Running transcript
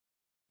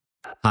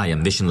Hi,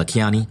 I'm Vishen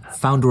Lakhiani,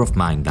 founder of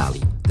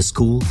Mindvalley, the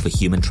school for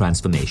human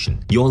transformation.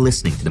 You're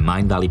listening to the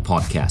Mindvalley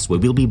podcast, where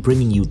we'll be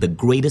bringing you the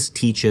greatest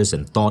teachers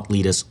and thought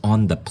leaders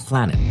on the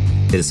planet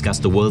to discuss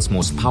the world's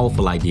most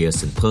powerful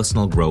ideas in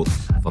personal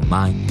growth for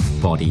mind,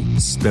 body,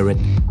 spirit,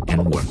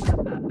 and work.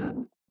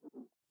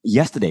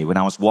 Yesterday, when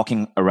I was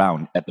walking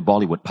around at the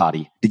Bollywood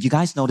party, did you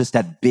guys notice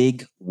that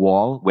big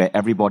wall where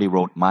everybody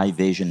wrote, "My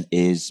vision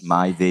is,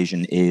 my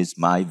vision is,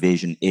 my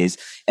vision is"?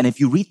 And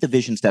if you read the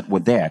visions that were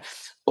there,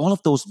 all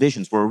of those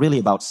visions were really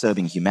about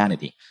serving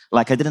humanity.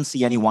 Like, I didn't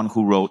see anyone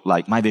who wrote,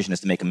 like, "My vision is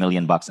to make $1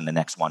 million in the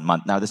next 1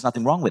 month." Now, there's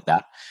nothing wrong with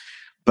that.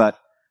 But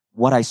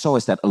what I saw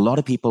is that a lot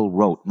of people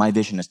wrote, "My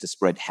vision is to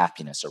spread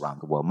happiness around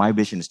the world. My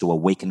vision is to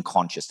awaken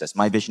consciousness.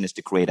 My vision is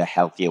to create a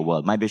healthier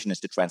world. My vision is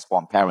to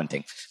transform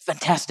parenting."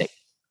 Fantastic.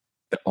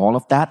 But all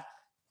of that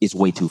is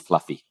way too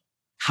fluffy.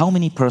 How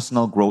many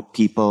personal growth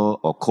people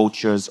or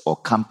coaches or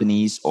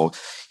companies or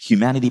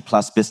humanity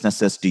plus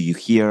businesses do you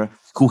hear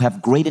who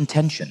have great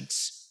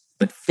intentions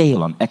but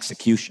fail on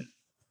execution?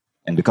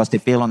 And because they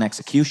fail on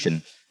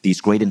execution, these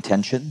great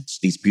intentions,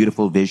 these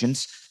beautiful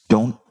visions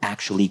don't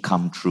actually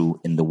come true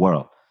in the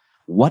world.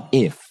 What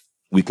if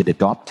we could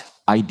adopt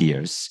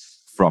ideas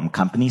from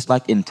companies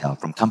like Intel,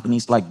 from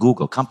companies like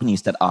Google,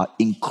 companies that are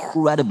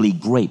incredibly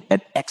great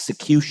at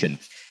execution,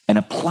 and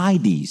apply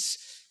these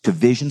to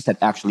visions that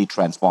actually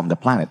transform the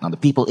planet? Now, the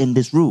people in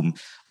this room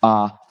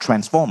are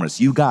transformers.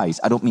 You guys,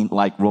 I don't mean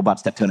like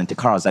robots that turn into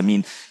cars. I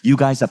mean, you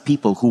guys are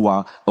people who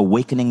are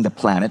awakening the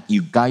planet.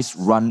 You guys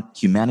run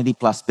humanity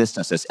plus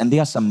businesses. And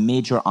there are some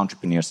major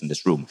entrepreneurs in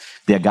this room.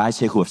 There are guys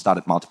here who have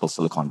started multiple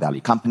Silicon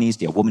Valley companies.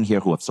 There are women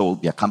here who have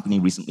sold their company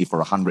recently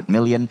for $100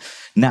 million.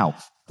 Now,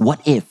 what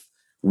if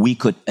we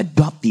could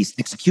adopt these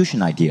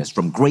execution ideas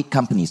from great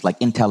companies like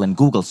Intel and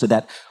Google, so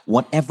that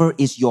whatever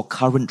is your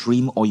current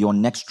dream or your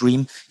next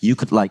dream, you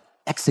could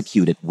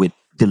execute it with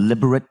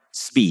deliberate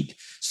speed?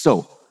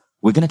 So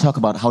we're going to talk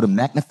about how to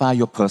magnify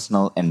your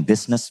personal and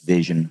business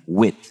vision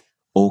with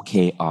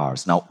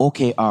OKRs. Now,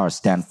 OKRs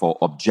stand for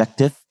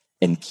Objective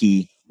and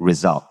Key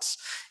Results.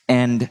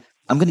 And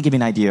I'm going to give you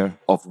an idea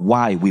of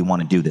why we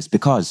want to do this,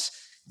 because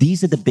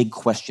these are the big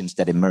questions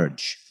that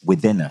emerge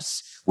within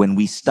us when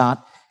we start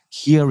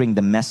hearing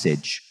the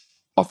message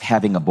of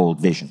having a bold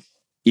vision.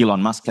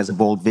 Elon Musk has a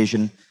bold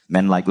vision.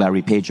 Men like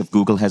Larry Page of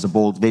Google has a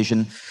bold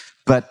vision.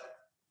 But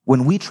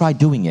when we try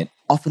doing it,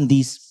 often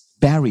these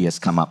barriers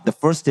come up. The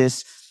first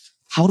is,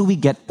 how do we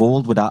get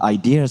bold with our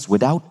ideas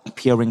without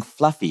appearing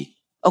fluffy?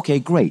 Okay,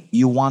 great.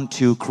 You want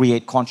to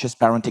create conscious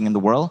parenting in the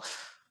world?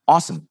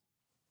 Awesome.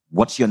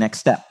 What's your next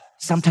step?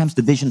 Sometimes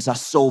the visions are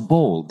so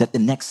bold that the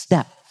next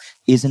step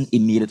isn't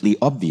immediately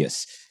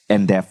obvious,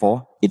 and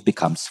therefore it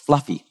becomes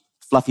fluffy.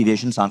 Fluffy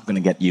visions aren't going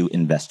to get you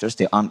investors.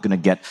 They aren't going to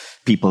get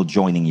people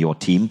joining your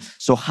team.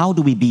 So how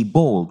do we be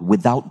bold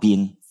without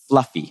being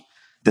fluffy?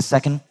 The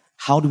second,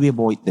 how do we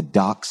avoid the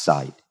dark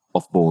side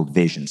of bold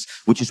visions,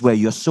 which is where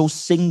you're so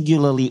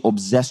singularly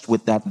obsessed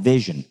with that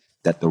vision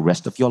that the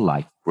rest of your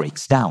life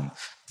breaks down?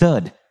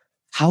 Third,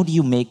 how do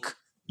you make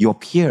your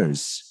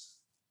peers,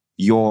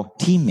 your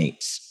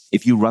teammates,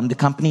 if you run the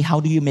company, how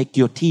do you make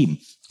your team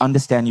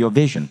understand your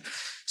vision?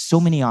 So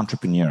many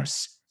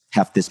entrepreneurs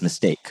have this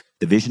mistake.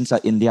 The visions are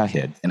in their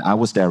head, and I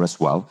was there as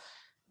well,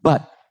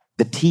 but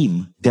the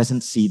team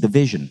doesn't see the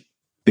vision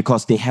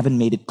because they haven't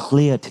made it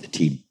clear to the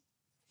team.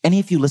 Any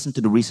of you listened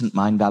to the recent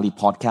Mindvalley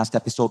podcast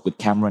episode with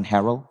Cameron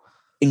Harrell?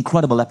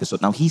 Incredible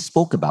episode. Now, he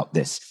spoke about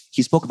this.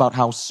 He spoke about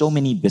how so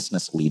many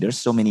business leaders,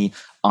 so many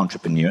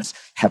entrepreneurs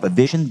have a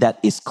vision that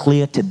is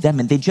clear to them,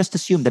 and they just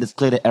assume that it's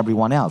clear to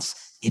everyone else.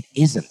 It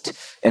isn't.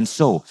 And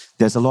so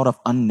there's a lot of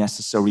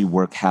unnecessary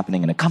work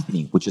happening in a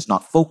company which is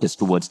not focused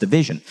towards the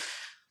vision.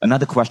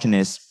 Another question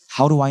is,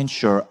 how do I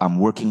ensure I'm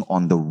working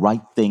on the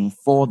right thing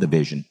for the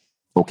vision?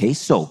 Okay,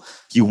 so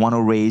you want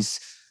to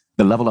raise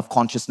the level of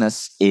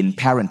consciousness in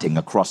parenting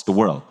across the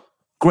world.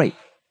 Great.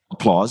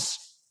 Applause.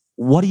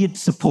 What are you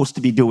supposed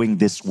to be doing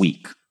this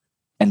week?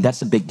 And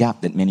that's a big gap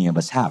that many of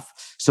us have.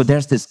 So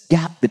there's this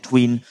gap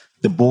between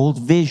the bold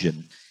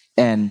vision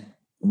and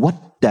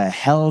what the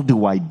hell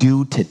do I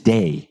do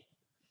today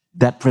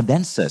that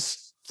prevents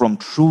us from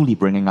truly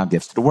bringing our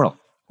gifts to the world.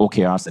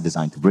 OKRs are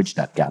designed to bridge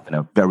that gap in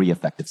a very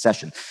effective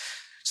session.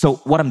 So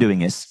what I'm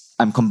doing is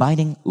I'm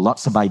combining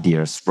lots of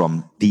ideas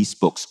from these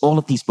books. All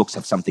of these books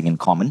have something in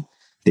common.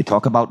 They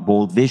talk about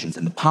bold visions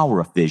and the power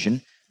of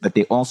vision, but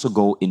they also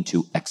go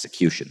into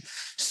execution.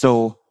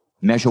 So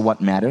Measure What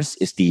Matters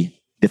is the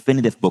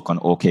definitive book on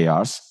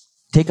OKRs.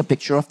 Take a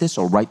picture of this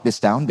or write this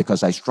down,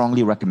 because I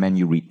strongly recommend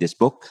you read this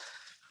book.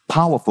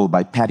 Powerful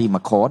by Patty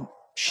McCord.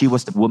 She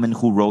was the woman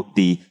who wrote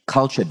the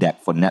culture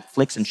deck for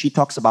Netflix, and she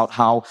talks about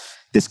how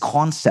this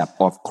concept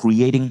of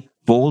creating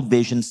bold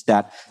visions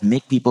that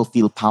make people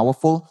feel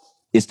powerful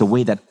is the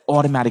way that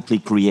automatically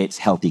creates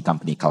healthy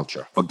company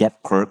culture.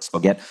 Forget perks,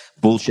 forget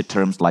bullshit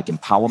terms like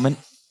empowerment.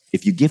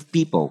 If you give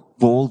people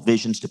bold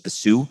visions to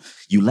pursue,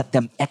 you let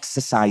them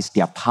exercise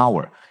their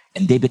power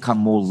and they become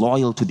more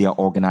loyal to their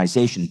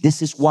organization.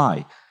 This is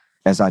why,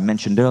 as I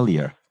mentioned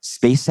earlier,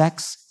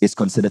 SpaceX is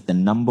considered the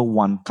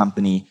 #1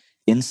 company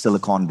in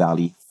Silicon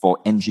Valley for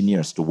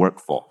engineers to work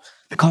for.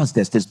 Because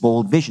there's this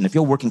bold vision. If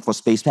you're working for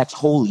SpaceX,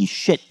 holy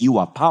shit, you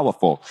are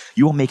powerful.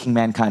 You are making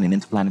mankind an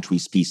interplanetary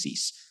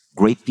species.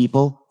 Great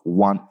people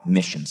want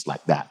missions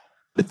like that.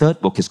 The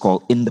third book is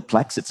called In the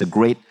Plex. It's a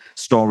great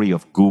story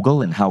of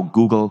Google and how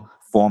Google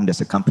formed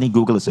as a company.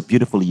 Google is a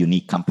beautifully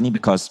unique company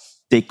because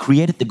they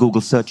created the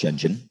Google search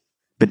engine,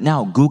 but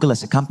now Google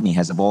as a company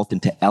has evolved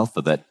into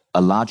Alphabet,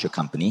 a larger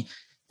company,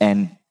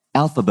 and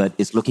Alphabet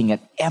is looking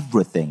at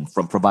everything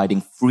from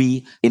providing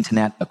free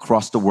internet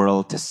across the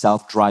world to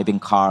self-driving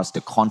cars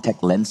to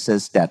contact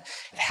lenses that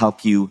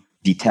help you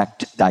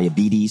detect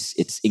diabetes.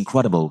 It's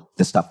incredible,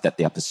 the stuff that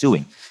they are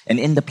pursuing. And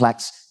In the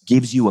Plex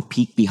gives you a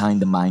peek behind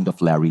the mind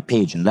of Larry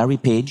Page. And Larry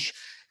Page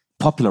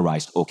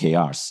popularized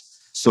OKRs.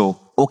 So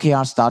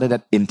OKRs started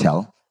at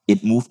Intel,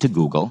 it moved to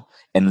Google,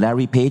 and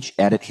Larry Page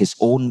added his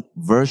own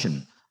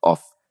version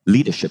of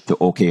leadership to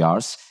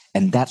OKRs,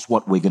 and that's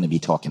what we're going to be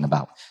talking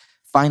about.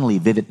 Finally,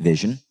 Vivid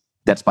Vision.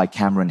 That's by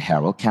Cameron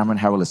Harrell. Cameron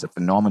Harrell is a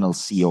phenomenal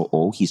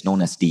COO. He's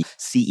known as the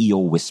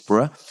CEO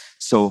Whisperer.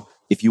 So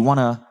if you want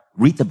to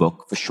read the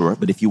book, for sure,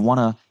 but if you want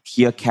to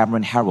hear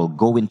Cameron Harrell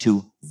go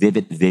into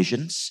vivid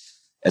visions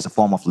as a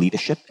form of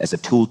leadership, as a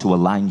tool to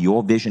align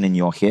your vision in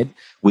your head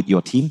with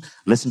your team,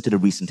 listen to the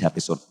recent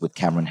episode with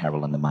Cameron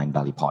Harrell on the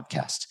Mindvalley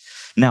podcast.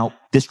 Now,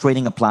 this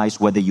training applies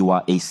whether you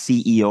are a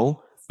CEO,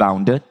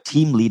 founder,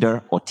 team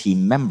leader, or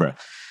team member.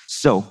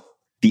 So,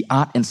 the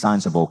art and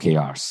science of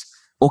OKRs.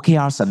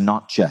 OKRs are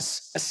not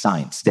just a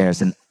science.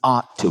 There's an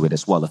art to it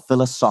as well, a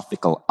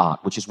philosophical art,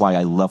 which is why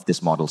I love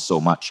this model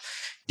so much.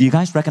 Do you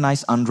guys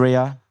recognize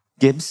Andrea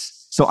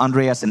Gibbs? So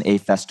Andrea is an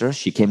A-Fester.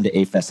 She came to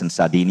A-Fest in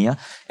Sardinia.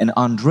 And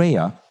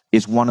Andrea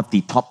is one of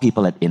the top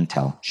people at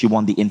Intel. She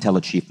won the Intel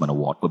Achievement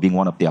Award for being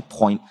one of their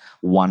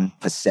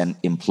 0.1%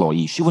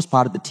 employees. She was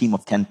part of the team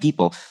of 10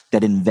 people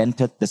that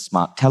invented the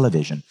smart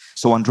television.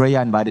 So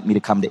Andrea invited me to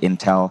come to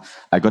Intel.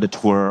 I got a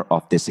tour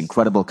of this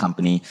incredible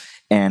company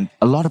and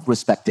a lot of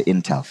respect to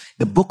Intel.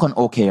 The book on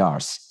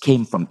OKRs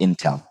came from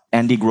Intel.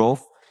 Andy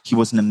Grove, he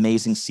was an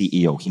amazing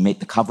CEO. He made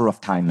the cover of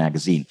Time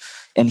magazine.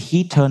 And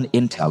he turned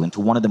Intel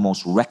into one of the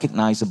most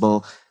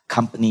recognizable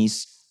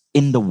companies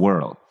in the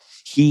world.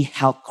 He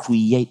helped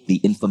create the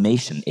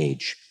information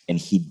age, and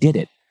he did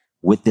it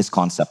with this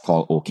concept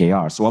called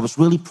OKR. So I was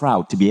really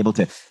proud to be able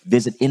to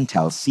visit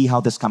Intel, see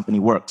how this company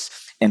works,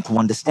 and to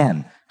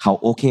understand how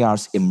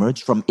OKRs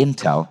emerged from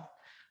Intel.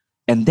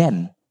 And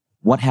then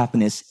what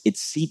happened is it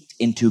seeped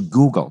into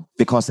Google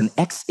because an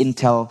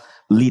ex-Intel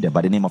leader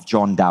by the name of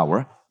John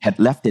Dower had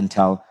left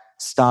Intel,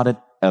 started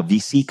a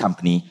VC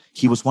company.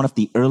 He was one of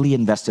the early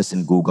investors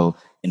in Google,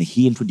 and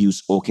he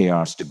introduced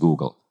OKRs to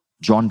Google.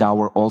 John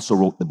Dower also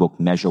wrote the book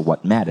Measure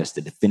What Matters,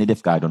 the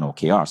definitive guide on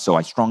OKRs. So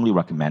I strongly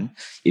recommend,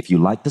 if you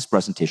like this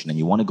presentation and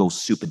you want to go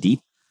super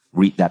deep,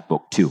 read that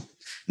book too.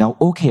 Now,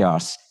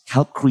 OKRs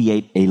help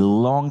create a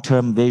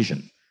long-term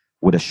vision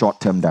with a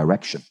short-term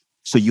direction.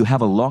 So you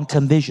have a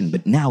long-term vision,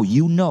 but now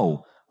you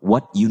know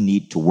what you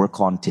need to work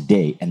on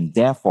today, and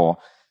therefore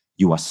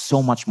you are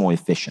so much more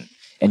efficient.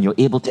 And you're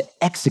able to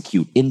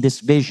execute in this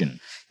vision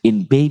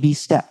in baby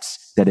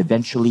steps that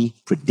eventually,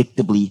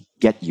 predictably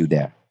get you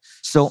there.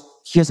 So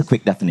here's a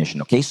quick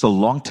definition, okay? So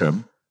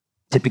long-term,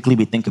 typically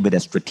we think of it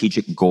as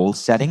strategic goal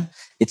setting.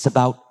 It's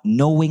about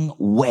knowing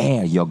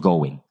where you're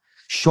going.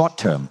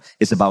 Short-term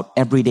is about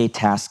everyday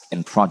tasks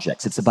and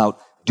projects. It's about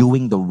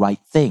doing the right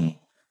thing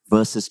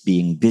versus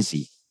being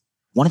busy.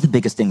 One of the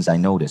biggest things I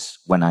notice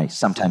when I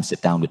sometimes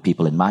sit down with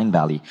people in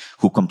Mindvalley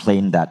who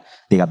complain that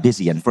they are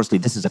busy, and firstly,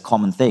 this is a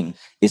common thing,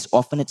 is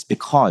often it's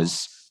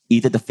because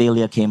either the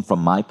failure came from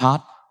my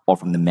part or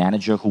from the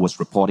manager who was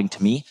reporting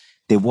to me.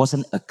 There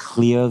wasn't a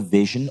clear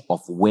vision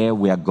of where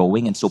we are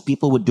going, and so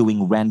people were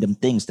doing random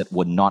things that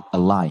were not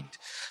aligned.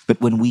 But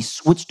when we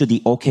switch to the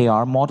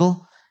OKR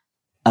model,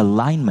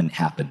 alignment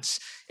happens.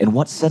 And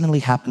what suddenly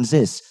happens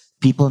is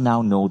people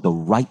now know the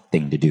right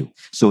thing to do.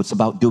 So it's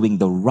about doing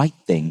the right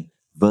thing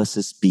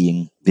versus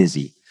being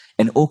busy.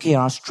 And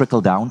OKRs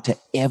trickle down to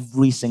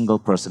every single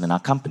person in our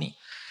company.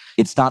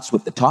 It starts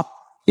with the top.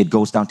 It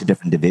goes down to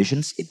different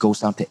divisions. It goes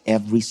down to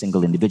every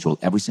single individual.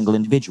 Every single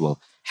individual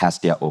has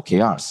their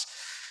OKRs.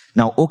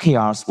 Now,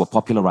 OKRs were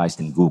popularized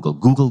in Google.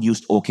 Google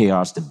used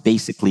OKRs to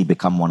basically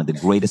become one of the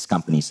greatest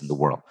companies in the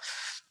world.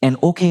 And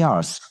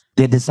OKRs,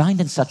 they're designed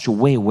in such a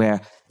way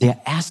where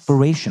they're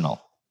aspirational,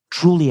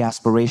 truly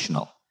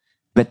aspirational,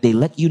 but they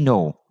let you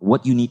know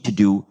what you need to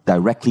do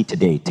directly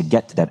today to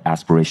get to that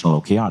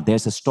aspirational OKR.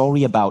 There's a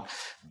story about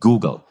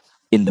Google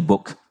in the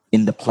book,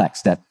 In the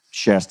Plex, that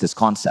shares this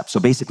concept. So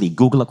basically,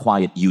 Google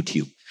acquired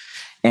YouTube.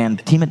 And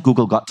the team at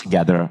Google got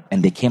together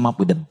and they came up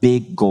with a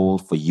big goal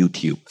for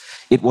YouTube.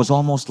 It was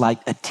almost like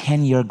a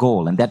 10-year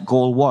goal. And that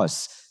goal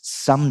was,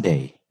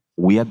 someday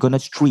we are going to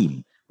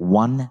stream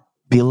 1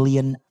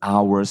 billion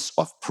hours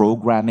of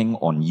programming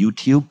on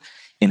YouTube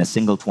in a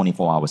single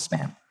 24-hour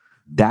span.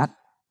 That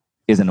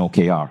is an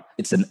OKR.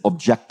 It's an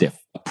objective,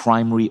 a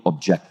primary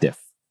objective.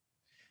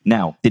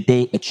 Now, did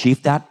they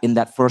achieve that in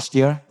that first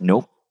year?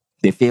 Nope.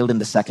 They failed in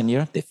the second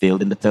year. They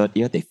failed in the third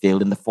year. They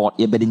failed in the fourth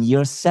year. But in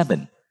year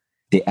 7,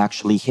 they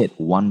actually hit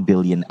 1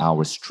 billion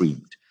hours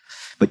streamed.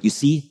 But you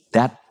see,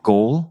 that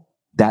goal,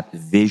 that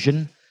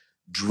vision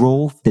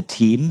drove the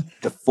team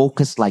to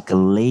focus like a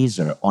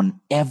laser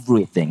on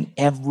everything,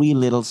 every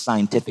little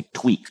scientific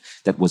tweak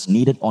that was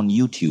needed on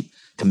YouTube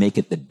to make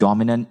it the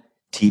dominant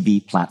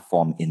TV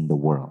platform in the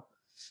world.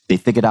 They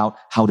figured out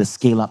how to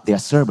scale up their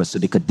servers so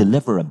they could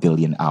deliver 1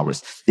 billion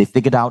hours. They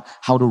figured out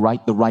how to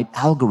write the right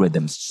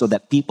algorithms so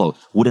that people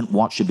wouldn't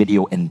watch a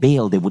video and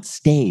bail, they would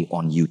stay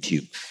on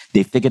YouTube.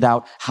 They figured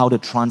out how to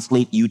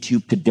translate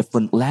YouTube to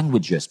different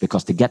languages,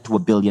 because to get to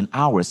 1 billion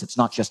hours, it's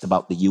not just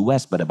about the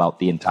US, but about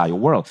the entire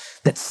world.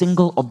 That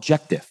single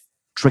objective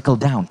trickled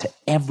down to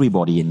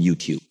everybody in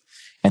YouTube.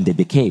 And they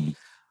became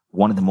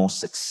one of the most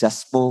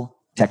successful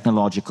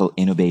technological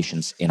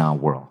innovations in our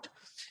world.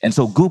 And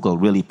so Google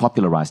really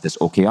popularized this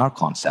OKR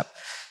concept.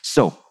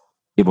 So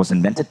it was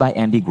invented by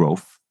Andy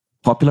Grove,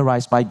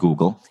 popularized by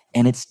Google,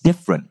 and it's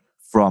different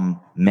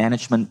from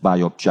management by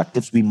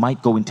objectives. We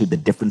might go into the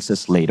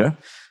differences later,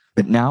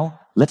 but now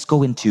let's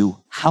go into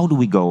how do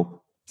we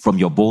go from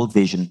your bold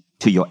vision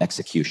to your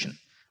execution.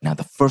 Now,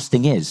 the first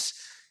thing is,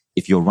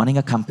 if you're running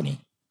a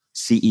company,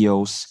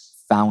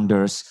 CEOs,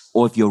 founders,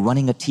 or if you're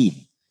running a team,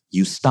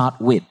 you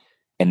start with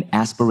an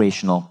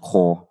aspirational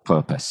core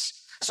purpose.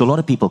 So a lot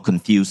of people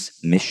confuse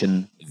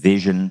mission,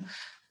 vision,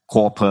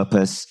 core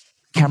purpose.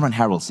 Cameron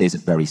Harrell says it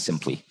very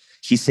simply.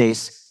 He says,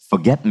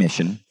 forget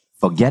mission,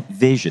 forget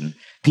vision.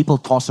 People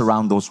toss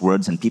around those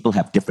words and people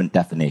have different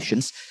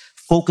definitions.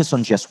 Focus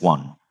on just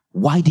one.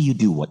 Why do you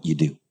do what you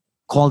do?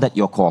 Call that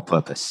your core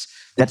purpose.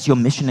 That's your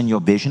mission and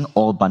your vision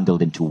all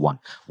bundled into one.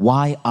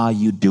 Why are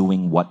you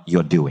doing what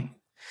you're doing?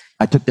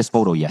 I took this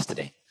photo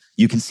yesterday.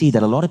 You can see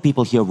that a lot of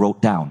people here wrote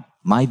down,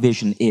 my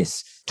vision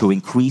is to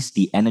increase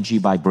the energy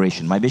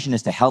vibration. My vision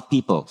is to help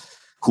people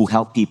who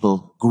help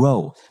people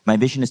grow. My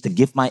vision is to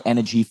give my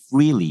energy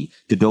freely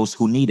to those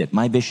who need it.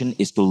 My vision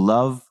is to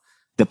love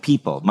the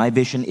people. My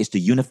vision is to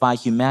unify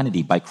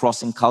humanity by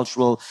crossing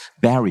cultural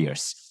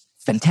barriers.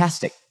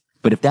 Fantastic.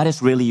 But if that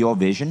is really your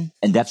vision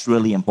and that's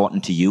really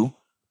important to you,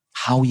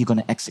 how are you going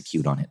to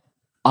execute on it?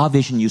 Our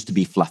vision used to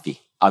be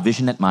fluffy. Our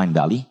vision at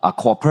Mindvalley, our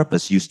core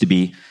purpose used to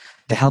be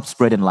to help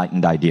spread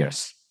enlightened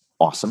ideas.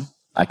 Awesome.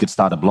 I could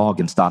start a blog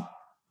and start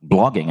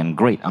blogging, and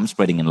great, I'm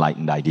spreading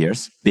enlightened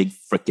ideas. Big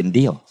frickin'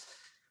 deal.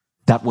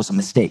 That was a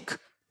mistake.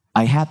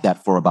 I had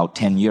that for about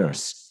 10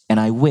 years, and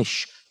I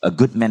wish a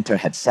good mentor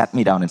had sat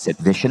me down and said,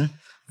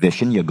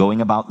 Vishen, you're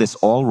going about this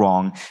all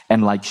wrong,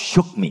 and like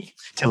shook me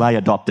till I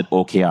adopted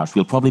OKRs.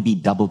 We'll probably be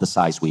double the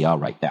size we are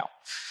right now.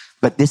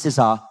 But this is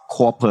our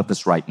core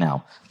purpose right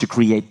now, to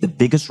create the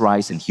biggest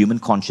rise in human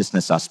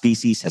consciousness our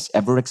species has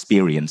ever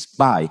experienced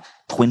by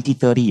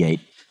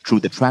 2038, through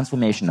the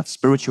transformation of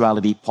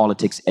spirituality,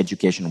 politics,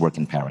 education, work,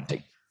 and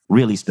parenting.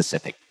 Really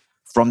specific.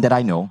 From that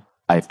I know,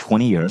 I have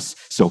 20 years,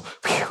 so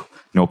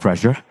no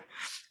pressure,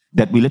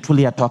 that we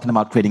literally are talking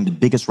about creating the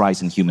biggest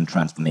rise in human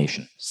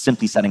transformation.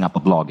 Simply setting up a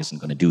blog isn't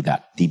going to do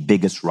that. The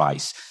biggest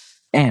rise.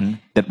 And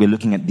that we're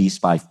looking at these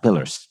 5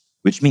 pillars,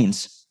 which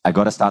means I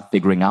got to start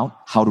figuring out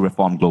how to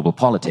reform global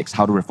politics,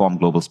 how to reform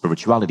global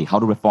spirituality, how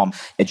to reform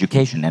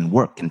education and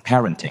work and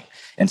parenting,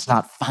 and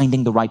start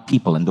finding the right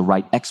people and the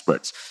right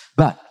experts.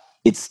 But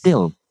it's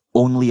still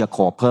only a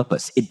core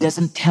purpose. It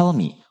doesn't tell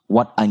me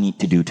what I need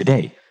to do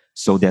today.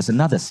 So there's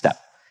another step.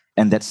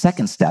 And that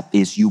second step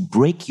is you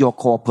break your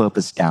core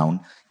purpose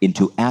down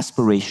into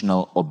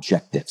aspirational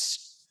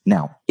objectives.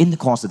 Now, in the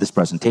course of this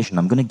presentation,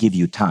 I'm going to give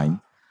you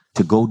time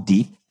to go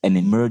deep and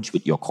emerge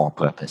with your core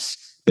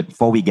purpose. But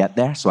before we get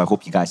there, so I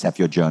hope you guys have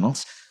your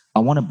journals, I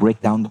want to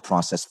break down the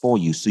process for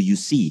you so you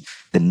see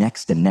the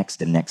next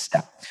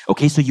step.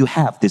 Okay, so you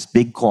have this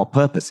big core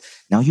purpose.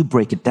 Now you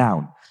break it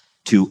down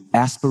to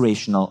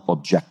aspirational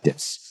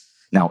objectives.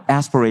 Now,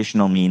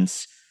 aspirational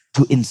means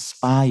to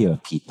inspire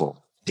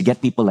people, to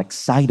get people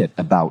excited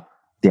about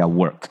their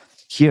work.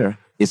 Here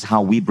is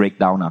how we break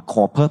down our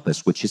core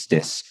purpose, which is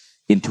this,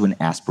 into an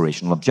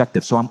aspirational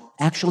objective. So I'm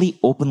actually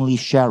openly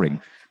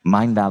sharing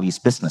Mindvalley's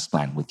business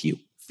plan with you.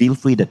 Feel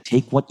free to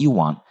take what you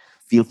want.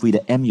 Feel free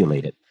to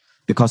emulate it.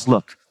 Because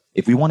look,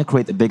 if we want to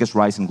create the biggest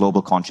rise in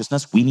global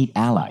consciousness, we need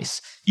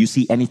allies. You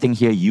see anything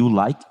here you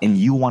like and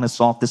you want to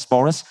solve this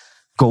for us,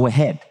 go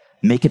ahead.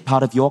 Make it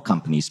part of your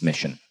company's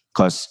mission,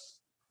 because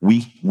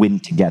we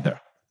win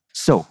together.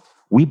 So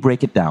we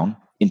break it down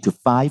into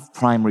 5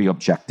 primary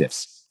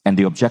objectives. And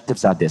the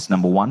objectives are this.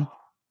 Number 1,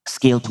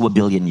 scale to 1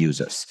 billion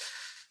users.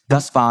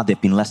 Thus far, there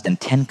have been less than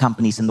 10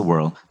 companies in the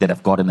world that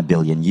have gotten 1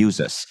 billion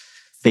users.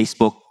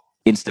 Facebook,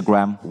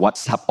 Instagram,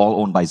 WhatsApp,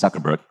 all owned by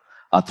Zuckerberg,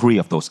 are 3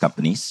 of those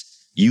companies.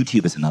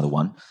 YouTube is another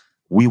one.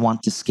 We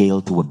want to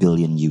scale to 1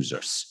 billion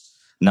users.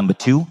 Number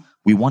 2,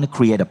 we want to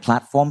create a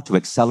platform to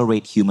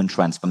accelerate human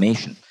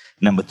transformation.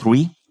 Number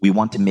 3, we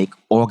want to make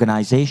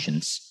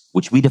organizations,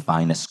 which we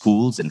define as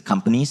schools and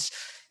companies,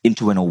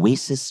 into an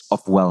oasis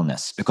of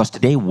wellness. Because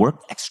today,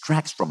 work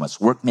extracts from us.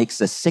 Work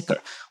makes us sicker.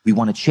 We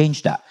want to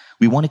change that.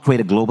 We want to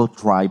create a global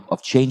tribe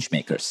of change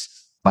makers.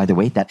 By the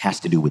way, that has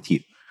to do with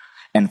you.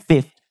 And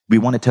 5th, we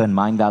want to turn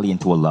Mindvalley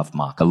into a love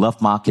mark. A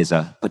love mark is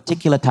a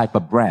particular type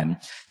of brand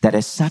that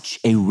has such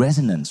a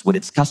resonance with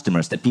its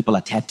customers that people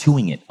are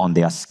tattooing it on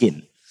their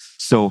skin.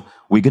 So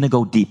we're going to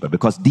go deeper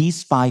because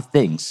these 5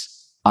 things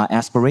are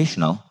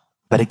aspirational,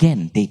 but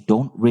again, they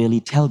don't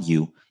really tell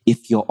you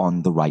if you're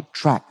on the right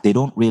track. They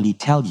don't really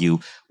tell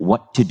you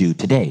what to do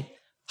today.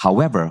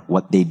 However,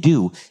 what they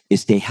do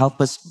is they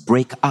help us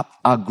break up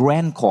our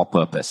grand core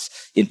purpose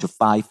into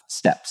 5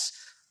 steps.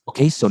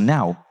 Okay, so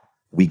now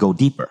we go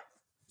deeper.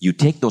 You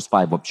take those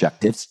 5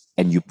 objectives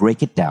and you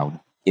break it down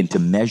into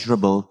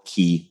measurable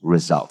key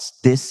results.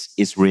 This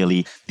is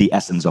really the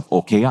essence of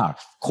OKR.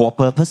 Core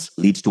purpose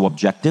leads to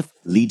objective,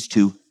 leads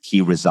to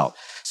key result.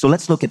 So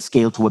let's look at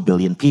scale to 1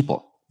 billion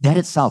people. That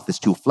itself is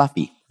too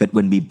fluffy. But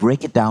when we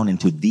break it down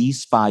into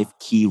these 5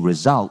 key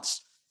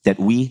results that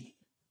we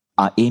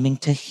are aiming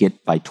to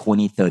hit by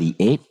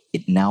 2038,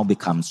 it now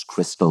becomes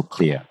crystal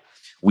clear.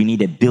 We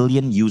need 1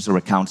 billion user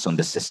accounts on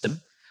the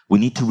system. We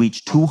need to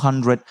reach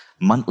 200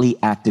 monthly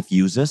active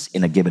users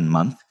in a given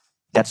month.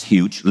 That's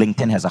huge.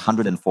 LinkedIn has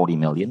 140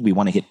 million. We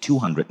want to hit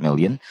 200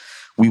 million.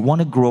 We want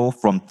to grow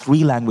from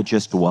 3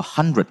 languages to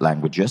 100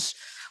 languages.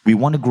 We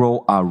want to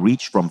grow our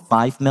reach from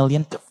 5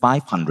 million to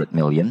 500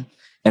 million.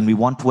 And we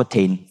want to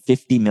attain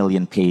 50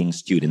 million paying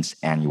students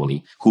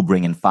annually who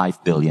bring in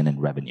 5 billion in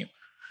revenue.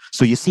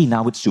 So you see,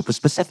 now it's super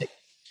specific.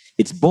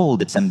 It's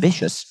bold, it's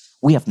ambitious.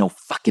 We have no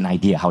fucking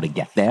idea how to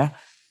get there,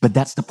 but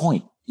that's the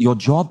point. Your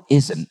job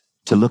isn't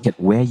to look at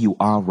where you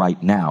are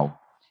right now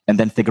and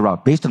then figure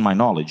out, based on my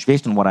knowledge,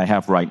 based on what I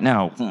have right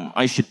now,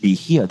 I should be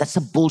here. That's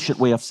a bullshit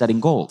way of setting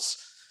goals.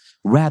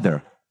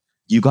 Rather,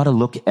 you got to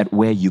look at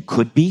where you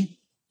could be,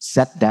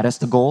 set that as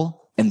the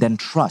goal, and then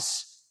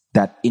trust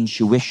that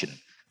intuition,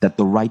 that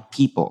the right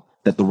people,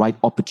 that the right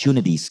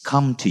opportunities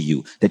come to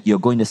you, that you're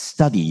going to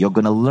study, you're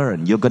going to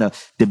learn, you're going to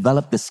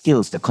develop the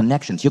skills, the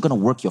connections, you're going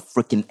to work your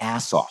freaking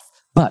ass off.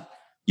 But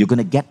you're going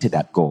to get to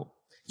that goal.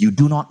 You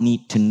do not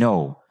need to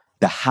know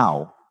the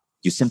how.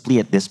 You simply,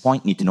 at this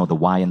point, need to know the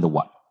why and the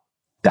what.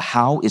 The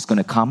how is going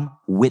to come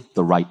with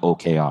the right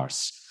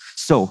OKRs.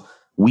 So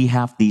we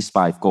have these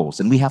 5 goals,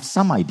 and we have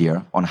some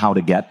idea on how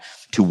to get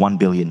to 1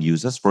 billion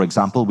users. For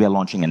example, we are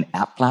launching an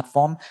app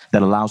platform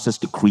that allows us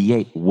to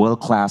create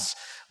world-class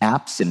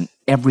apps in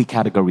every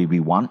category we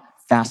want,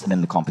 faster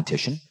than the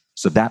competition.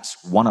 So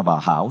that's one of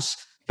our hows.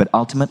 But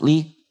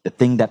ultimately, the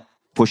thing that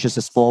pushes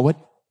us forward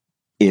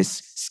is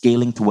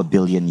scaling to 1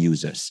 billion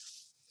users.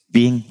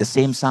 Being the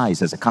same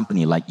size as a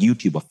company like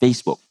YouTube or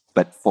Facebook,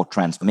 but for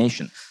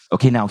transformation.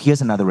 Okay, now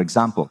here's another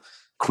example.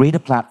 Create a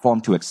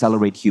platform to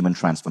accelerate human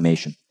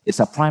transformation. It's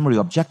our primary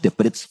objective,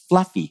 but it's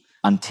fluffy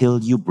until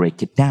you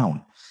break it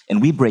down.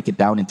 And we break it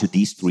down into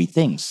these 3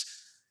 things.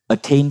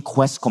 Attain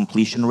quest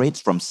completion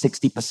rates from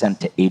 60%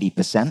 to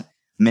 80%,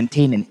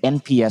 maintain an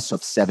NPS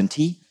of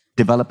 70,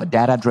 develop a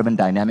data-driven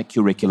dynamic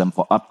curriculum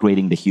for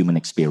upgrading the human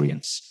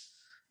experience.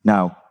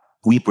 Now,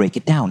 we break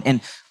it down,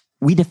 and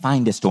we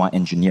define this to our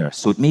engineers.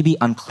 So it may be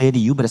unclear to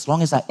you, but as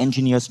long as our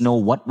engineers know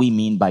what we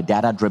mean by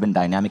data-driven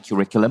dynamic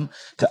curriculum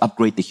to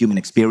upgrade the human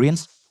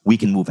experience, we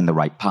can move in the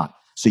right path.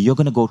 So you're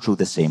going to go through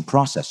the same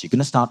process. You're going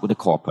to start with a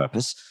core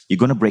purpose. You're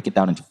going to break it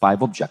down into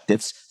 5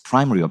 objectives,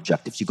 primary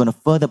objectives. You're going to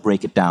further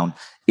break it down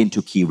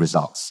into key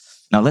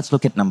results. Now let's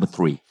look at number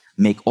 3.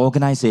 Make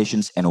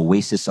organizations an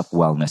oasis of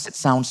wellness. It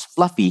sounds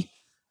fluffy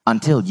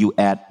until you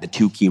add the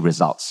 2 key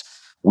results.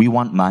 We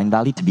want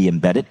Mindvalley to be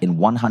embedded in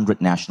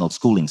 100 national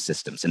schooling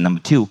systems. And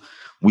number 2,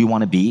 we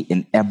want to be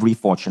in every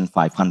Fortune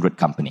 500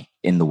 company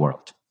in the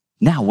world.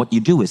 Now, what you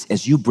do is,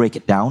 as you break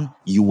it down,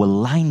 you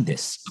align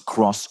this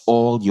across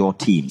all your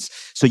teams.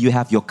 So you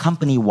have your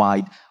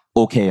company-wide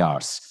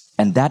OKRs,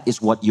 and that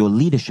is what your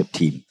leadership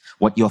team,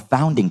 what your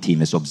founding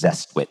team is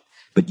obsessed with.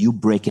 But you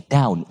break it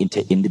down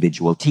into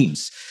individual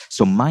teams.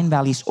 So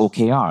Mindvalley's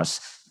OKRs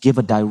give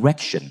a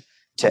direction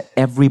to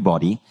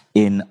everybody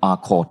in our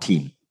core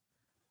team.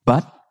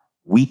 But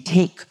we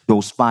take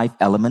those 5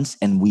 elements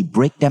and we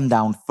break them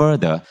down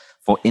further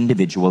for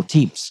individual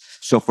teams.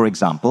 So for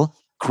example,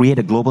 create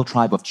a global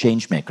tribe of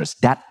change makers.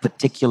 That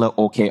particular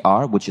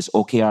OKR, which is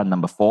OKR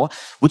number 4,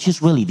 which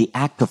is really the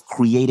act of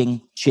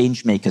creating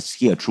change makers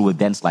here through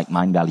events like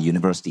Mindvalley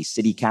University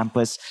City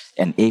Campus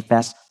and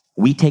AFES.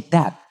 We take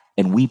that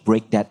and we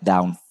break that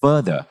down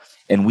further.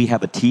 And we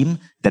have a team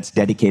that's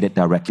dedicated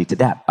directly to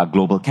that, our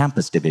global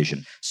campus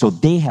division. So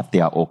they have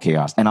their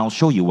OKRs, and I'll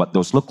show you what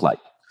those look like.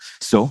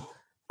 So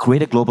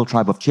create a global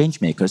tribe of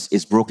change makers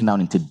is broken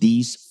down into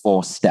these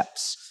 4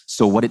 steps.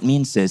 So what it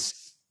means is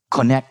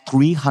connect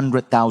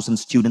 300,000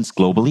 students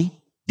globally.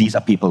 These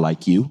are people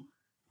like you.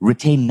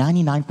 Retain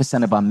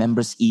 99% of our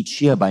members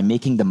each year by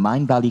making the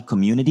Mindvalley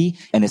community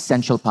an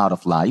essential part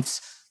of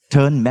lives.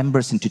 Turn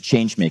members into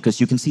change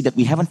makers. You can see that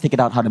we haven't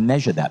figured out how to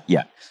measure that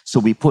yet. So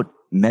we put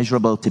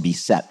measurable to be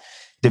set.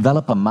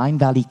 Develop a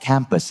Mindvalley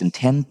campus in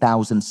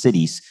 10,000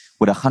 cities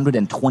with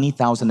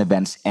 120,000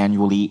 events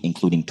annually,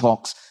 including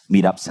talks,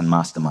 meetups, and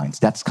masterminds.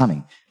 That's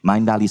coming.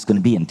 Mindvalley is going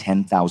to be in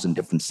 10,000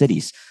 different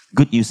cities.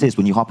 Good news is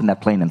when you hop in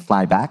that plane and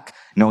fly back,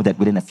 know that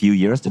within a few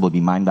years, there will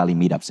be Mindvalley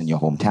meetups in your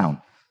hometown.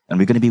 And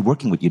we're going to be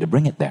working with you to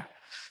bring it there.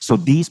 So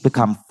these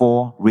become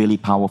 4 really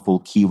powerful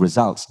key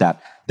results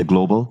that the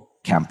global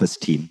campus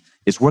team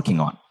is working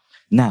on.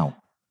 Now,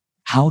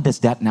 how does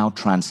that now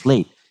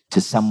translate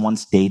to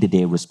someone's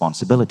day-to-day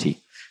responsibility.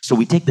 So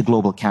we take the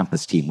global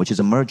campus team, which is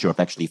a merger of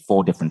actually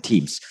 4 different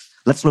teams.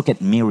 Let's look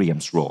at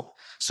Miriam's role.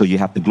 So you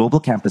have the global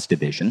campus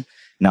division.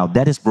 Now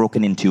that is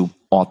broken into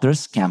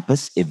authors,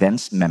 campus,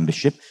 events,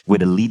 membership,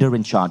 with a leader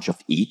in charge of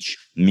each,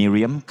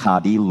 Miriam,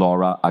 Kadi,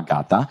 Laura,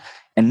 Agatha.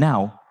 And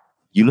now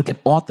you look at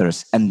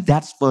authors, and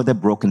that's further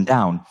broken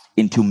down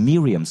into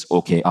Miriam's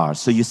OKRs.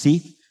 So you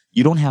see,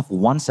 you don't have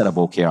one set of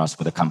OKRs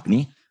for the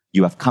company.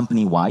 You have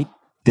company-wide.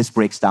 This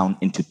breaks down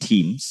into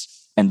teams,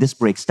 and this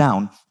breaks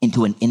down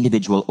into an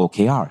individual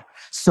OKR.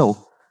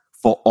 So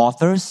for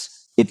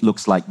authors, it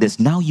looks like this.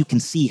 Now you can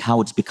see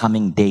how it's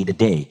becoming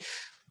day-to-day.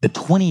 The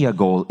 20-year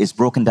goal is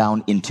broken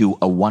down into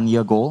a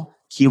 1-year goal,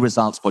 key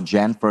results for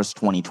Jan 1st,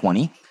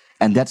 2020,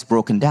 and that's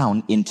broken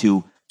down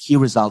into key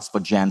results for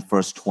Jan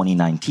 1st,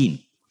 2019,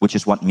 which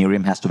is what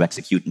Miriam has to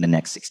execute in the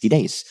next 60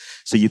 days.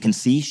 So you can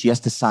see she has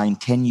to sign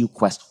 10 new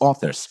Quest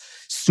authors,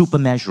 super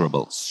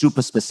measurable,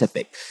 super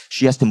specific.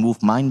 She has to move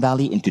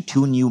Mindvalley into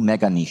 2 new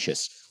mega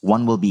niches.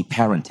 One will be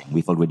parenting.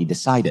 We've already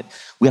decided.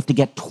 We have to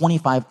get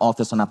 25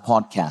 authors on our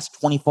podcast,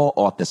 24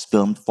 authors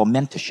filmed for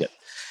mentorship.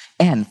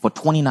 And for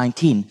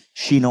 2019,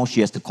 she knows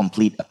she has to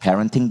complete a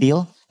parenting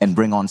deal and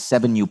bring on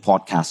 7 new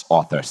podcast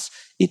authors.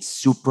 It's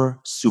super,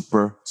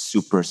 super,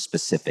 super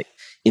specific.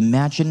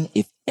 Imagine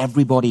if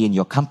everybody in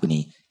your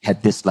company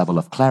had this level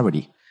of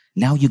clarity.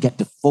 Now you get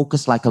to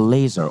focus like a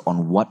laser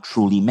on what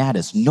truly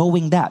matters,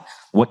 knowing that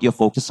what you're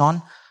focused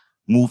on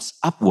moves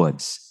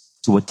upwards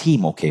to a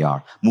team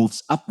OKR,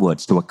 moves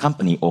upwards to a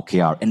company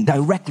OKR, and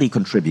directly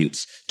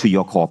contributes to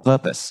your core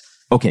purpose.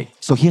 Okay,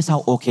 so here's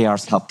how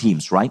OKRs help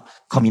teams, right?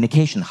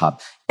 Communication hub.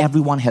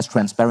 Everyone has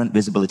transparent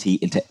visibility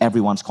into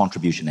everyone's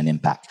contribution and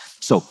impact.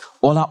 So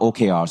all our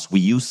OKRs, we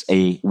use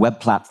a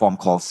web platform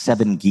called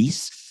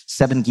 7geese,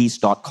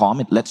 7geese.com.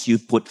 It lets you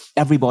put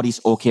everybody's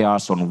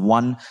OKRs on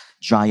one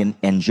giant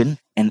engine,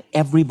 and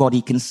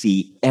everybody can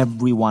see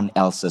everyone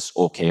else's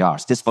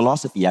OKRs. This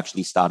philosophy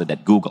actually started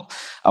at Google.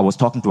 I was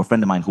talking to a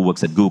friend of mine who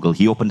works at Google.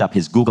 He opened up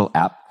his Google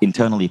app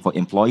internally for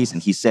employees,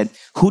 and he said,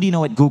 "Who do you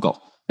know at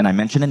Google?" And I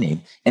mentioned a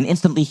name, and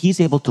instantly he's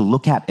able to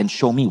look at and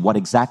show me what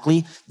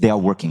exactly they are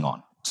working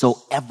on.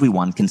 So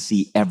everyone can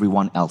see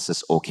everyone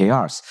else's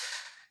OKRs.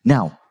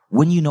 Now,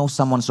 when you know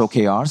someone's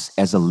OKRs,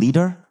 as a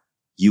leader,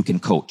 you can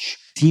coach.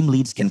 Team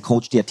leads can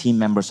coach their team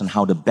members on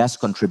how to best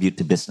contribute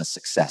to business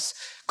success.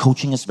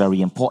 Coaching is very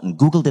important.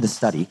 Google did a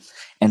study,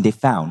 and they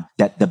found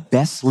that the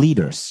best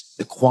leaders,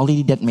 the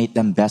quality that made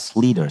them best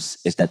leaders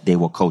is that they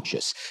were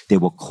coaches. They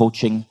were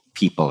coaching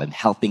people and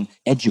helping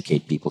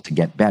educate people to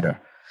get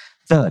better.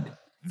 Third,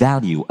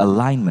 value,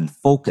 alignment,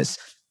 focus.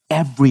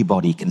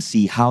 Everybody can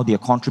see how their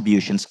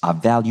contributions are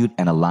valued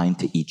and aligned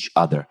to each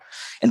other.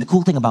 And the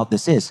cool thing about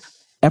this is,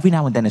 every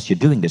now and then as you're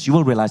doing this, you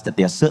will realize that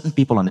there are certain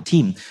people on the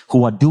team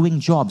who are doing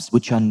jobs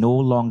which are no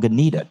longer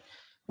needed.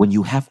 When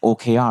you have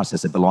OKRs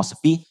as a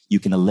philosophy, you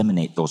can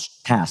eliminate those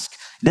tasks.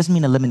 It doesn't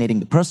mean eliminating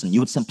the person. You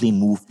would simply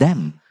move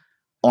them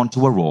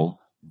onto a role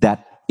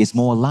that is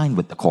more aligned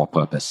with the core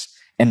purpose.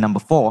 And number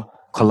 4,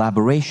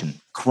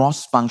 collaboration.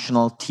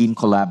 Cross-functional team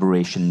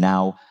collaboration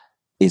now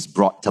is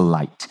brought to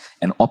light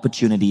and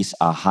opportunities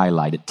are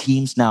highlighted.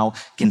 Teams now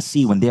can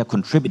see when they are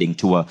contributing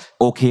to a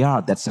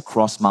OKR that's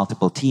across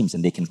multiple teams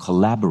and they can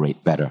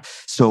collaborate better.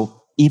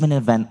 So even an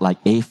event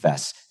like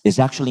AFES is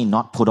actually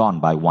not put on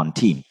by one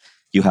team.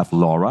 You have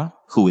Laura,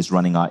 who is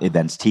running our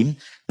events team,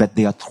 but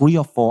there are 3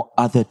 or 4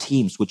 other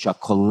teams which are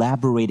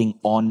collaborating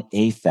on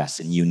AFES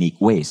in unique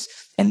ways,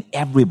 and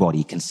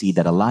everybody can see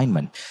that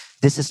alignment.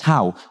 This is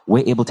how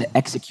we're able to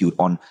execute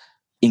on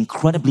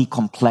incredibly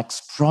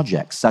complex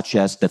projects such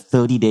as the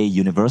 30-day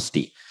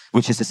university,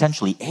 which is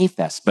essentially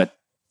AFES, but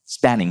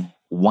spanning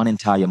one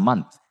entire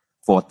month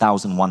for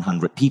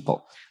 1,100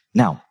 people.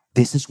 Now,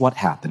 this is what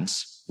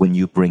happens when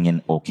you bring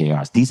in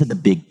OKRs. These are the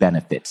big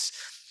benefits.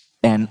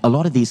 And a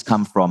lot of these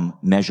come from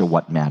measure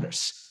what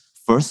matters.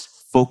 First,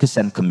 focus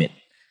and commit.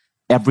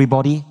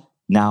 Everybody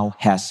now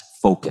has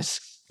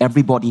focus.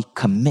 Everybody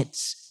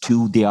commits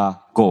to their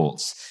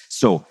goals.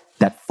 So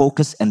that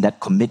focus and that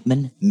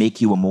commitment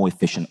make you a more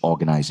efficient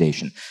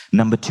organization.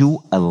 Number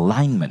 2,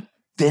 alignment.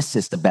 This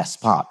is the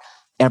best part.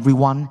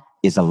 Everyone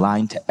is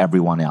aligned to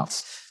everyone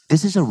else.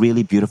 This is a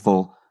really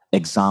beautiful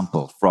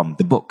example from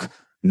the book,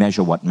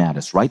 Measure What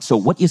Matters, right? So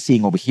what you're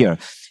seeing over here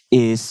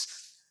is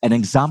an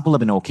example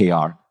of an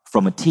OKR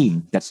from a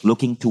team that's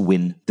looking to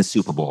win the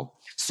Super Bowl.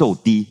 So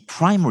the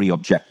primary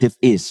objective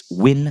is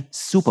win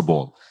Super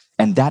Bowl.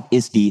 And that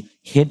is the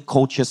head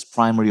coach's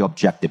primary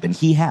objective. And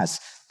he has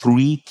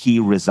 3 key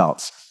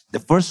results. The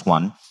first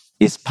one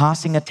is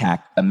passing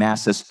attack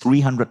amasses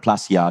 300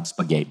 plus yards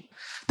per game.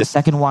 The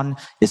second one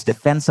is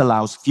defense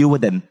allows fewer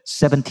than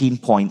 17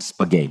 points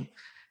per game.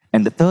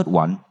 And the third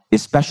one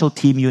is special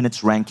team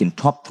units rank in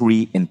top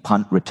 3 in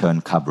punt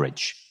return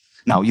coverage.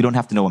 Now, you don't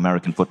have to know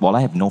American football.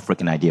 I have no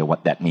freaking idea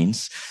what that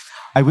means.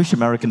 I wish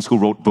Americans who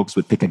wrote books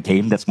would pick a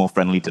game that's more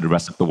friendly to the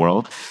rest of the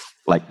world,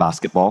 like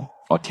basketball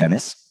or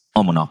tennis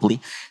or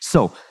Monopoly.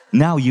 So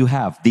now you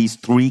have these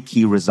 3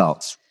 key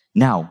results.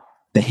 Now,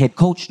 the head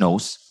coach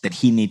knows that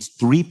he needs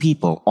 3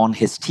 people on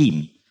his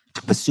team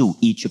to pursue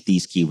each of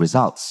these key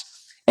results.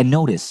 And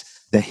notice,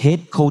 the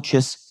head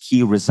coach's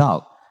key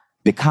result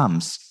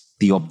becomes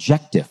the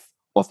objective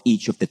of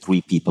each of the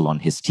 3 people on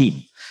his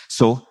team.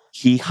 So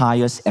he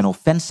hires an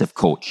offensive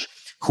coach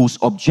whose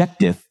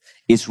objective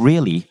is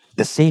really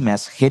the same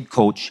as head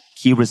coach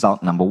key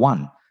result number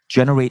 1,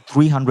 generate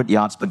 300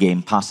 yards per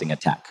game passing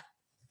attack.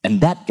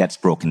 And that gets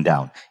broken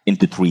down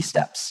into 3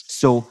 steps.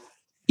 So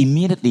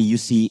immediately you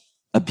see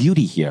a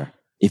beauty here.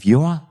 If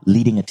you're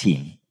leading a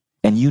team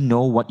and you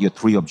know what your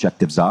 3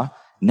 objectives are,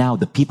 now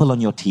the people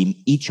on your team,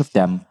 each of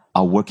them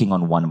are working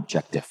on one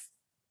objective.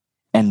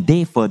 And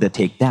they further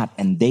take that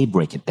and they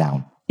break it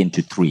down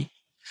into 3.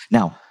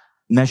 Now,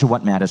 measure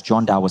what matters.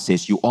 John Dower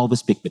says you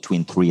always pick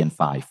between 3 and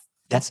 5.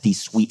 That's the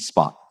sweet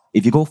spot.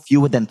 If you go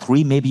fewer than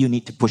 3, maybe you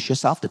need to push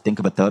yourself to think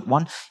of a third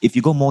one. If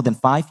you go more than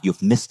 5,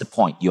 you've missed the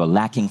point. You're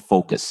lacking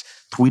focus.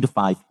 3 to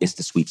 5 is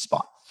the sweet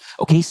spot.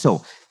 Okay,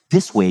 so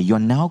this way you're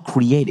now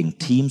creating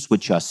teams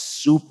which are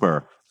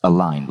super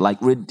aligned, like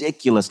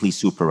ridiculously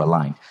super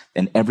aligned.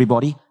 And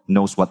everybody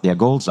knows what their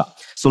goals are.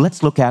 So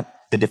let's look at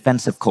the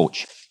defensive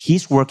coach.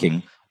 He's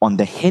working on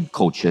the head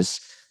coach's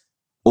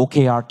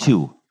OKR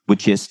 2,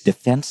 which is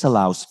defense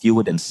allows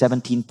fewer than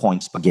 17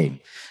 points per game.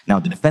 Now,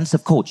 the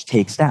defensive coach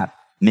takes that,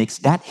 makes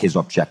that his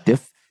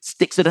objective,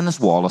 sticks it in his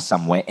wall or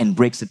somewhere, and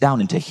breaks it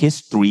down into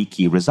his 3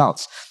 key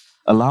results.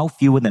 Allow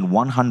fewer than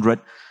 100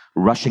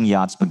 rushing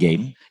yards per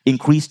game,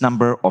 increase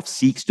number of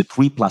seeks to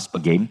 3+ per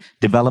game,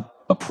 develop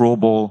a Pro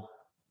Bowl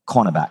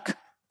cornerback,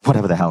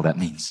 whatever the hell that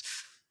means.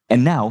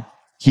 And now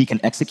he can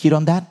execute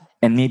on that,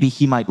 and maybe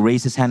he might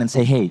raise his hand and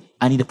say, hey,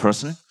 I need a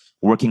person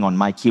working on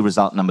my key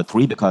result number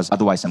 3 because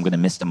otherwise I'm going to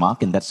miss the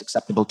mark, and that's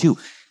acceptable too.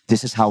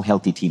 This is how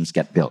healthy teams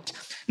get built.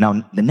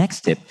 Now, the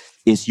next tip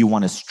is you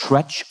want to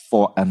stretch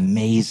for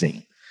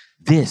amazing.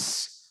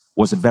 This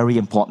was a very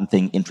important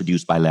thing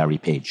introduced by Larry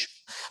Page.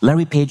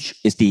 Larry Page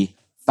is the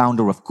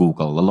founder of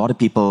Google. A lot of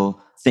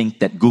people think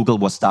that Google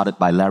was started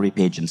by Larry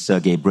Page and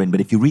Sergey Brin,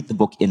 but if you read the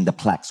book In the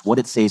Plex, what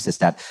it says is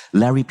that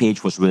Larry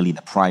Page was really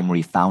the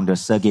primary founder.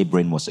 Sergey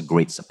Brin was a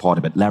great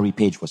supporter, but Larry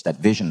Page was that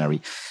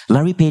visionary.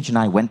 Larry Page and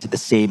I went to the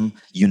same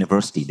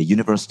university, the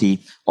University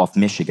of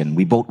Michigan.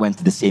 We both went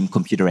to the same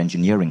computer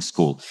engineering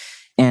school.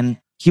 And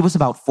he was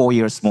about 4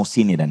 years more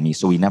senior than me,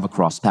 so we never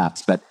crossed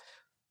paths. But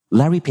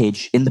Larry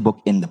Page, in the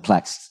book In the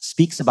Plex,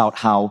 speaks about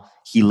how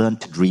he learned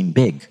to dream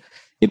big.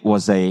 It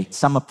was a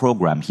summer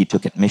program he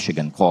took at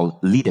Michigan called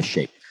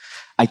Leadership.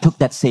 I took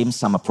that same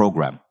summer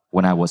program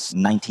when I was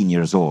 19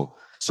 years old,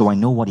 so I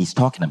know what he's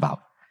talking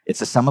about. It's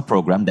a summer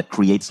program that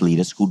creates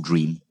leaders who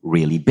dream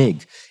really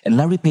big. And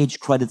Larry Page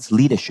credits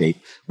Leadership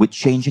with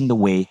changing the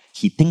way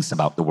he thinks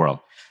about the world.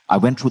 I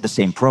went through the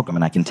same program,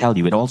 and I can tell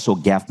you it also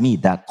gave me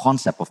that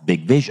concept of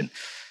big vision.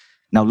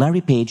 Now,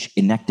 Larry Page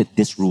enacted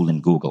this rule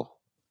in Google.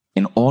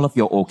 In all of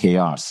your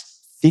OKRs,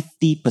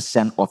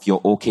 50% of your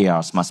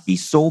OKRs must be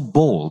so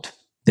bold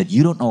that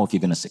you don't know if you're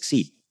going to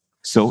succeed.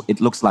 So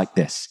it looks like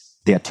this.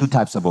 There are 2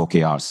 types of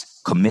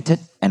OKRs, committed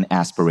and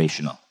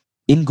aspirational.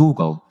 In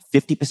Google,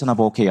 50% of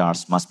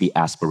OKRs must be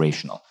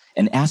aspirational.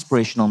 And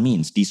aspirational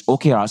means these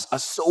OKRs are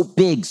so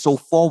big, so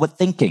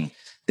forward-thinking,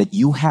 that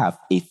you have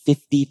a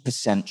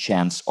 50%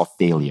 chance of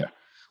failure.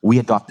 We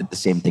adopted the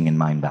same thing in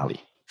Mindvalley.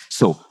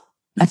 So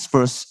let's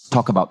first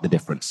talk about the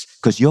difference,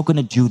 because you're going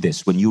to do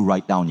this when you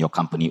write down your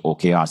company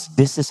OKRs.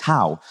 This is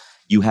how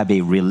you have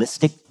a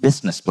realistic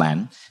business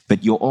plan,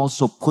 but you're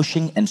also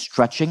pushing and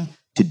stretching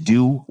to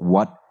do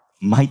what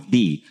might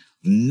be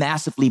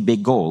massively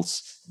big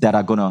goals that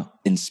are going to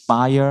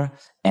inspire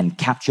and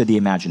capture the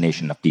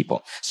imagination of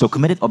people. So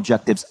committed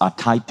objectives are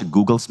tied to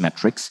Google's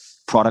metrics,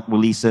 product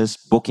releases,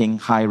 booking,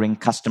 hiring,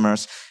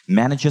 customers.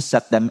 Managers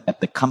set them at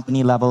the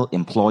company level,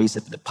 employees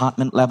at the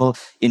department level.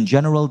 In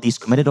general, these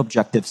committed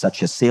objectives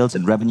such as sales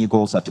and revenue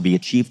goals are to be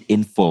achieved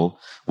in full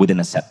within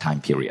a set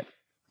time period.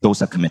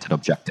 Those are committed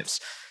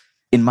objectives.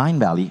 In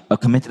Mindvalley, a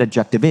committed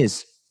objective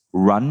is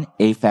run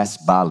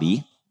AFAS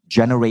Bali,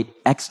 generate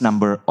X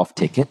number of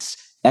tickets,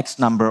 X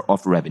number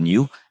of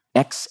revenue,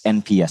 X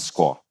NPS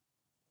score.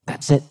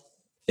 That's it.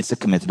 It's a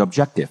committed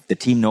objective. The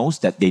team knows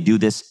that they do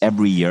this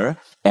every year,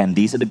 and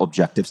these are the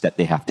objectives that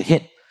they have to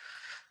hit.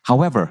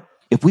 However,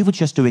 if we were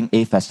just doing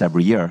AFAS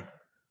every year,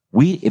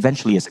 we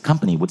eventually as a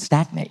company would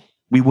stagnate.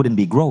 We wouldn't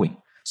be growing.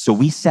 So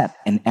we set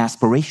an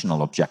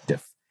aspirational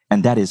objective,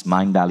 and that is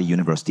Mindvalley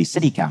University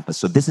City Campus.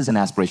 So this is an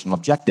aspirational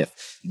objective.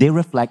 They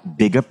reflect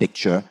bigger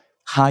picture,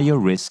 higher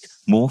risk,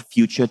 more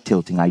future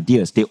tilting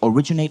ideas. They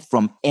originate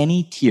from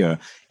any tier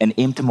and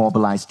aim to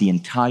mobilize the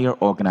entire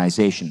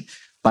organization.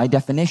 By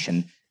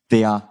definition,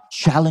 they are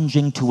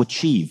challenging to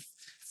achieve.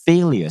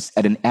 Failures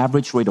at an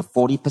average rate of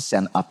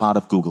 40% are part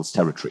of Google's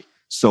territory.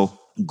 So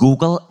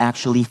Google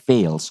actually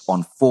fails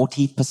on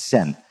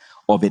 40%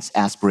 of its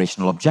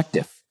aspirational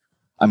objective.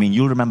 I mean,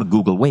 you'll remember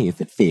Google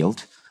Wave, it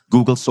failed.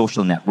 Google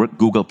Social Network,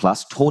 Google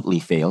Plus, totally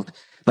failed.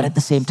 But at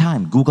the same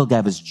time, Google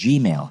gave us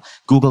Gmail,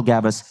 Google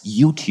gave us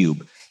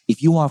YouTube.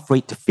 If you are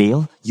afraid to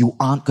fail, you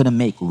aren't going to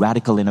make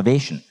radical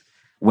innovation.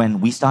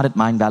 When we started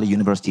Mindvalley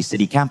University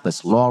City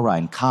Campus, Laura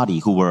and Cardi,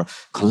 who were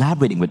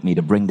collaborating with me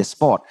to bring this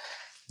sport,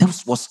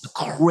 This was a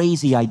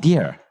crazy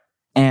idea.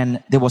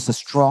 And there was a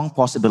strong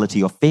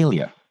possibility of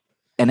failure.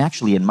 And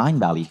actually in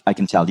Mindvalley, I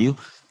can tell you,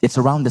 it's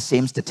around the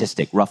same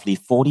statistic. Roughly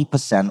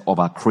 40% of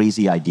our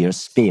crazy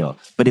ideas fail.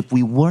 But if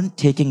we weren't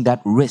taking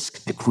that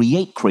risk to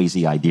create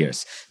crazy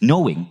ideas,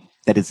 knowing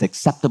that it's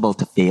acceptable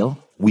to fail,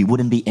 we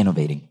wouldn't be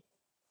innovating.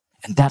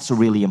 And that's a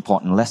really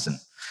important lesson.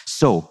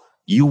 So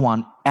you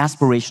want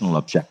aspirational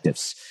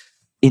objectives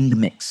in the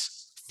mix.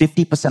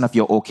 50% of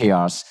your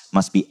OKRs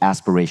must be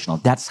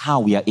aspirational. That's how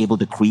we are able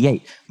to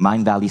create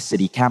Mindvalley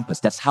City Campus.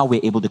 That's how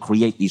we're able to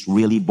create these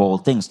really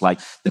bold things like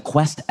the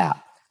Quest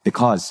app,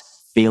 because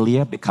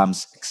failure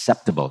becomes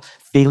acceptable.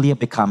 Failure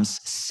becomes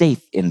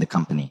safe in the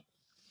company.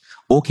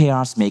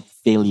 OKRs make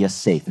failure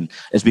safe. And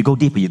as we go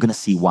deeper, you're going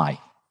to see why.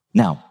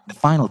 Now, the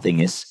final thing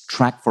is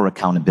track for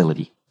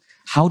accountability.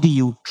 How do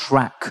you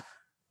track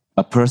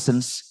a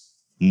person's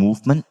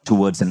movement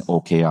towards an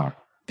OKR?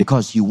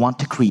 Because you want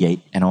to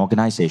create an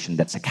organization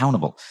that's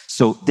accountable.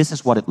 So this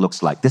is what it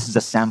looks like. This is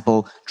a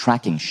sample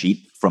tracking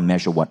sheet from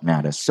Measure What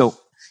Matters. So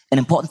an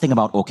important thing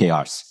about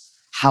OKRs.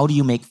 How do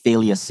you make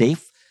failure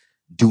safe?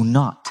 Do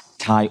not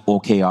tie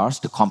OKRs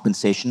to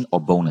compensation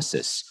or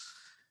bonuses.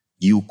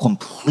 You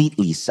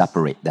completely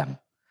separate them.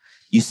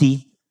 You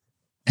see,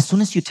 as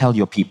soon as you tell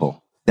your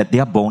people that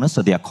their bonus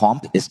or their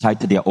comp is tied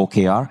to their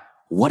OKR,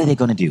 what are they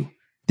going to do?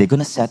 They're going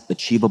to set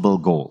achievable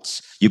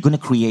goals. You're going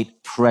to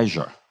create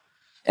pressure.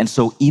 And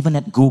so even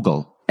at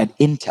Google, at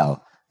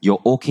Intel, your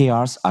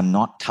OKRs are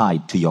not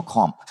tied to your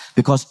comp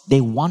because they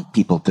want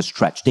people to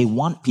stretch. They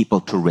want people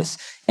to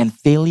risk. And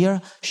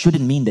failure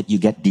shouldn't mean that you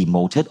get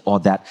demoted or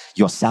that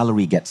your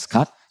salary gets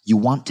cut. You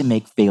want to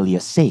make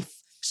failure safe.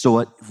 So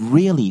a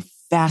really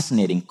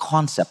fascinating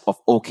concept of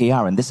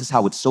OKR, and this is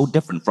how it's so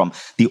different from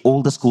the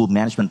older school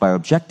management by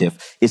objective,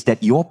 is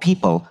that your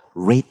people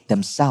rate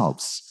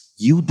themselves.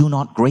 You do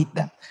not grade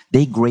them.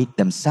 They grade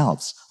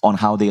themselves on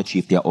how they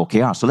achieve their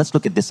OKR. So let's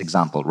look at this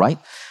example, right?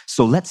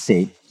 So let's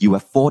say you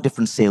have 4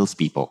 different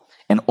salespeople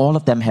and all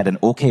of them had an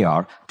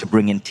OKR to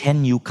bring in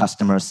 10 new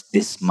customers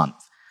this month.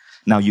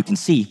 Now you can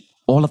see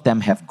all of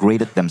them have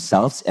graded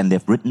themselves and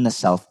they've written a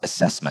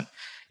self-assessment.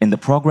 In the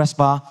progress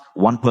bar,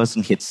 one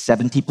person hit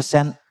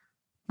 70%,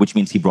 which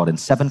means he brought in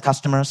 7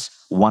 customers.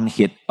 One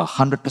hit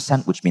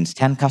 100%, which means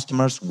 10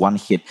 customers. One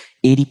hit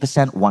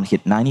 80%, one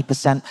hit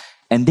 90%.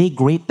 And they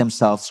grade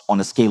themselves on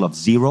a scale of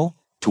 0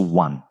 to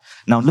 1.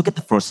 Now look at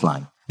the first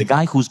line. The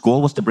guy whose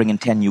goal was to bring in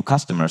 10 new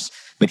customers,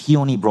 but he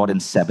only brought in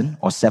 7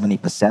 or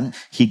 70%,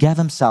 he gave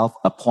himself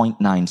a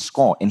 0.9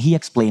 score, and he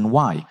explained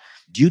why.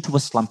 Due to a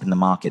slump in the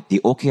market, the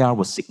OKR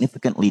was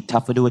significantly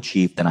tougher to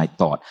achieve than I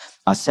thought.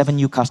 Our 7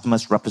 new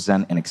customers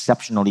represent an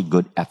exceptionally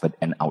good effort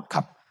and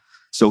outcome.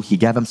 So he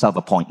gave himself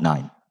a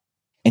 0.9.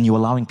 And you're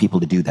allowing people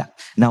to do that.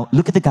 Now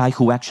look at the guy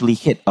who actually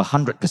hit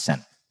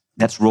 100%.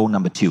 That's row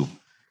number 2.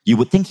 You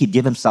would think he'd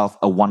give himself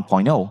a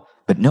 1.0,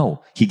 but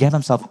no, he gave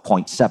himself a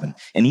 0.7.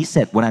 And he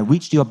said, when I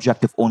reached the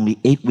objective only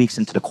 8 weeks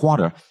into the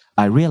quarter,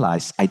 I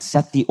realized I'd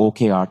set the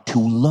OKR too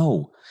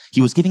low.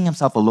 He was giving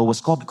himself a lower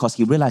score because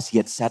he realized he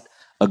had set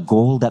a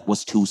goal that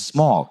was too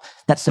small.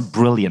 That's a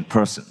brilliant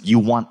person. You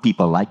want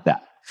people like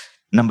that.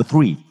 Number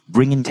 3,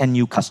 bring in 10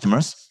 new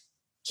customers.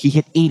 He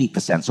hit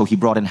 80%, so he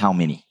brought in how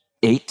many?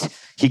 8.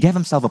 He gave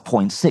himself a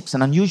 0.6,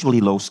 an unusually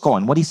low score.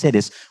 And what he said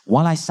is,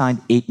 while I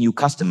signed 8 new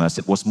customers,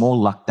 it was more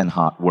luck than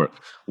hard work.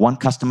 One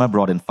customer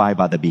brought in 5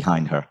 other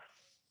behind her.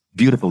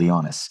 Beautifully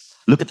honest.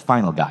 Look at the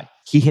final guy.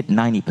 He hit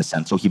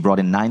 90%, so he brought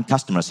in 9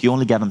 customers. He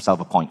only gave himself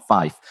a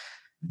 0.5.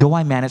 Though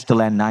I managed to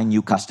land 9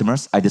 new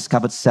customers, I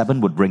discovered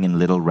 7 would bring in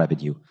little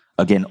revenue.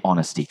 Again,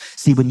 honesty.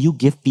 See, when you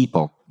give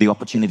people the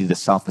opportunity to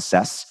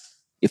self-assess,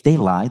 if they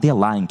lie, they're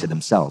lying to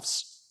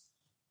themselves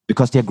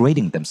because they're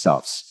grading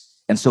themselves.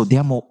 And so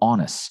they're more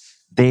honest.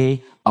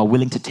 They are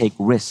willing to take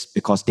risks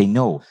because they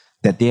know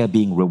that they are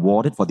being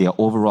rewarded for their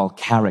overall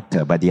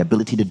character by the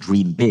ability to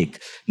dream big,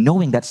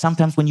 knowing that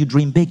sometimes when you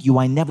dream big, you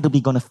are inevitably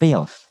going to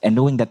fail, and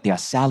knowing that their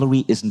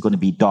salary isn't going to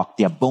be docked,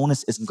 their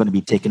bonus isn't going to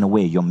be taken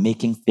away. You're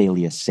making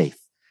failure safe.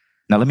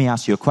 Now, let me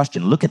ask you a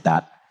question. Look at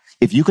that.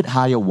 If you could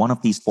hire one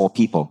of these 4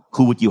 people,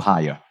 who would you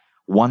hire?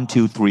 1,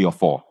 2, 3, or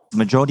 4? The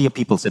majority of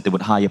people said they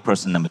would hire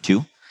person number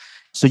 2.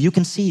 So you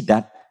can see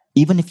that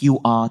even if you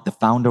are the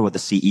founder or the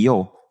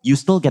CEO, you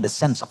still get a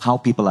sense of how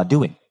people are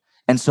doing.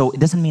 And so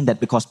it doesn't mean that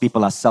because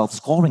people are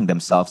self-scoring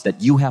themselves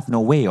that you have no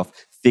way of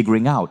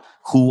figuring out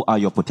who are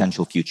your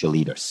potential future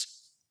leaders.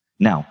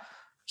 Now,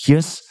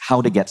 here's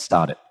how to get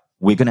started.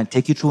 We're going to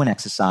take you through an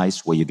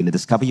exercise where you're going to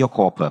discover your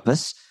core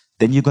purpose.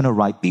 Then you're going to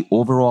write the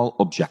overall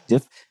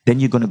objective. Then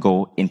you're going to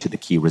go into the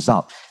key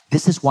result.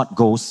 This is what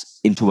goes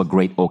into a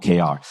great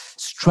OKR.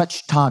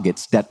 Stretch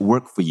targets that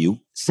work for you.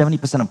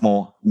 70% or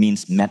more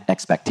means met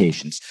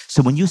expectations.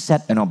 So when you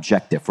set an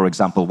objective, for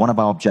example, one of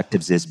our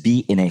objectives is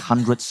be in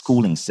 100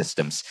 schooling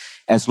systems.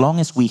 As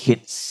long as we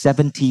hit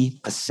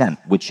 70%,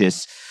 which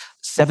is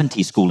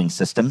 70 schooling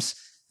systems,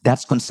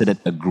 that's considered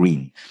a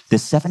green. The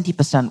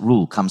 70%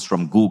 rule comes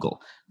from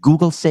Google.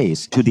 Google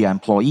says to their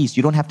employees,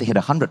 you don't have to hit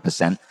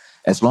 100%.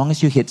 As long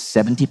as you hit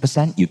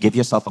 70%, you give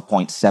yourself a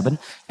 0.7,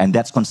 and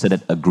that's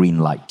considered a green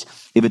light.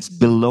 If it's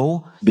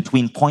below,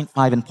 between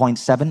 0.5 and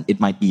 0.7, it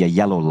might be a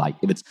yellow light.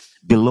 If it's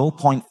below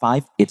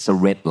 0.5, it's a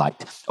red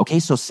light. Okay,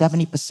 so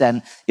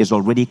 70% is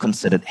already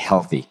considered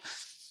healthy.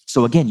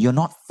 So again, you're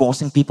not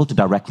forcing people to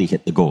directly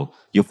hit the goal.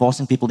 You're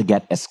forcing people to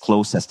get as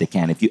close as they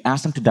can. If you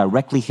ask them to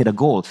directly hit a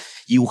goal,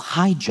 you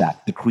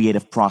hijack the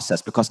creative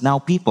process, because now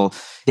people,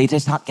 they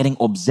just start getting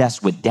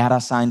obsessed with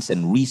data science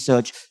and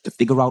research to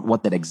figure out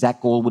what that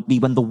exact goal would be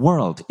when the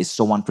world is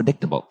so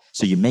unpredictable.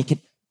 So you make it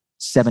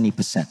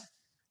 70%.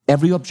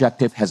 Every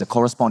objective has a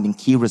corresponding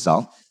key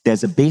result.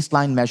 There's a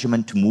baseline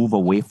measurement to move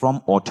away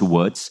from or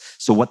towards.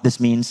 So what this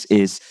means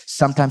is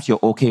sometimes your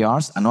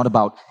OKRs are not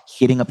about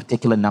hitting a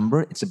particular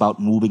number. It's about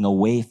moving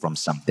away from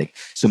something.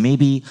 So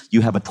maybe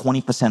you have a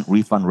 20%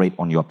 refund rate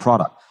on your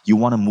product. You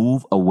want to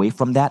move away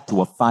from that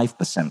to a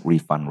 5%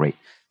 refund rate.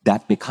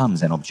 That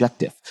becomes an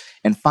objective.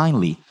 And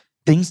finally,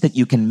 things that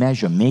you can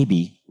measure may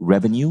be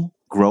revenue,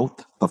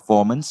 growth,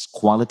 performance,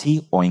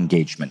 quality, or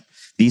engagement.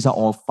 These are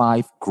all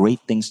 5 great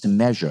things to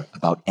measure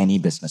about any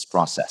business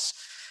process.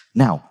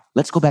 Now,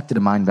 let's go back to the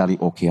Mindvalley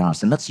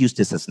OKRs and let's use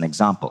this as an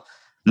example.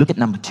 Look at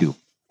number 2,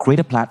 create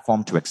a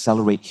platform to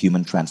accelerate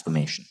human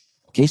transformation.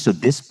 Okay, so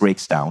this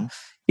breaks down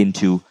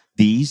into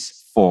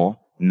these 4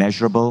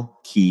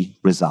 measurable key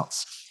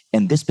results.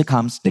 And this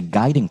becomes the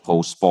guiding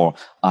post for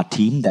our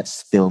team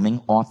that's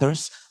filming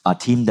authors, our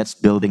team that's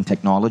building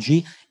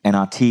technology, and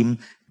our team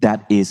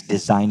that is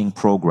designing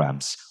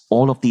programs.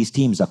 All of these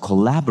teams are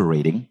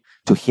collaborating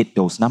to hit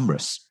those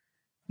numbers.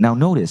 Now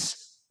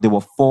notice, there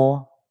were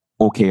 4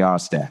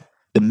 OKRs there.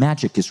 The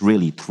magic is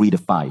really 3 to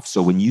 5.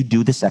 So when you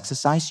do this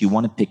exercise, you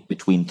want to pick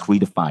between 3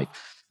 to 5.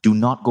 Do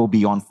not go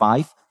beyond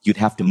 5. You'd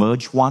have to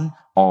merge 1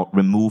 or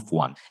remove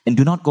 1. And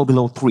do not go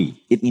below 3.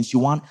 It means you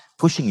want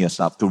pushing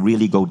yourself to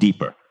really go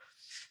deeper.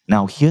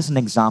 Now here's an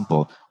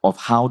example of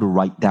how to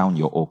write down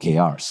your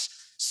OKRs.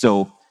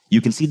 So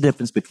you can see the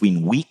difference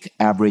between weak,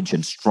 average,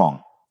 and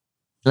strong.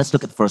 Let's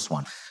look at the first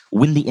one.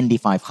 Win the Indy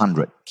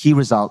 500. Key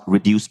result,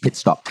 reduce pit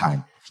stop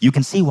time. You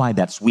can see why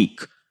that's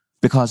weak,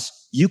 because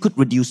you could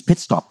reduce pit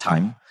stop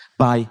time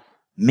by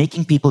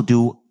making people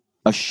do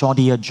a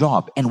shortier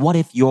job. And what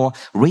if your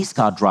race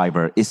car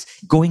driver is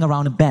going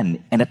around a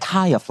bend and a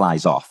tire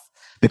flies off?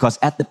 Because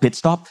at the pit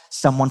stop,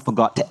 someone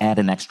forgot to add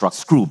an extra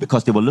screw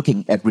because they were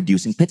looking at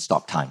reducing pit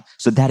stop time.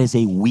 So that is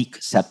a weak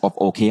set of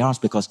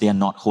OKRs because they are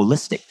not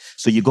holistic.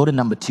 So you go to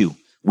number 2,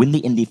 win the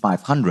Indy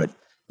 500.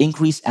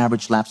 Increase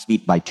average lap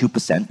speed by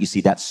 2%. You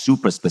see, that's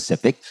super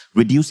specific.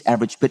 Reduce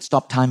average pit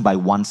stop time by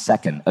 1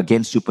 second.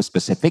 Again, super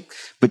specific.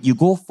 But you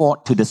go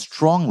forward to the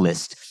strong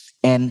list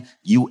and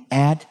you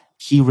add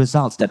key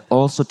results that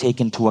also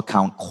take into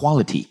account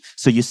quality.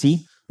 So you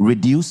see,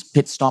 reduce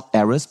pit stop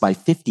errors by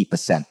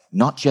 50%.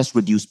 Not just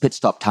reduce pit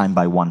stop time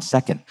by 1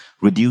 second.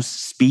 Reduce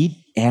speed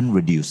and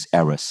reduce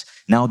errors.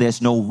 Now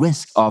there's no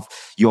risk of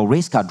your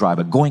race car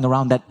driver going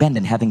around that bend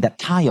and having that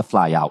tire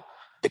fly out,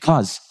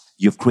 because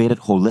you've created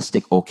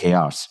holistic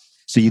OKRs.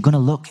 So you're going to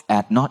look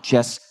at not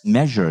just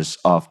measures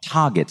of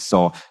targets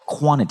or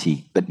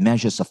quantity, but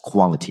measures of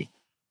quality.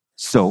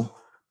 So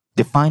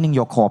defining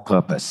your core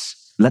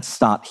purpose. Let's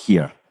start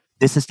here.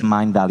 This is the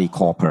Mindvalley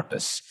core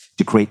purpose: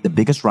 to create the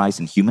biggest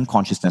rise in human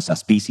consciousness our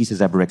species has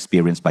ever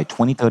experienced by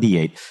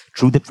 2038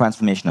 through the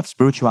transformation of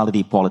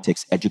spirituality,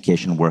 politics,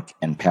 education, work,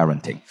 and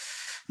parenting.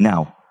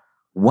 Now,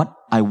 what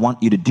I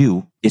want you to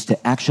do is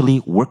to actually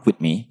work with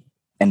me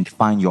and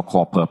define your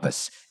core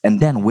purpose. And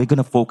then we're going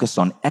to focus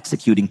on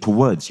executing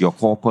towards your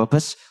core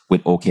purpose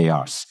with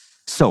OKRs.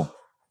 So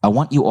I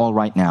want you all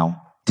right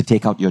now to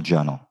take out your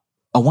journal.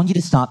 I want you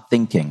to start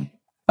thinking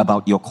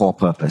about your core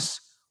purpose.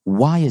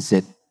 Why is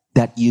it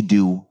that you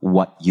do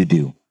what you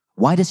do?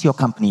 Why does your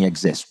company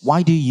exist?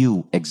 Why do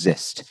you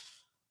exist?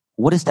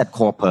 What is that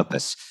core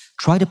purpose?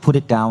 Try to put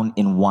it down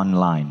in 1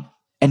 line.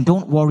 And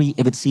don't worry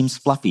if it seems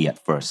fluffy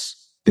at first,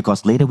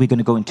 because later we're going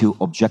to go into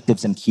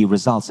objectives and key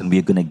results, and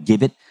we're going to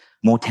give it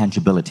more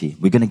tangibility.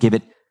 We're going to give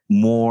it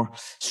more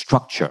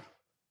structure.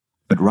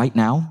 But right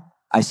now,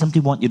 I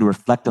simply want you to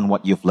reflect on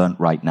what you've learned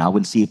right now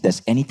and see if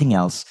there's anything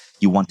else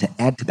you want to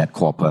add to that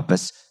core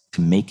purpose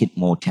to make it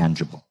more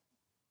tangible.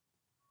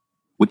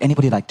 Would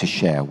anybody like to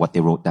share what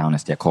they wrote down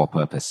as their core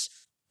purpose?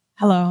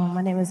 Hello,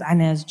 my name is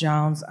Inez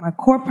Jones. My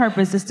core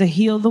purpose is to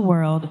heal the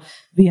world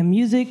via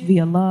music,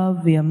 via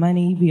love, via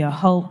money, via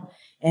hope.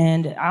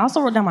 And I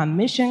also wrote down my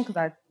mission because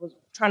I was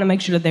trying to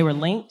make sure that they were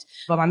linked.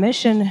 But my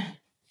mission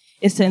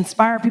is to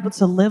inspire people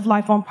to live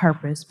life on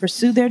purpose,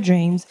 pursue their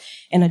dreams,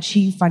 and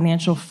achieve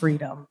financial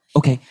freedom.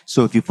 Okay,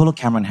 so if you follow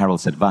Cameron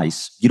Harrell's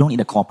advice, you don't need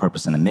a core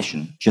purpose and a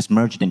mission, just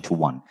merge it into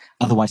one.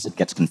 Otherwise, it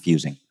gets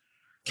confusing.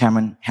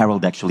 Cameron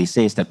Harrell actually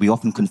says that we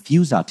often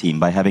confuse our team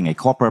by having a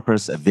core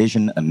purpose, a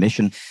vision, a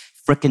mission,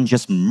 frickin'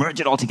 just merge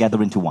it all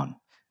together into one.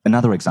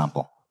 Another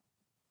example.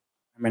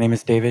 My name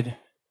is David.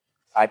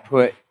 I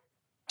put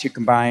to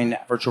combine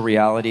virtual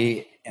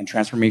reality and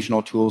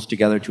transformational tools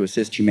together to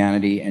assist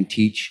humanity and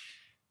teach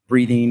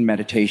breathing,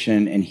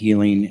 meditation, and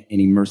healing in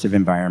immersive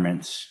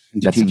environments.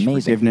 And to That's teach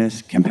amazing.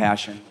 Forgiveness,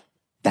 compassion.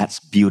 That's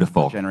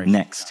beautiful.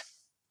 Next.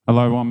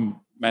 Hello,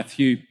 I'm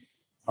Matthew.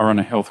 I run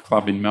a health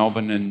club in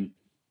Melbourne, and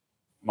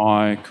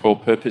My core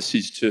purpose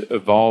is to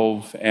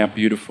evolve our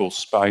beautiful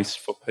space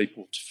for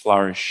people to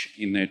flourish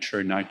in their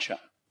true nature.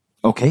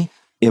 Okay.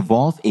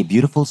 Evolve a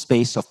beautiful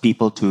space of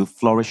people to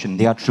flourish in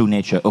their true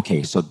nature.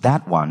 Okay, so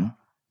that one,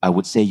 I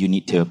would say you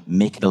need to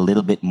make it a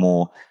little bit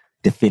more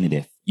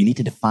definitive. You need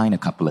to define a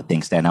couple of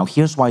things there. Now,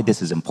 here's why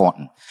this is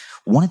important.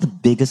 One of the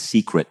biggest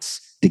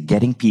secrets to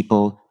getting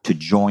people to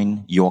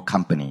join your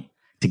company,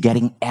 to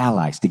getting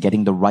allies, to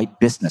getting the right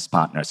business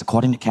partners,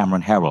 according to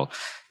Cameron Harrell,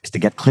 is to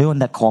get clear on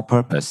that core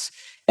purpose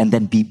and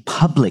then be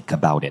public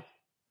about it.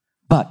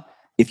 But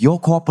if your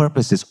core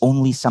purpose is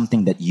only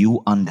something that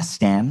you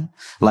understand,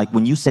 like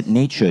when you said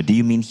nature, do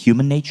you mean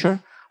human nature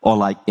or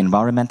like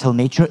environmental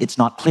nature? It's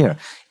not clear.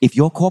 If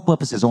your core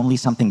purpose is only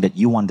something that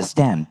you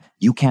understand,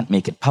 you can't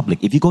make it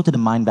public. If you go to the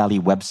Mindvalley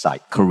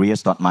website,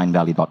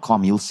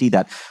 careers.mindvalley.com, you'll see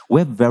that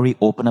we're very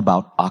open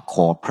about our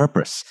core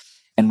purpose.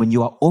 And when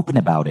you are open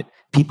about it,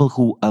 people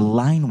who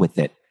align with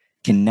it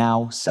can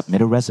now submit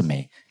a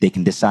resume. They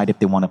can decide if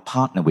they want to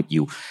partner with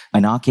you.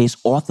 In our case,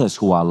 authors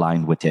who are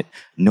aligned with it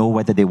know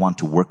whether they want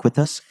to work with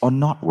us or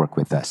not work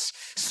with us.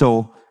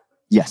 So,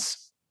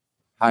 yes.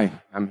 Hi,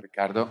 I'm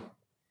Ricardo.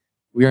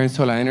 We are in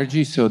Solar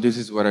Energy, so this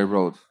is what I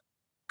wrote.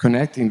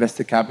 Connect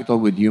invested capital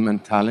with human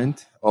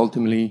talent,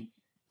 ultimately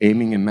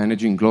aiming and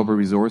managing global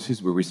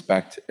resources with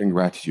respect and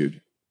gratitude.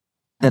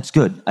 That's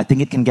good. I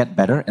think it can get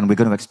better, and we're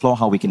going to explore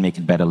how we can make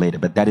it better later,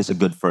 but that is a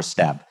good first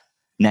stab.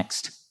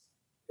 Next.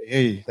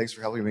 Hey, thanks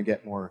for helping me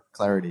get more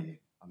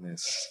clarity on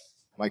this.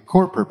 My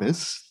core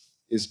purpose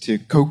is to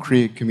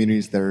co-create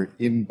communities that are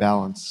in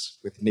balance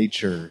with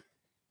nature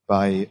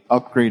by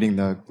upgrading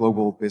the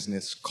global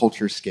business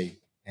culture scape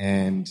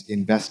and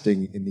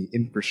investing in the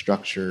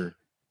infrastructure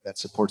that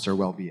supports our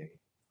well-being.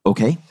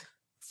 Okay,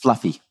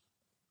 fluffy.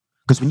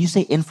 Because when you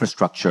say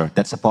infrastructure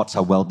that supports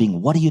our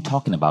well-being, what are you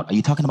talking about? Are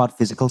you talking about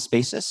physical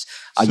spaces?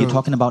 Are you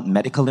talking about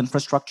medical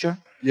infrastructure?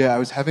 Yeah, I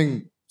was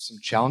having some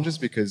challenges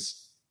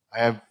because I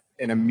have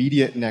an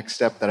immediate next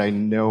step that I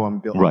know I'm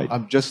building. Right.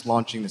 I'm just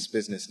launching this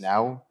business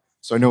now.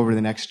 So I know over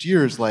the next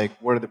years, like,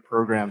 what are the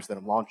programs that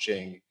I'm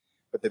launching?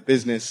 But the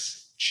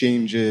business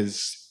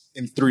changes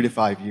in 3 to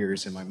 5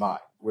 years in my mind,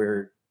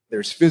 where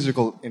there's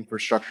physical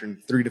infrastructure in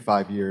 3 to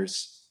 5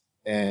 years.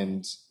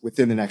 And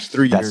within the next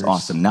 3 years... That's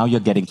awesome. Now you're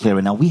getting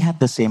clearer. Now, we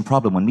had the same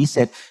problem. When we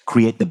said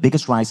create the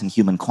biggest rise in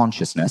human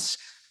consciousness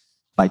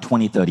by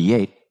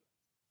 2038,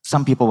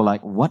 some people were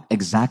like, what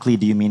exactly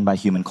do you mean by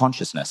human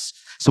consciousness?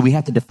 So we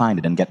had to define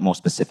it and get more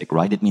specific,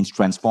 right? It means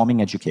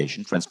transforming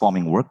education,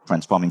 transforming work,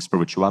 transforming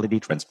spirituality,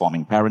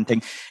 transforming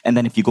parenting. And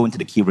then if you go into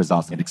the key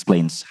results, it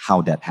explains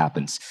how that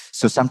happens.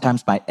 So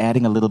sometimes by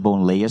adding a little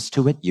bone layers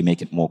to it, you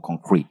make it more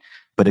concrete.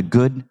 But a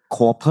good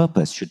core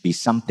purpose should be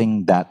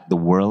something that the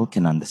world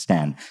can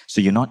understand.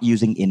 So you're not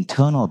using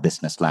internal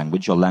business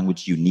language or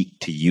language unique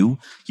to you.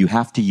 You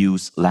have to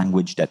use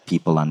language that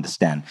people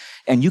understand.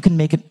 And you can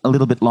make it a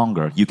little bit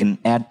longer. You can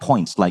add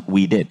points like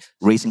we did.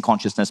 Raising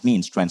consciousness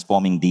means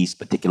transforming these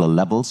particular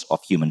levels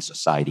of human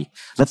society.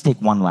 Let's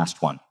take one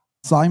last one.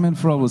 Simon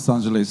from Los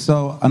Angeles.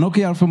 So an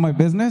OKR for my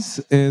business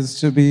is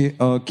to be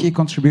a key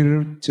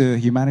contributor to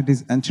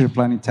humanity's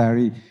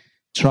interplanetary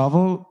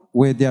travel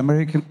with the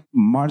American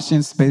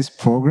Martian Space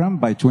Program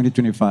by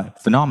 2025.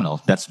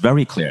 Phenomenal. That's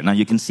very clear. Now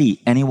you can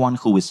see anyone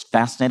who is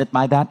fascinated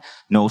by that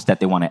knows that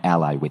they want to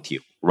ally with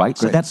you, right? Great.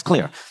 So that's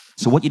clear.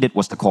 So what you did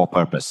was the core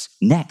purpose.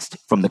 Next,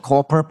 from the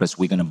core purpose,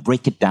 we're going to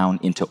break it down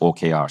into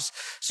OKRs.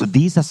 So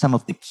these are some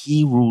of the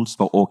key rules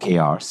for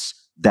OKRs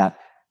that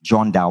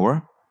John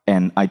Dower,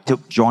 and I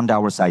took John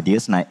Dower's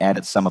ideas and I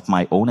added some of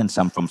my own and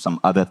some from some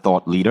other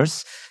thought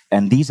leaders.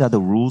 And these are the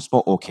rules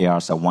for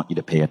OKRs I want you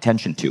to pay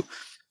attention to.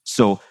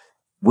 So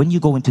when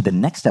you go into the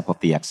next step of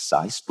the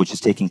exercise, which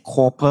is taking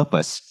core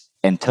purpose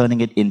and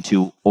turning it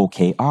into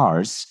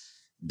OKRs,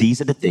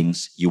 these are the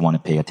things you want to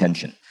pay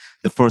attention.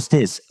 The first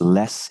is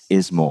less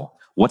is more.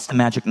 What's the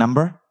magic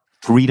number?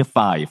 3 to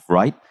 5,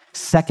 right?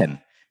 Second,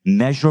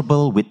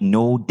 measurable with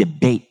no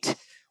debate.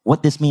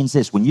 What this means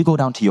is when you go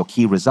down to your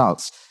key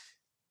results,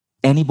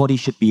 anybody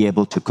should be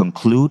able to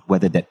conclude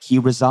whether that key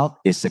result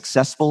is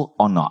successful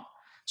or not.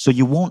 So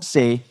you won't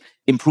say,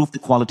 improve the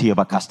quality of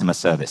our customer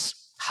service.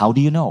 How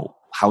do you know?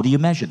 How do you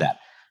measure that?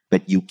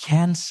 But you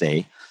can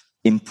say,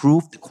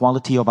 improve the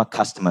quality of our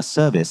customer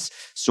service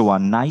so our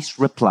nice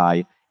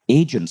reply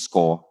agent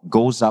score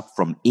goes up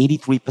from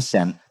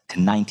 83% to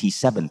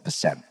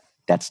 97%.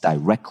 That's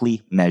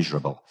directly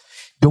measurable.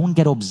 Don't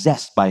get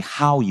obsessed by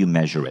how you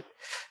measure it.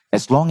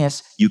 As long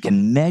as you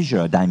can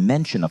measure a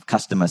dimension of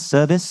customer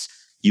service,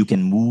 you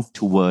can move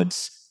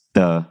towards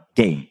the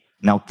game.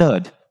 Now,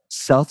 third,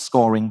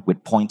 self-scoring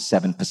with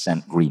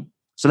 0.7% green.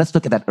 So let's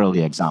look at that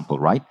earlier example,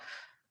 right?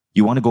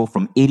 You want to go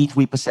from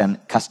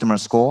 83% customer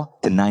score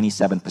to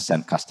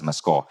 97% customer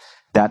score.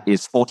 That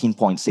is 14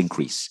 points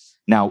increase.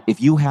 Now,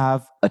 if you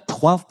have a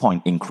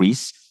 12-point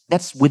increase,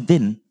 that's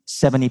within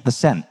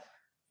 70%.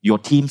 Your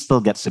team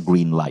still gets a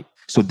green light.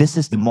 So this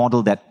is the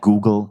model that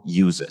Google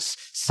uses.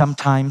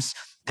 Sometimes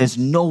there's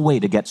no way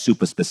to get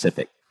super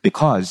specific.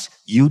 because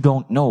you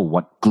don't know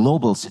what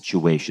global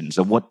situations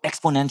or what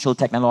exponential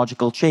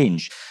technological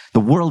change. The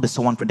world is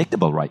so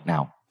unpredictable right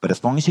now. But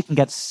as long as you can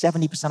get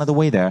 70% of the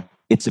way there,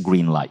 it's a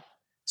green light.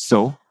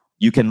 So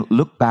you can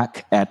look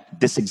back at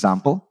this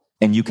example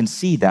and you can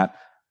see that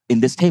in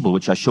this table,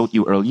 which I showed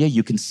you earlier,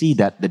 you can see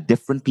that the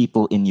different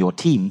people in your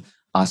team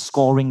are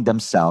scoring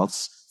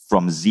themselves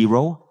from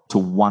 0 to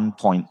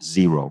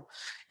 1.0.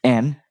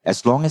 And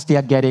as long as they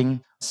are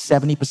getting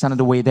 70% of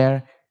the way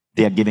there,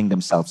 they are giving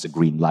themselves a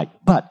green light.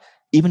 But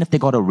even if they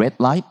got a red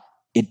light,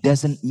 it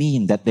doesn't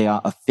mean that they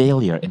are a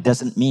failure. It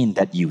doesn't mean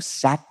that you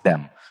sack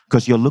them,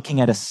 because you're looking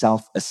at a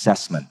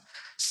self-assessment.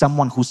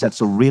 Someone who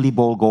sets a really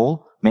bold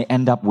goal may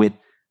end up with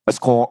a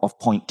score of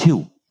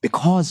 0.2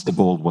 because the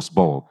goal was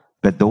bold.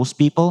 But those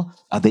people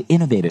are the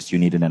innovators you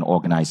need in an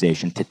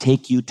organization to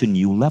take you to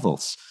new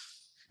levels.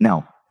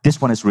 Now, this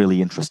one is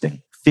really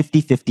interesting.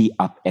 50-50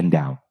 up and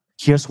down.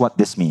 Here's what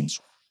this means.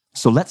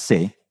 So let's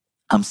say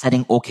I'm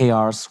setting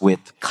OKRs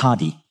with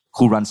Kadi,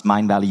 who runs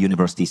Mindvalley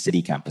University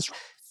City Campus.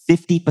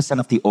 50%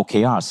 of the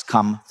OKRs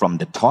come from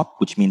the top,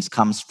 which means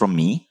comes from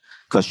me,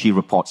 because she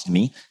reports to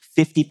me.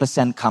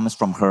 50% comes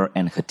from her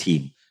and her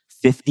team.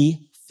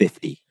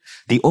 50-50.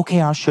 The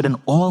OKRs shouldn't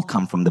all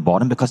come from the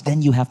bottom, because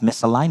then you have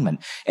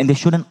misalignment. And they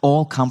shouldn't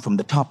all come from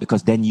the top,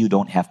 because then you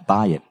don't have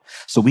buy-in.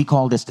 So we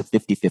call this the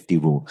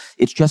 50-50 rule.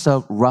 It's just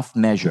a rough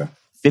measure.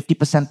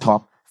 50%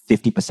 top,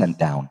 50%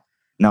 down.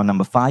 Now,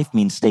 number 5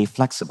 means stay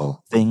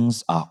flexible.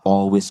 Things are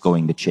always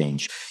going to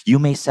change. You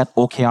may set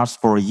OKRs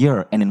for a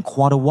year, and in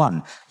quarter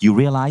 1, you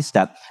realize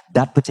that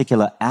that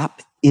particular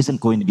app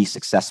isn't going to be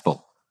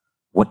successful.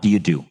 What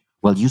do?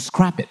 Well, you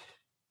scrap it,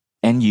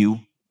 and you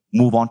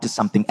move on to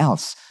something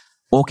else.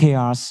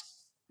 OKRs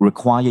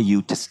require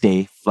you to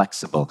stay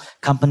flexible.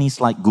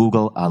 Companies like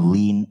Google are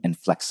lean and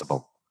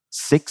flexible.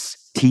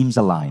 6, teams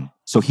align.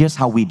 So here's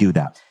how we do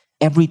that.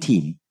 Every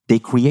team, they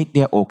create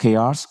their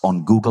OKRs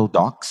on Google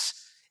Docs,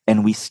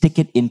 and we stick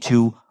it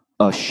into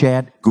a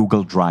shared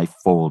Google Drive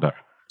folder.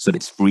 So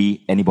it's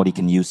free. Anybody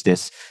can use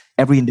this.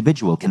 Every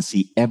individual can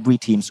see every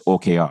team's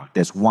OKR.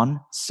 There's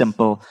one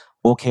simple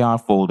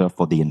OKR folder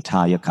for the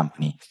entire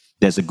company.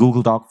 There's a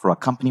Google Doc for our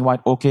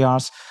company-wide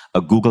OKRs,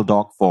 a Google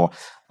Doc for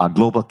our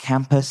global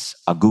campus,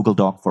 a Google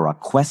Doc for our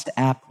Quest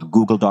app, a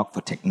Google Doc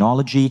for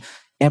technology.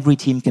 Every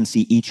team can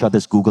see each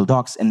other's Google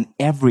Docs, and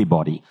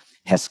everybody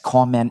has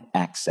comment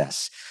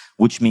access,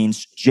 which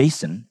means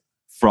Jason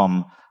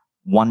from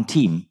one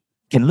team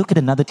can look at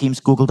another team's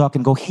Google Doc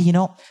and go, hey,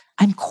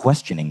 I'm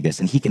questioning this.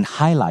 And he can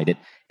highlight it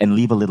and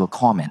leave a little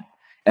comment.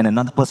 And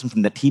another person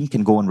from the team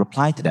can go and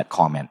reply to that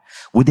comment.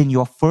 Within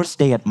your first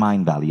day at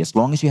Mindvalley, as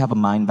long as you have a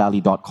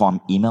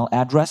mindvalley.com email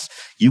address,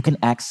 you can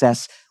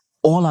access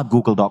all our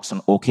Google Docs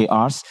on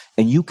OKRs,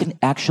 and you can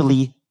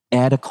actually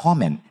add a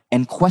comment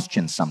and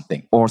question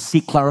something or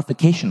seek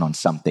clarification on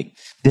something.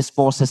 This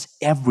forces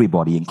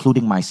everybody,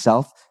 including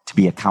myself, to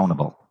be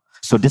accountable.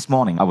 So this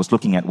morning, I was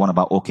looking at one of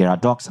our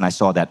OKR docs, and I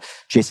saw that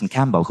Jason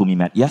Campbell, whom we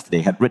met yesterday,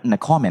 had written a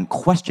comment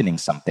questioning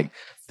something.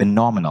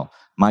 Phenomenal.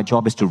 My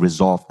job is to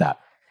resolve that.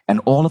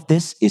 And all of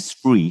this is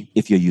free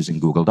if you're using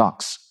Google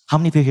Docs. How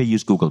many of you here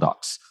use Google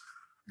Docs?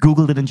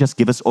 Google didn't just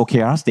give us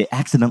OKRs, they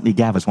accidentally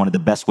gave us one of the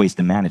best ways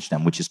to manage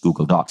them, which is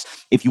Google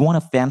Docs. If you want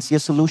a fancier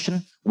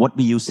solution, what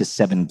we use is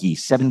 7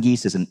 Geese. 7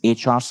 Geese is an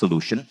HR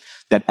solution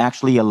that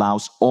actually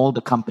allows all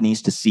the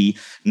companies to see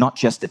not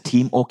just the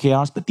team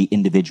OKRs, but the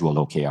individual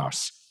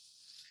OKRs.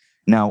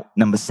 Now,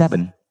 number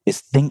 7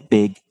 is think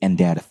big and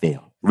dare to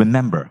fail.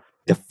 Remember,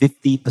 the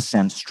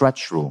 50%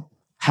 stretch rule.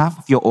 Half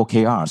of your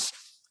OKRs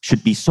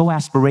should be so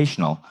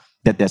aspirational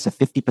that there's a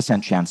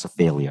 50% chance of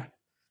failure.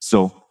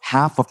 So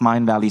half of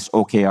Mindvalley's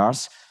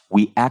OKRs,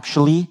 we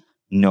actually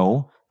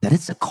know that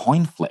it's a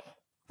coin flip.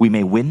 We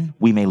may win,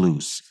 we may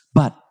lose,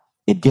 but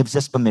it gives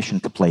us permission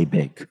to play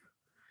big.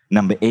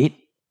 Number 8,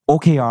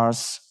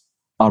 OKRs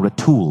are a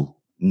tool,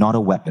 not a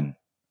weapon.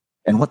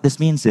 And what this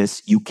means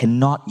is you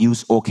cannot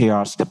use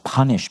OKRs to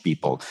punish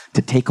people,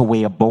 to take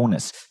away a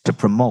bonus, to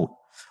promote.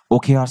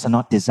 OKRs are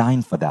not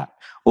designed for that.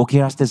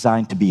 OKRs are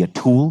designed to be a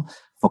tool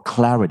for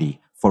clarity,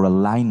 for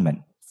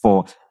alignment,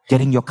 for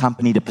getting your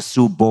company to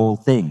pursue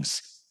bold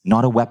things,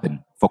 not a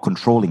weapon for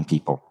controlling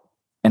people.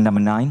 And number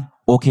 9,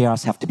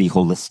 OKRs have to be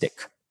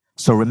holistic.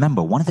 So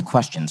remember, one of the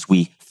questions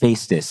we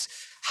faced is,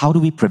 how do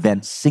we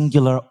prevent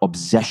singular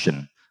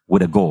obsession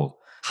with a goal?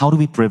 How do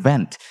we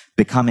prevent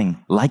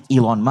becoming like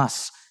Elon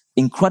Musk,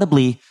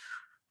 incredibly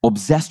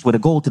obsessed with a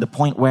goal to the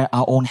point where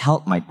our own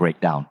health might break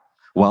down?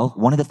 Well,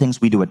 one of the things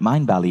we do at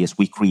Mindvalley is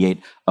we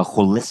create a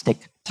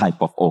holistic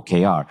type of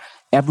OKR.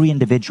 Every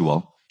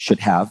individual should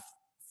have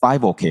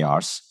 5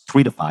 OKRs,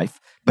 3 to 5,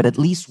 but at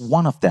least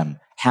one of them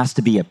has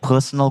to be a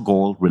personal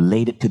goal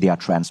related to their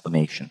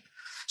transformation.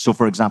 So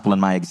for example, in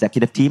my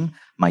executive team,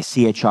 my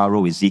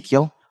CHRO,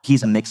 Ezekiel,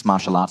 he's a mixed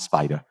martial arts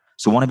fighter.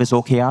 So one of his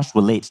OKRs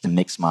relates to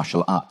mixed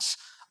martial arts.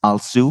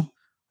 Alsu,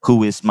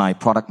 who is my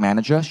product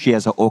manager, she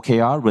has an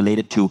OKR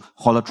related to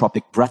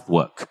holotropic breath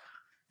work.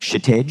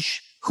 Kshitij,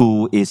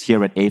 who is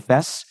here at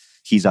AFES,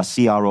 he's our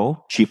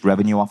CRO, Chief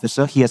Revenue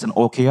Officer. He has an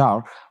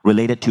OKR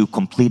related to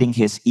completing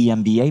his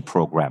EMBA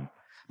program.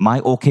 My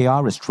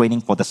OKR is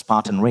training for the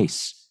Spartan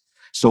race.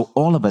 So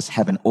all of us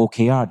have an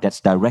OKR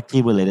that's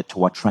directly related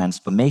to our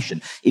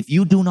transformation. If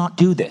you do not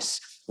do this,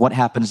 what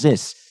happens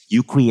is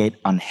you create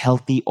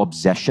unhealthy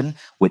obsession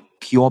with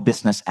pure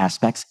business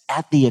aspects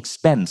at the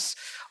expense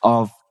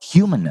of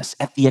humanness,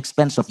 at the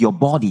expense of your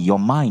body, your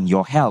mind,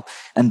 your health,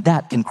 and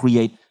that can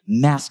create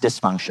mass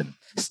dysfunction.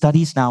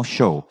 Studies now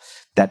show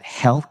that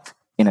health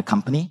in a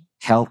company,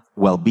 health,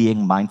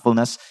 well-being,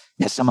 mindfulness,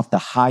 has some of the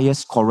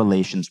highest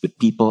correlations with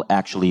people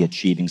actually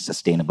achieving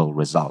sustainable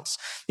results.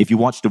 If you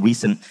watch the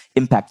recent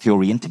Impact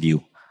Theory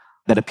interview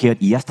that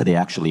appeared yesterday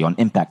actually on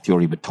Impact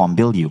Theory with Tom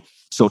Bilyeu.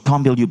 So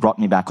Tom Bilyeu brought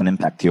me back on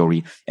Impact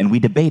Theory and we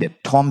debated.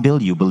 Tom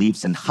Bilyeu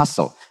believes in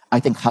hustle.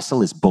 I think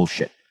hustle is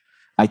bullshit.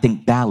 I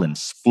think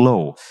balance,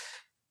 flow,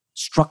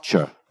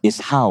 structure is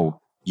how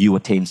you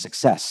attain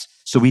success.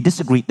 So we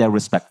disagreed there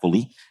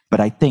respectfully, but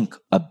I think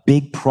a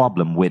big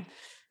problem with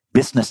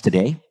business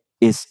today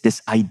is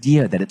this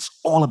idea that it's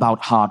all about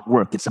hard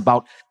work. It's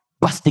about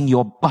busting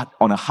your butt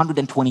on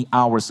 120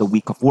 hours a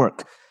week of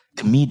work.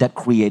 To me, that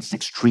creates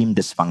extreme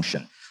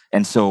dysfunction.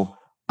 And so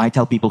I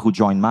tell people who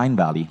join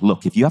Mindvalley,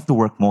 look, if you have to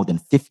work more than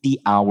 50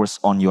 hours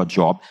on your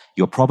job,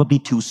 you're probably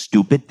too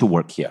stupid to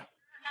work here.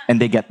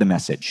 And they get the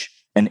message.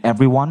 And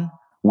everyone,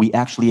 we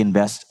actually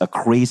invest a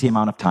crazy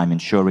amount of time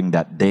ensuring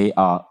that they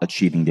are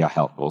achieving their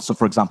health goals. So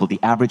for example, the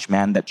average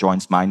man that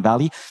joins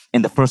Mindvalley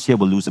in the first year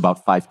will lose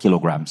about 5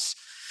 kilograms.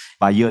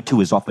 By year 2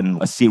 is often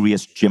a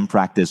serious gym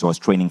practice or is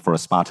training for a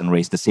Spartan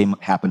race. The same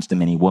happens to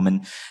many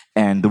women.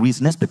 And the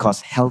reason is because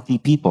healthy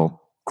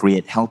people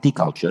create healthy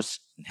cultures,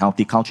 and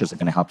healthy cultures are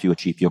going to help you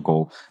achieve your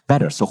goal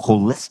better. So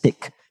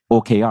holistic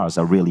OKRs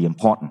are really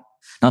important.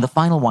 Now, the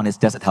final one is,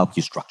 does it help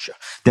you structure?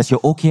 Does your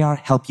OKR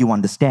help you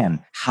understand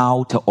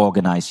how to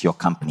organize your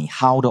company,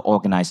 how to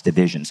organize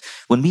divisions?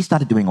 When we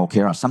started doing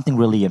OKRs, something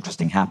really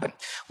interesting happened.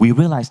 We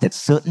realized that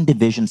certain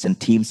divisions and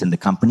teams in the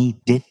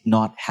company did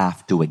not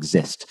have to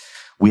exist.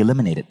 We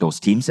eliminated those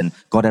teams and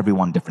got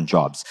everyone different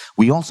jobs.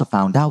 We also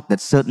found out that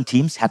certain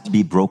teams had to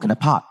be broken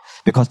apart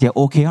because their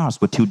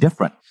OKRs were too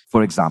different.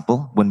 For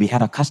example, when we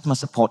had our customer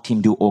support team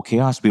do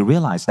OKRs, we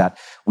realized that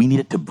we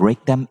needed to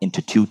break them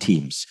into 2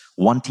 teams.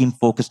 One team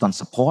focused on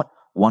support,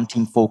 one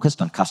team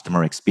focused on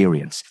customer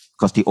experience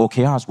because the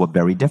OKRs were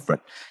very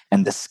different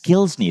and the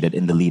skills needed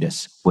in the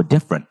leaders were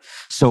different.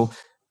 So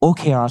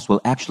OKRs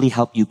will actually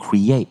help you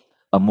create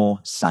a more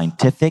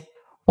scientific,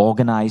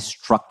 organized,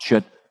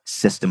 structured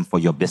system for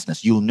your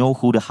business. You'll know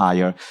who to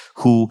hire,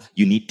 who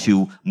you need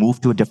to move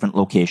to a different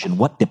location,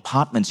 what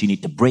departments you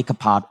need to break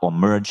apart or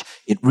merge.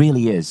 It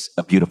really is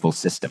a beautiful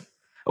system.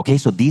 Okay,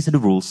 so these are the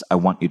rules I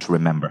want you to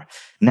remember.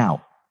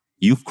 Now,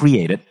 you've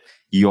created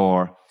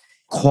your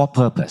core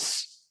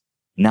purpose.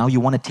 Now you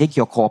want to take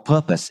your core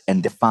purpose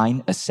and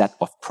define a set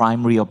of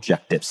primary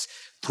objectives,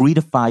 3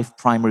 to 5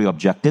 primary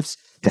objectives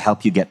to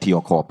help you get to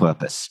your core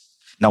purpose.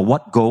 Now,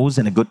 what goes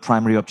in a good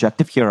primary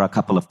objective? Here are a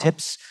couple of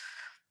tips.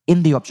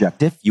 In the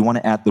objective, you want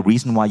to add the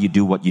reason why you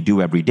do what you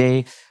do every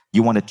day.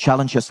 You want to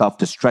challenge yourself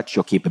to stretch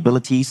your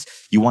capabilities.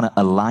 You want to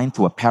align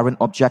to a parent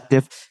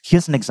objective.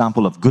 Here's an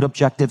example of good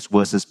objectives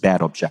versus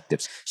bad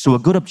objectives. So a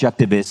good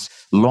objective is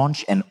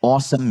launch an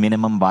awesome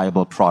minimum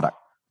viable product.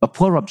 A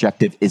poor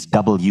objective is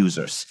double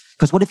users.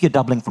 Because what if you're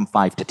doubling from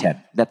 5 to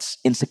 10? That's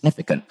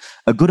insignificant.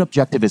 A good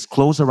objective is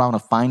close a round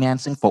of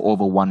financing for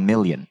over 1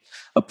 million.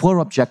 A poor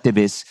objective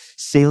is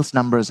sales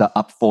numbers are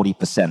up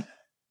 40%.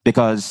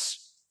 Because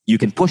you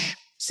can push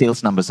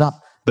sales numbers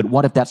up, but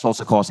what if that's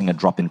also causing a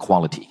drop in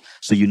quality?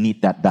 So you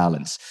need that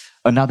balance.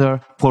 Another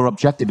poor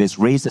objective is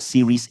raise a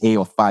Series A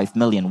of 5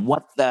 million.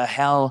 What the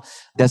hell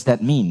does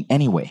that mean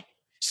anyway?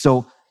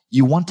 So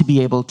you want to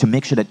be able to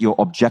make sure that your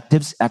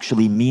objectives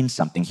actually mean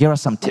something. Here are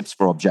some tips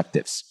for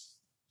objectives.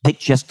 Pick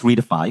just 3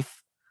 to 5.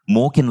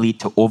 More can lead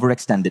to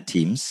overextended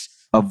teams.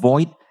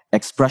 Avoid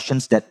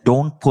expressions that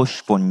don't push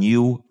for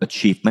new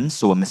achievements.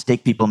 So a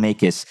mistake people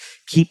make is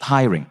keep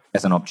hiring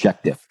as an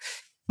objective.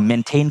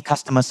 Maintain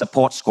customer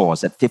support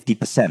scores at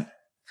 50%.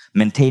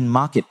 Maintain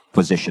market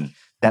position.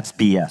 That's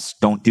BS.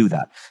 Don't do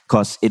that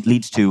because it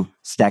leads to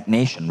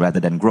stagnation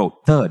rather than growth.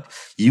 Third,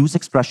 use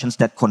expressions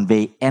that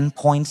convey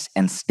endpoints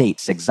and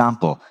states.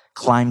 Example,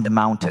 climb the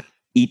mountain,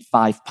 eat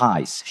 5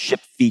 pies,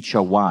 ship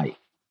feature Y.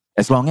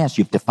 As long as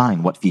you've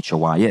defined what feature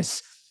Y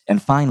is. And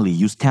finally,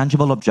 use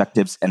tangible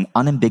objectives and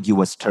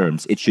unambiguous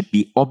terms. It should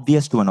be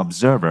obvious to an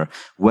observer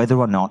whether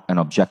or not an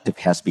objective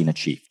has been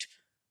achieved.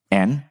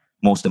 And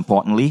most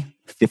importantly,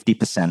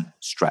 50%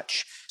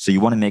 stretch. So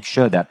you want to make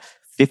sure that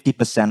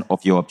 50%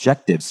 of your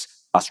objectives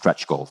are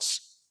stretch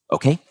goals.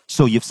 Okay?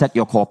 So you've set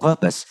your core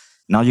purpose.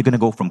 Now you're going to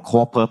go from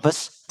core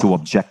purpose to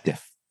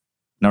objective.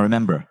 Now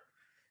remember,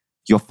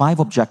 your 5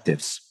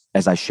 objectives,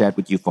 as I shared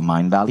with you for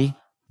Mindvalley,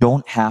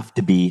 don't have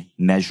to be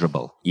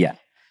measurable yet.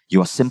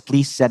 You're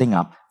simply setting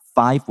up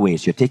 5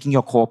 ways. You're taking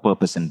your core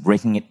purpose and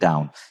breaking it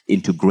down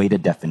into greater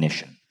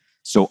definition.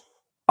 So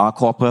our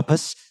core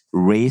purpose,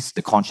 raise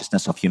the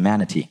consciousness of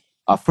humanity.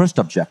 Our first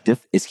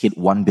objective is hit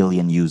 1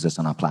 billion users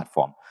on our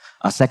platform.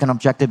 Our second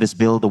objective is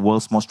build the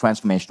world's most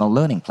transformational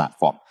learning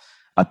platform.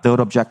 Our third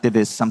objective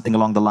is something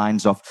along the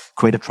lines of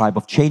create a tribe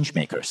of change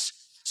makers.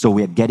 So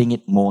we're getting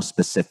it more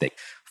specific.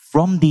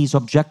 From these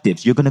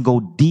objectives, you're going to go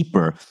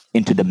deeper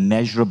into the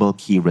measurable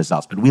key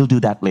results, but we'll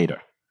do that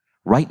later.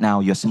 Right now,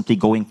 you're simply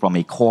going from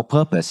a core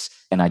purpose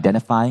and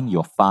identifying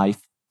your 5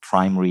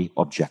 primary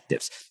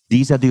objectives.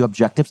 These are the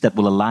objectives that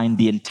will align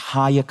the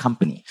entire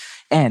company.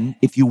 And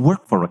if you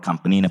work for a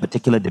company in a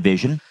particular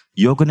division,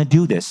 you're going to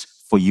do this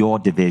for your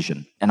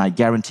division. And I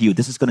guarantee you,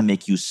 this is going to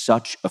make you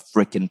such a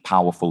freaking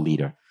powerful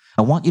leader.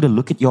 I want you to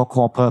look at your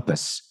core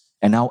purpose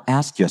and now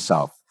ask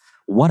yourself,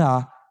 what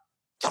are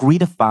 3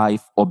 to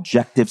 5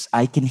 objectives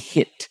I can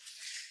hit?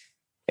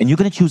 And you're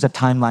going to choose a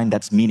timeline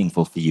that's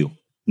meaningful for you.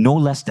 No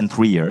less than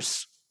 3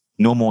 years,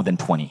 no more than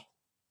 20.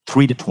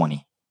 3 to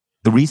 20.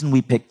 The reason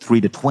we picked 3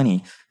 to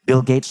 20,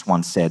 Bill Gates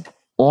once said,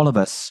 all of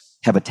us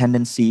have a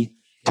tendency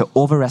to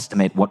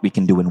overestimate what we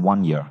can do in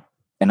 1 year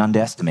and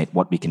underestimate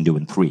what we can do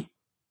in 3.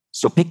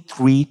 So pick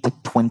 3 to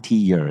 20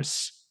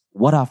 years.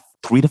 What are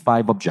 3 to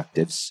 5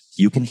 objectives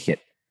you can hit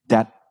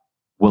that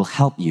will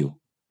help you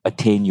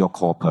attain your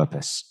core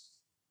purpose?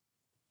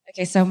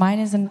 Okay, so mine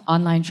is an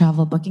online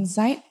travel booking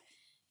site.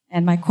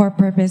 And my core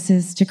purpose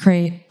is to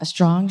create a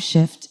strong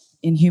shift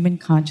in human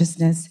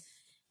consciousness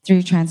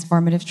through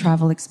transformative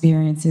travel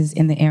experiences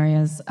in the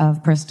areas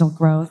of personal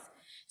growth,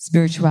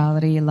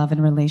 spirituality, love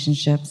and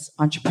relationships,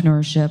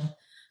 entrepreneurship,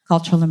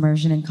 cultural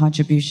immersion and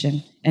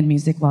contribution, and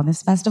music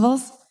wellness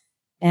festivals.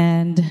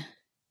 And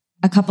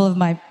a couple of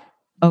my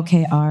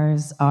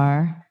OKRs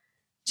are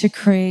to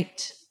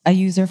create a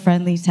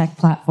user-friendly tech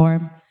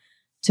platform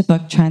to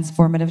book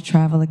transformative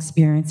travel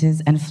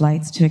experiences and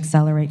flights to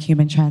accelerate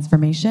human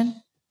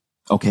transformation.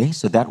 Okay,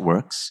 so that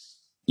works.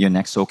 Your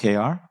next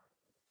OKR?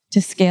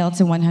 To scale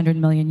to 100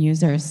 million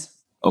users.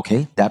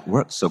 Okay, that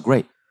works. So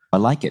great. I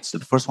like it. So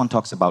the first one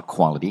talks about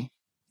quality,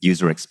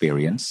 user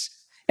experience.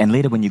 And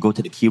later when you go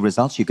to the key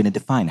results, you're going to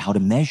define how to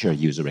measure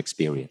user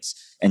experience.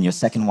 And your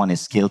second one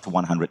is scale to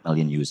 100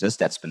 million users.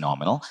 That's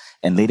phenomenal.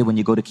 And later when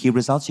you go to key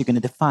results, you're going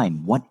to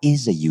define what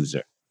is a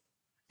user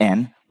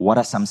and what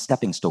are some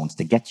stepping stones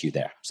to get you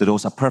there. So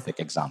those are perfect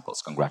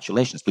examples.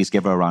 Congratulations. Please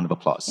give her a round of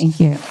applause. Thank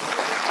you.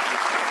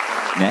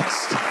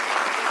 Next.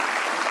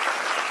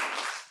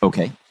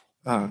 Okay.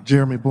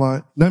 Jeremy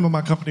Blunt. Name of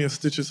my company is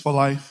Stitches for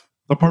Life.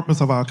 The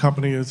purpose of our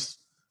company is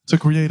to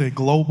create a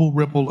global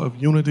ripple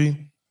of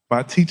unity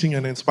by teaching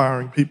and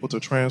inspiring people to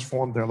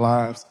transform their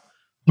lives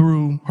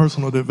through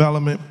personal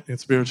development and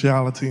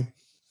spirituality,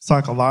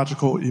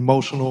 psychological,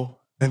 emotional,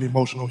 and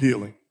emotional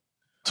healing.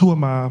 2 of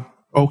my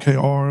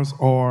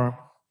OKRs are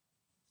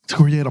to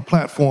create a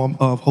platform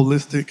of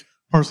holistic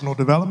personal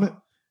development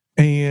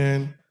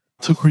and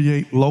to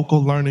create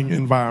local learning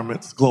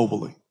environments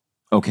globally.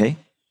 Okay.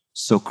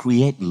 So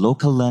create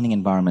local learning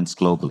environments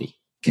globally.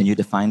 Can you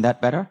define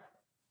that better?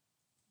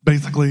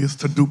 Basically, it's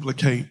to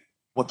duplicate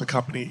what the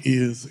company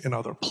is in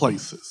other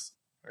places.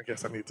 I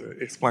guess I need to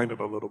explain it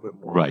a little bit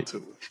more. Right. To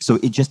it. So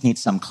it just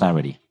needs some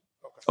clarity.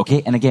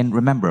 Okay. And again,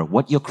 remember,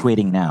 what you're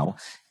creating now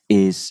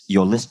is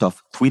your list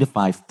of 3 to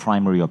 5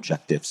 primary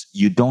objectives.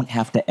 You don't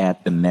have to add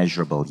the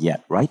measurable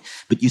yet, right?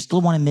 But you still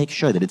want to make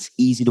sure that it's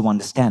easy to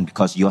understand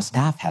because your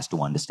staff has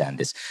to understand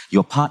this.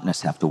 Your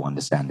partners have to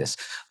understand this.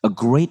 A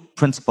great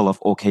principle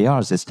of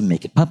OKRs is to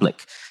make it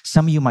public.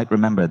 Some of you might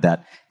remember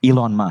that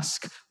Elon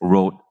Musk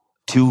wrote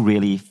 2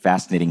 really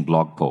fascinating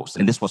blog posts,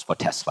 and this was for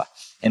Tesla.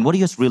 And what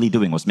he was really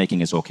doing was making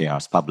his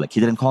OKRs public.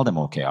 He didn't call them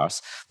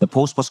OKRs. The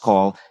post was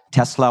called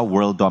Tesla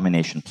World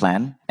Domination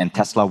Plan and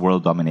Tesla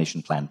World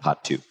Domination Plan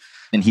Part 2.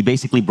 And he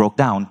basically broke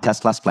down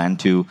Tesla's plan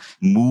to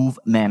move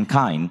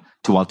mankind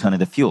to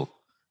alternative fuel.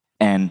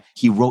 And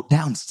he wrote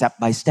down step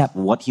by step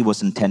what he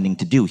was intending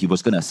to do. He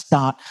was going to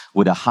start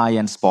with a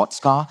high-end sports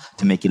car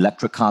to make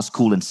electric cars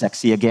cool and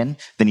sexy again.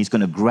 Then he's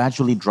going to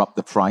gradually drop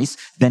the price.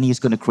 Then he's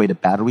going to create a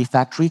battery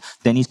factory.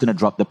 Then he's going to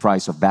drop the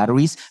price of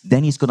batteries.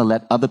 Then he's going to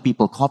let other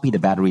people copy the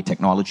battery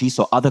technology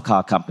so other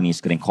car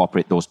companies can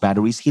incorporate those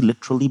batteries. He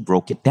literally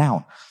broke it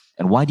down.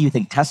 And why do you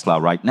think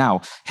Tesla right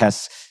now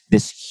has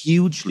this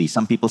hugely,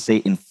 some people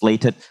say,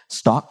 inflated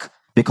stock?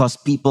 Because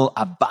people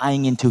are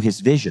buying into his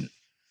vision.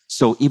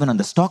 So even on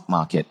the stock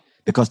market,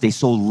 because they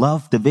so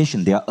love the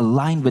vision, they are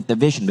aligned with the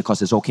vision because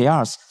his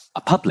OKRs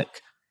are public.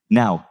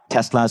 Now,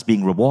 Tesla is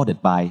being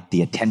rewarded by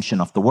the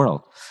attention of the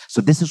world. So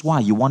this is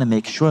why you want to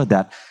make sure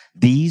that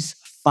these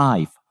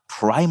 5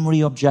 primary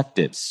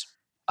objectives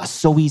are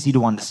so easy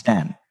to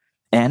understand.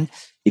 And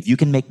if you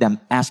can make them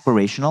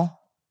aspirational,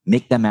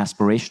 make them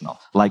aspirational.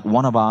 Like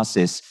one of ours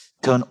is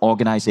turn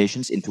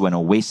organizations into an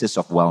oasis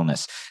of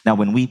wellness. Now,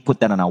 when we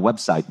put that on our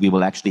website, we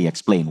will actually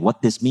explain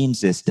what this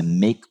means is to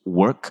make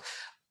work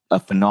a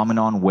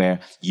phenomenon where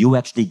you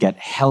actually get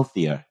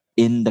healthier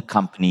in the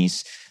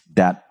companies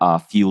that are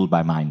fueled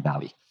by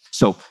Mindvalley.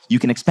 So you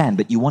can expand,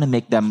 but you want to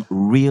make them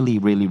really,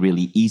 really,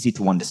 really easy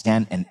to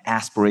understand and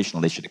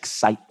aspirational. They should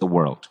excite the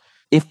world,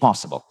 if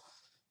possible.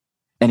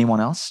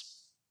 Anyone else?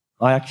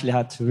 I actually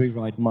had to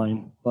rewrite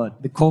mine,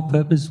 but the core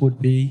purpose would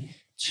be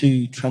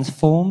to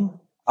transform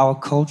our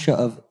culture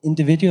of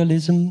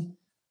individualism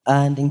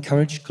and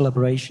encourage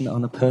collaboration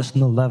on a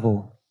personal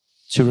level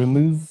to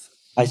remove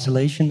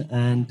isolation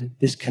and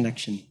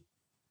disconnection.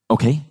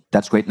 Okay,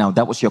 that's great. Now,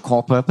 that was your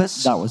core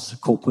purpose? That was the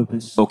core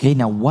purpose. Okay,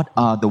 now what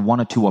are the 1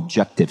 or 2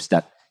 objectives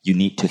that you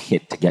need to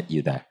hit to get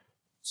you there?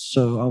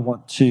 So I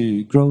want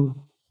to grow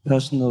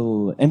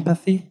personal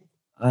empathy,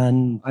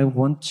 and I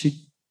want to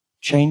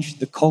change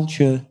the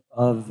culture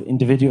of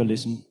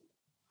individualism.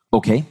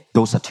 Okay,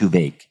 those are too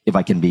vague, if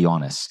I can be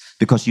honest.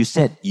 Because you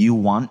said you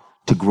want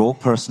to grow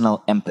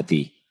personal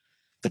empathy,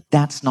 but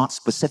that's not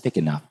specific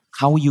enough.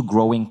 How are you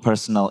growing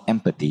personal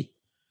empathy?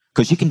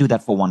 Because you can do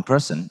that for one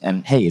person,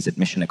 and hey, is it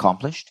mission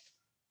accomplished?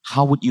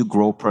 How would you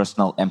grow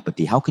personal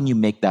empathy? How can you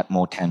make that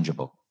more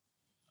tangible?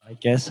 I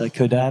guess I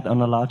could add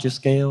on a larger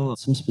scale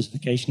some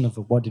specification of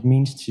what it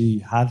means to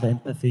have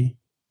empathy.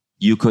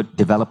 You could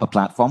develop a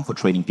platform for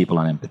training people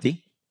on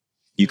empathy.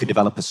 You could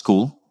develop a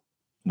school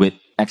with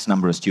X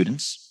number of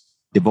students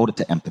devoted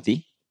to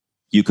empathy.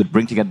 You could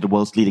bring together the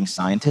world's leading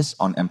scientists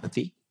on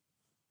empathy.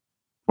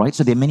 Right?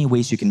 So there are many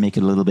ways you can make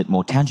it a little bit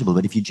more tangible.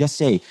 But if you just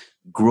say,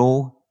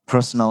 grow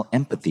personal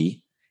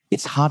empathy,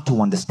 it's hard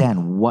to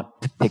understand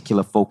what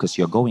particular focus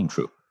you're going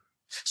through.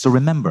 So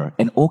remember,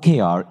 an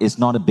OKR is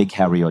not a big,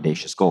 hairy,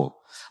 audacious goal.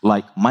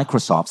 Like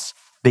Microsoft's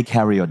big,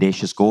 hairy,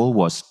 audacious goal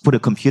was put a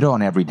computer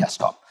on every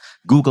desktop.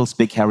 Google's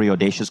big, hairy,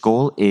 audacious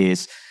goal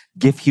is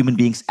give human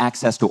beings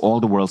access to all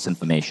the world's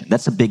information.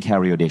 That's a big,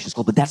 hairy, audacious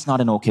goal, but that's not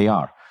an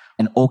OKR.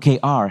 An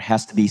OKR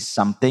has to be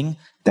something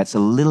that's a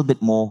little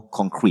bit more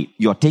concrete.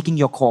 You're taking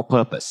your core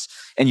purpose,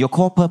 and your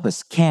core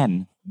purpose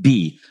can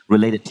be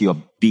related to your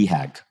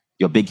BHAG,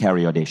 your big,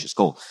 hairy, audacious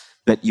goal.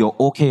 But your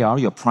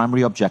OKR, your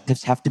primary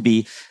objectives, have to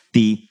be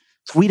the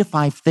 3 to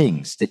 5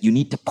 things that you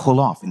need to pull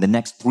off in the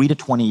next 3 to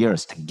 20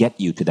 years to get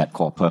you to that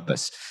core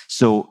purpose.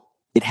 So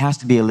it has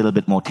to be a little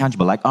bit more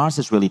tangible. Like ours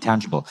is really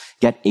tangible.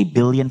 Get 1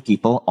 billion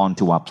people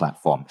onto our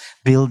platform.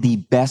 Build the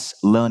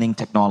best learning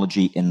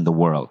technology in the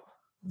world.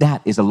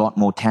 That is a lot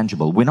more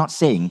tangible. We're not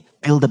saying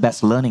build the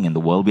best learning in the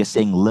world. We're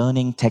saying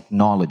learning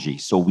technology,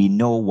 so we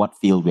know what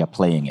field we are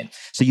playing in.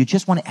 So you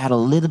just want to add a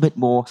little bit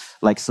more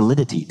like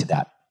solidity to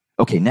that.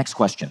 Okay, next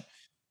question.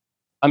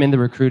 I'm in the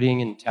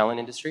recruiting and talent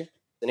industry.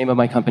 The name of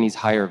my company is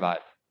Higher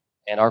Vibe,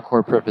 and our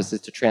core purpose is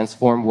to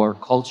transform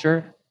work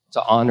culture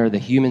to honor the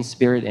human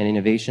spirit and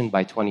innovation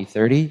by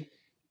 2030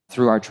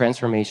 through our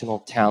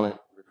transformational talent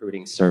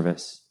recruiting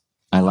service.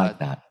 I like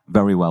that.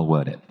 Very well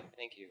worded.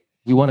 Thank you.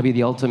 We want to be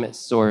the ultimate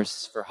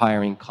source for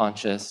hiring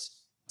conscious,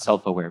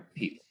 self-aware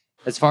people.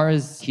 As far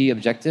as key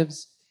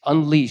objectives,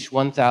 unleash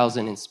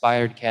 1,000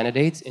 inspired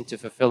candidates into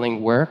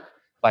fulfilling work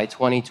by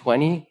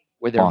 2020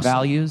 where their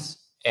values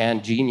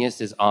and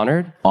genius is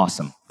honored.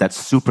 Awesome. That's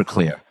super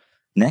clear.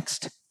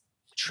 Next.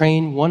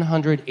 Train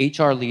 100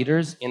 HR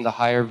leaders in the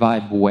Higher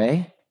Vibe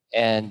way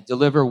and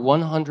deliver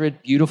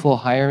 100 beautiful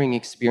hiring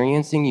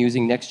experiencing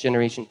using next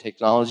generation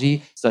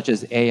technology such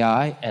as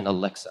AI and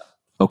Alexa.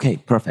 Okay,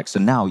 perfect. So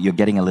now you're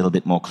getting a little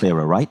bit more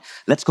clearer, right?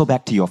 Let's go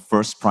back to your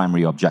first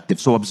primary objective.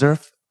 So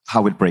observe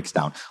how it breaks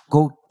down.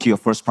 Go to your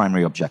first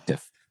primary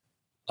objective.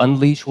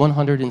 Unleash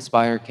 100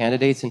 inspired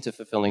candidates into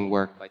fulfilling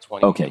work by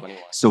 2021.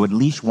 Okay, so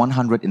unleash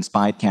 100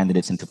 inspired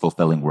candidates into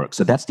fulfilling work.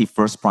 So that's the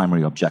first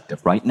primary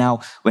objective, right?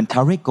 Now, when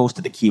Tariq goes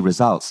to the key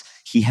results,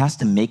 he has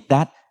to make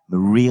that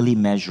really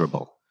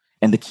measurable.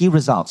 And the key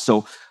results,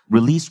 so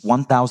release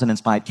 1,000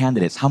 inspired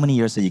candidates. How many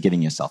years are you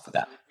giving yourself for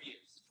that?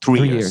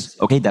 3 years.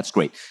 Okay, that's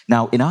great.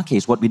 Now, in our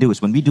case, what we do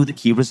is when we do the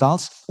key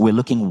results, we're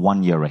looking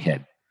 1 year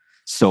ahead.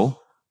 So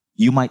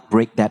you might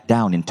break that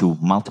down into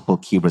multiple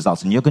key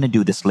results, and you're going to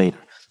do this later.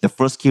 The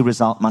first key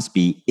result must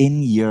be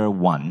in year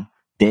 1,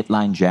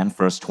 deadline Jan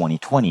 1st,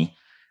 2020,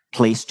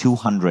 place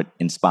 200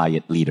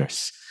 inspired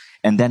leaders.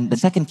 And then the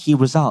second key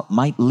result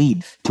might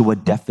lead to a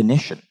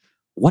definition.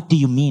 What do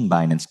you mean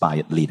by an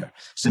inspired leader?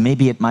 So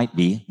maybe it might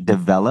be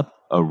develop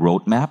a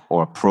roadmap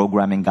or a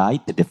programming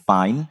guide to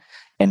define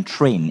and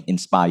train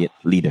inspired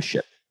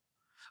leadership.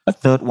 A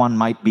third one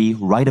might be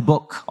write a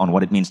book on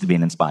what it means to be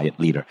an inspired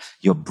leader.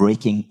 You're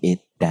breaking it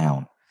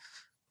down.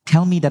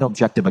 Tell me that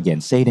objective again.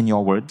 Say it in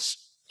your words.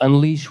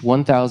 Unleash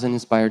 1,000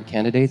 inspired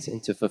candidates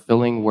into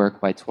fulfilling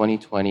work by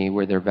 2020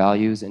 where their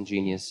values and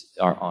genius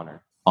are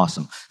honored.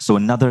 Awesome. So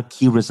another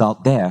key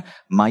result there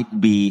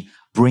might be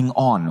bring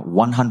on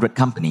 100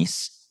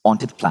 companies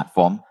onto the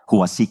platform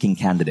who are seeking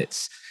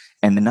candidates.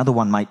 And another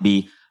one might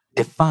be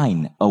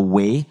define a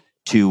way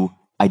to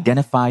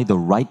identify the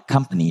right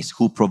companies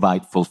who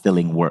provide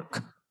fulfilling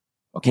work.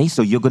 Okay,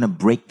 so you're going to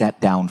break that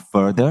down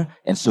further,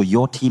 and so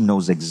your team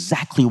knows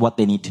exactly what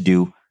they need to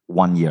do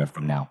 1 year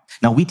from now.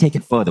 Now, we take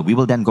it further. We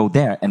will then go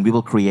there and we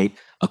will create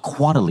a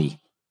quarterly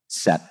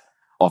set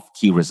of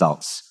key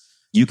results.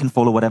 You can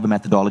follow whatever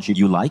methodology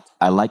you like.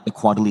 I like the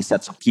quarterly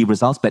sets of key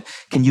results, but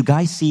can you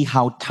guys see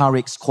how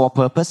Tariq's core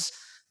purpose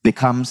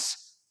becomes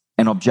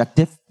an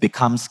objective,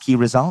 becomes key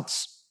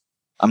results?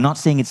 I'm not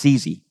saying it's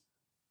easy.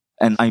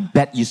 And I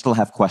bet you still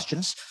have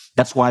questions.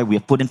 That's why we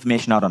have put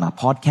information out on our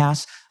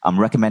podcast. I'm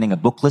recommending a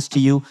book list to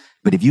you.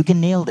 But if you can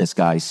nail this,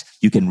 guys,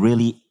 you can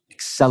really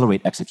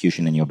accelerate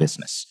execution in your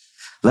business.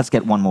 Let's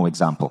get one more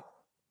example.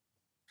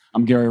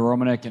 I'm Gary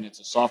Romanek, and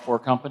it's a software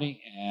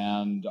company,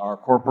 and our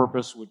core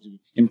purpose would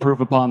improve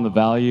upon the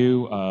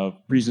value of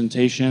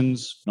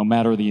presentations, no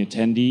matter the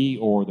attendee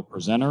or the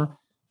presenter,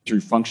 through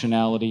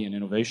functionality and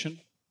innovation.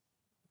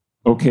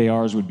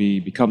 OKRs would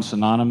become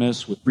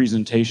synonymous with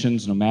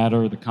presentations, no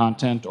matter the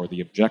content or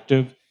the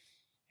objective,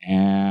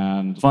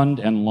 and fund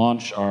and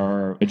launch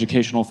our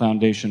educational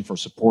foundation for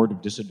support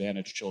of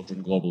disadvantaged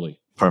children globally.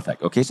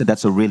 Perfect. Okay, so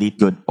that's a really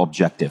good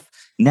objective.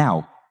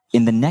 Now,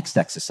 in the next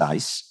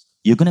exercise,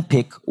 you're going to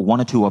pick one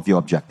or two of your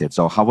objectives,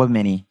 or however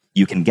many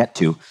you can get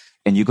to,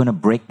 and you're going to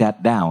break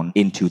that down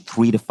into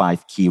 3 to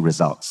 5 key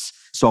results.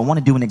 So I want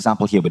to do an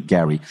example here with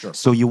Gary. Sure.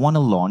 So you want to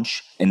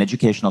launch an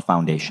educational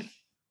foundation.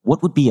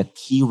 What would be a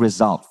key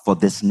result for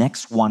this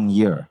next 1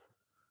 year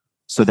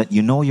so that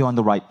you know you're on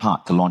the right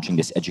path to launching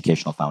this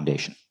educational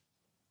foundation?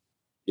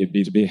 It'd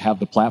be to have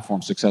the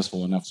platform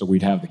successful enough so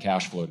we'd have the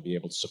cash flow to be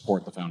able to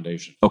support the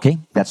foundation. Okay,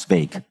 that's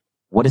vague.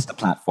 What is the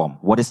platform?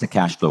 What is the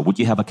cash flow? Would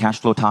you have a cash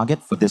flow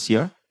target for this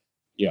year?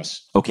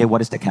 Yes. Okay,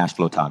 what is the cash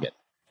flow target?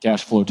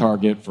 Cash flow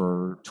target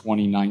for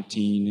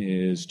 2019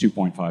 is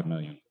 $2.5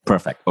 million.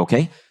 Perfect.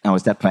 Okay. Now,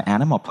 is that per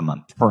annum or per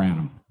month? Per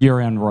annum.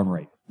 Year-end run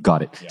rate.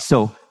 Got it. Yeah.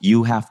 So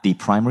you have the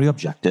primary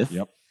objective.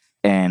 Yep.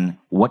 And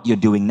what you're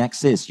doing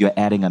next is you're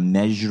adding a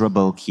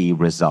measurable key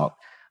result.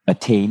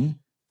 Attain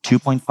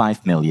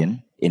 2.5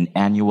 million in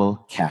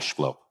annual cash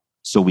flow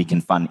so we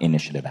can fund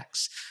Initiative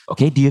X.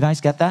 Okay, do you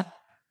guys get that?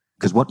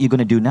 Because what you're going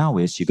to do now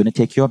is you're going to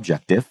take your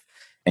objective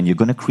and you're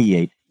going to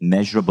create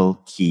measurable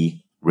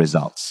key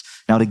results.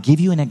 Now, to give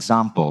you an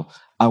example,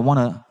 I want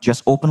to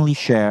just openly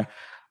share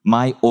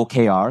my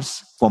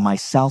OKRs for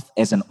myself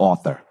as an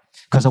author.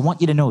 Because I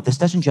want you to know this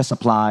doesn't just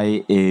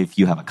apply if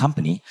you have a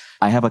company.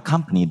 I have a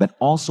company, but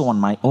also on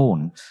my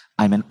own,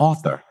 I'm an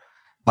author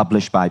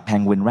published by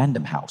Penguin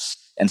Random House.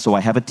 And so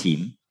I have a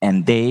team,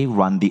 and they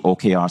run the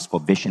OKRs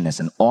for Vishen as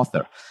an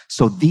author.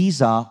 So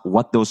these are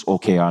what those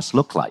OKRs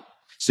look like.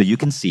 So you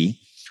can see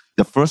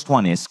the first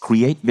one is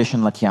create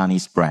Vishen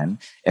Lakhiani's brand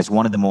as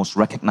one of the most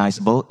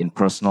recognizable in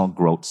personal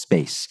growth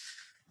space.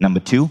 Number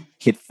 2,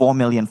 hit 4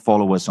 million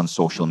followers on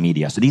social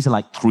media. So these are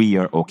like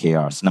 3-year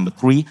OKRs. Number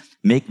 3,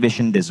 make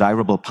Vishen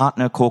desirable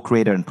partner,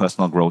 co-creator in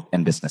personal growth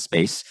and business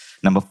space.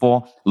 Number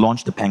 4,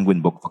 launch the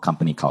Penguin book for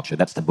company culture.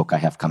 That's the book I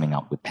have coming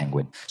out with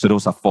Penguin. So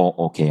those are 4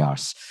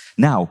 OKRs.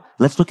 Now,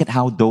 let's look at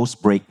how those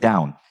break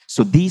down.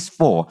 So these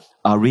 4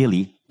 are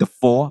really the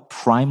 4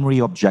 primary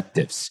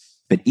objectives,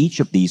 but each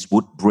of these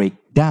would break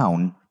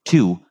down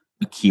to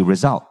a key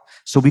result.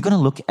 So we're going to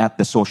look at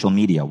the social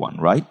media one,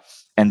 right?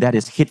 And that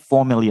is hit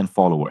 4 million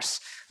followers.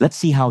 Let's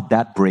see how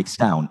that breaks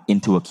down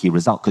into a key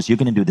result, because you're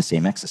going to do the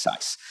same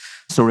exercise.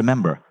 So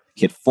remember,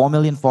 hit 4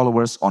 million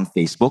followers on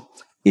Facebook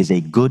is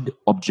a good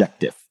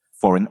objective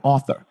for an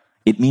author.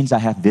 It means I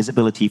have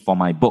visibility for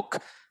my book.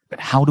 But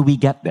how do we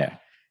get there?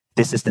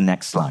 This is the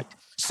next slide.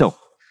 So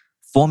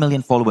 4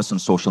 million followers on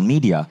social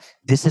media,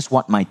 this is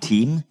what my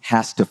team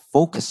has to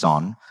focus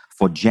on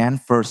for Jan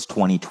 1st,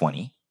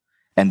 2020,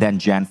 and then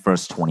Jan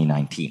 1st,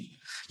 2019.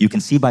 You can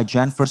see by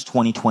Jan 1st,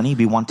 2020,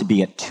 we want to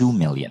be at 2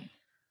 million.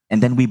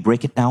 And then we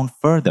break it down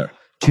further.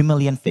 2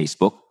 million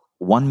Facebook,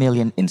 1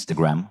 million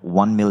Instagram,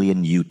 1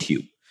 million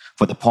YouTube.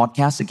 For the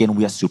podcast, again,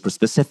 we are super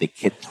specific.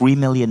 Hit 3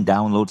 million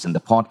downloads in the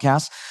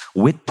podcast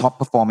with top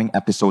performing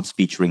episodes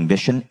featuring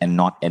Vishen and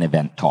not an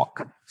event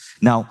talk.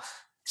 Now,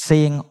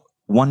 saying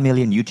 1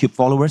 million YouTube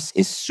followers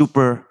is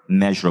super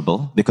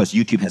measurable because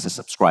YouTube has a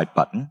subscribe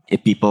button.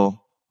 If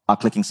people are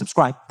clicking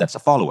subscribe, that's a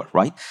follower,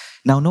 right?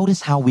 Now,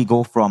 notice how we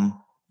go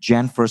from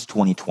Jan 1st,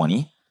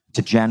 2020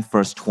 to Jan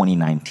 1st,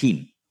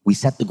 2019. We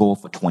set the goal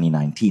for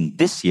 2019.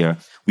 This year,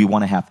 we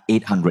want to have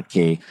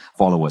 800K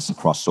followers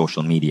across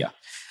social media.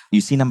 You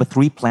see, number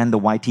 3, plan the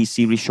YT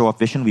series show of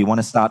Vishen. We want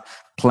to start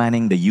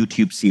planning the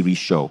YouTube series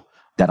show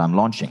that I'm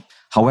launching.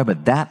 However,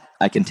 that,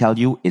 I can tell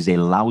you, is a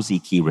lousy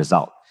key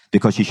result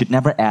because you should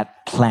never add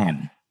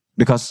plan.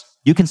 Because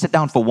you can sit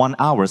down for 1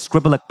 hour,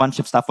 scribble a bunch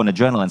of stuff on a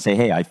journal and say,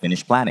 hey, I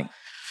finished planning.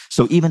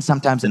 So even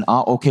sometimes in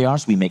our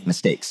OKRs, we make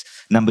mistakes.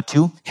 Number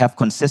 2, have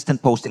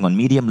consistent posting on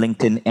Medium,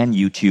 LinkedIn, and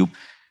YouTube.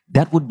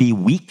 That would be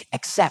weak,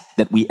 except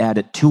that we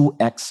added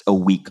 2x a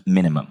week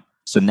minimum.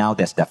 So now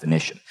there's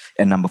definition.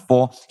 And number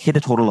 4, hit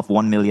a total of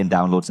 1 million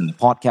downloads in the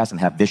podcast and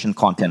have Vishen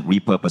content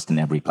repurposed in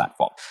every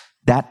platform.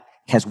 That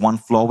has one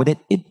flaw with it.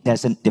 It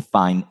doesn't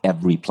define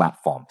every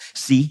platform.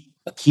 See,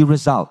 a key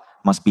result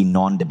must be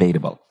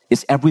non-debatable.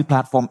 Is every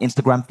platform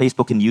Instagram,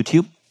 Facebook, and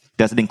YouTube?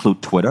 Does it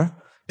include Twitter?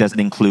 Does it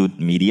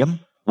include Medium?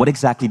 What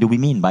exactly do we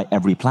mean by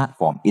every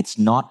platform? It's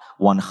not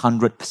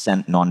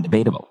 100%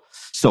 non-debatable.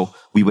 So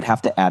we would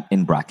have to add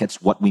in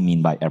brackets what we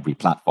mean by every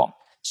platform.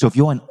 So if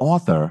you're an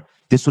author,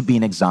 this would be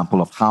an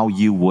example of how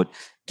you would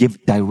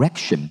give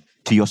direction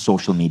to your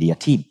social media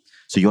team.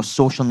 So your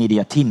social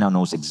media team now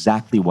knows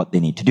exactly what they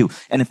need to do.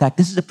 And in fact,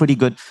 this is a pretty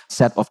good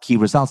set of key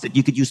results that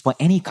you could use for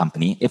any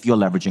company if you're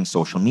leveraging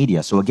social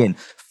media. So again,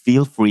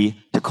 feel free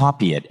to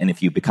copy it. And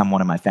if you become one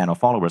of my fan or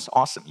followers,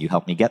 awesome, you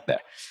helped me get there.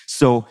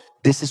 So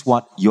this is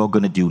what you're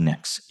going to do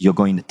next. You're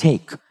going to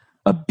take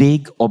a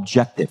big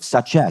objective,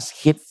 such as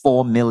hit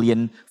 4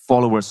 million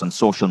followers on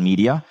social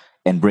media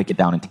and break it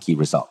down into key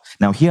results.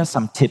 Now, here are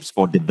some tips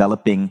for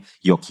developing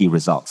your key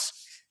results.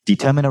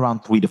 Determine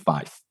around 3 to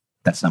 5.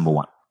 That's number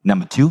 1.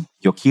 Number 2,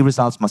 your key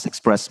results must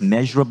express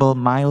measurable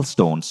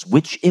milestones,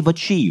 which, if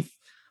achieved,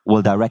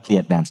 will directly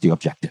advance the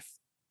objective.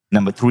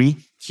 Number 3,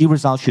 key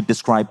results should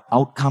describe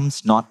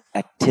outcomes, not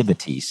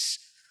activities.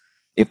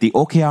 If the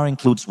OKR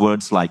includes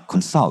words like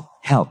consult,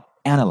 help,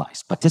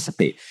 analyze,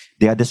 participate,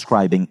 they are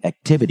describing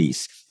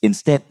activities.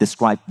 Instead,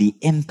 describe the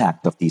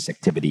impact of these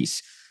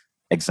activities.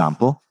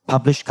 Example,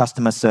 publish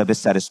customer service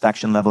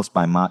satisfaction levels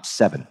by March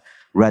 7,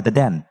 rather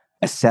than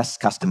assess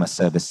customer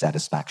service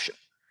satisfaction.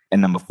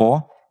 And number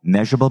 4,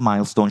 measurable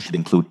milestones should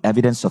include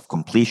evidence of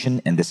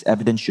completion, and this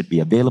evidence should be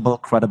available,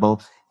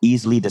 credible,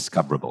 easily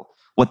discoverable.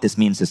 What this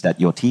means is that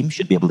your team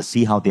should be able to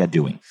see how they are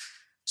doing.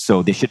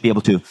 So they should be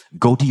able to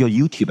go to your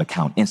YouTube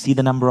account and see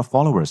the number of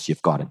followers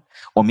you've gotten.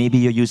 Or maybe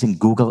you're using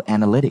Google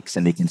Analytics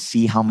and they can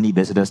see how many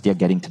visitors they're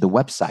getting to the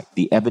website.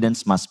 The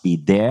evidence must be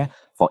there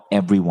for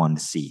everyone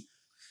to see.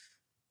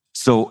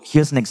 So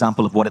here's an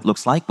example of what it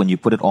looks like when you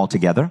put it all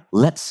together.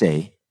 Let's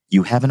say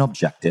you have an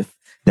objective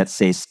that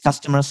says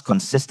customers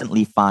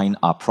consistently find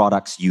our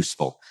products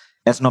useful.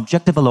 As an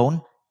objective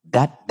alone,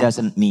 that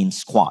doesn't mean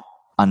squat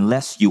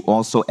unless you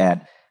also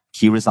add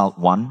key result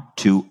 1,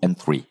 2, and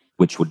 3,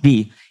 which would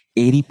be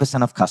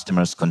 80% of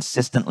customers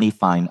consistently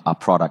find our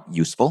product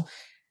useful.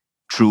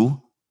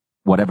 True,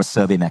 whatever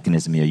survey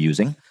mechanism you're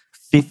using.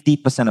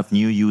 50% of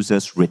new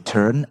users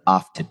return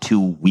after 2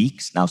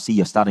 weeks. Now see,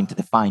 you're starting to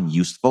define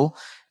useful.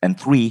 And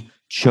 3,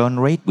 churn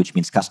rate, which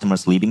means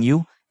customers leaving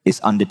you, is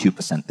under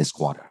 2% this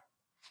quarter.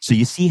 So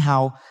you see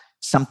how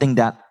something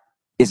that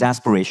is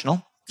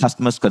aspirational,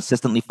 customers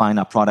consistently find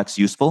our products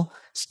useful,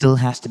 still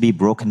has to be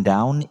broken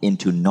down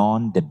into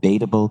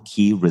non-debatable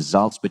key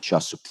results, which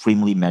are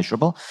supremely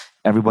measurable.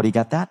 Everybody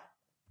get that?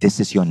 This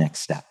is your next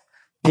step.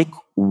 Pick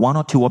 1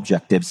 or 2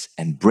 objectives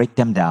and break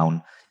them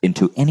down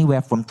into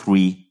anywhere from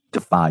 3 to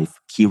 5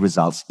 key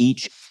results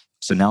each.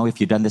 So now if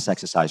you've done this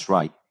exercise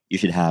right, you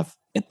should have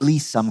at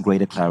least some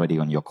greater clarity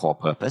on your core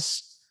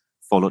purpose,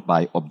 followed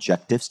by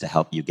objectives to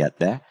help you get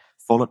there,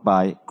 followed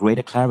by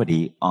greater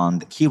clarity on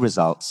the key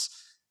results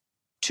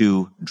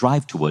to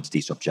drive towards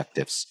these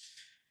objectives.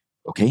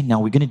 Okay, now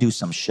we're going to do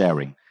some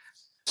sharing.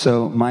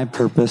 So my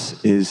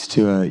purpose is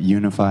to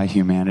unify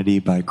humanity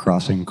by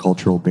crossing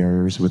cultural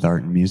barriers with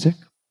art and music.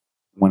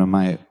 One of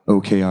my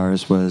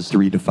OKRs was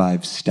 3 to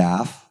 5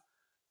 staff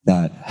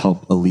that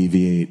help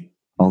alleviate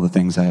all the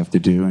things I have to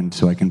do, and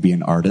so I can be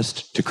an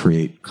artist to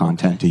create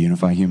content to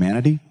unify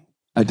humanity.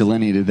 I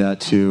delineated that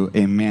to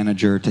a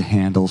manager to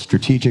handle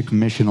strategic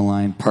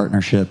mission-aligned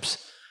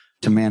partnerships,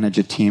 to manage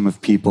a team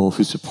of people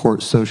who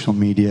support social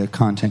media,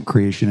 content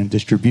creation, and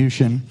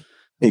distribution,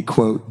 a,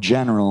 quote,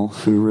 general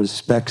who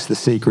respects the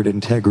sacred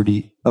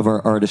integrity of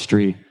our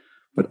artistry,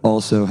 but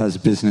also has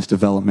business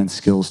development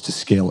skills to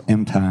scale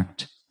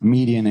impact,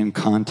 median and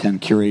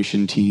content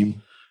curation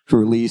team who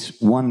release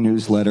 1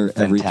 newsletter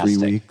every 3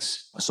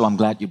 weeks. So I'm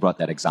glad you brought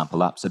that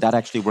example up. So that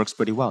actually works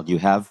pretty well. You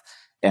have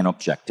an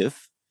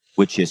objective,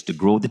 which is to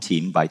grow the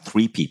team by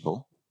 3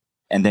 people,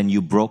 and then you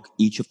broke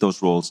each of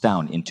those roles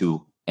down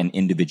into an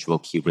individual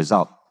key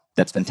result.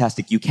 That's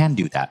fantastic. You can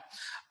do that.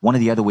 One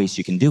of the other ways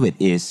you can do it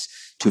is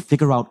to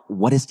figure out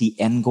what is the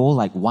end goal,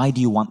 like why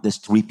do you want this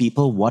 3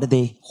 people? What are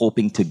they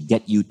hoping to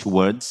get you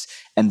towards?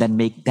 And then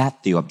make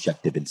that the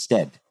objective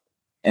instead.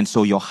 And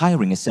so your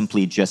hiring is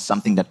simply just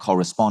something that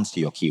corresponds to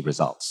your key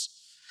results.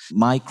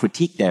 My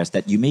critique there is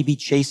that you may be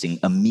chasing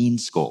a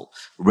means goal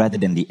rather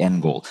than the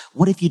end goal.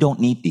 What if you don't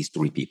need these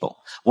 3 people?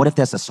 What if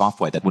there's a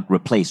software that would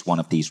replace one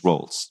of these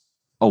roles?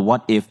 Or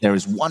what if there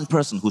is one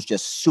person who's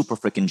just super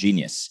freaking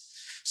genius?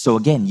 So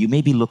again, you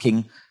may be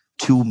looking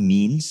to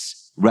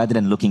means rather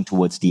than looking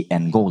towards the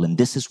end goal. And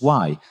this is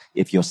why,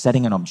 if you're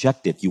setting an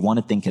objective, you want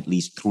to think at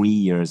least 3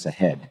 years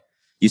ahead.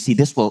 You see,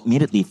 this will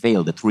immediately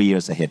fail the 3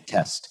 years ahead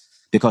test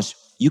because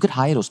you could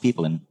hire those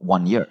people in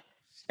 1 year.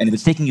 And if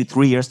it's taking you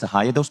 3 years to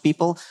hire those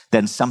people,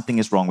 then something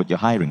is wrong with your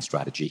hiring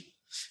strategy.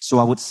 So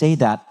I would say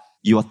that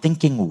you're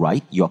thinking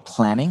right, you're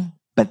planning,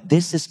 but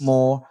this is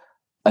more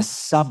a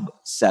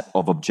subset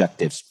of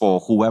objectives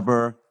for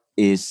whoever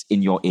is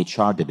in your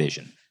HR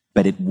division,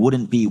 but it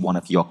wouldn't be one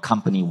of your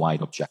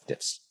company-wide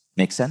objectives.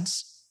 Make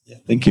sense? Yeah,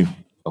 thank you.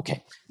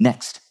 Okay,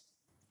 next.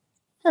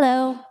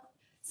 Hello.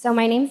 So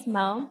my name's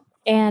Mo,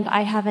 and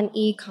I have an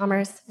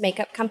e-commerce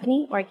makeup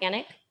company,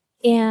 Organic,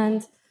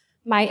 and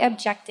my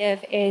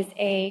objective is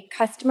a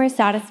customer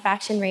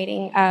satisfaction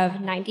rating of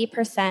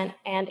 90%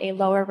 and a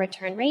lower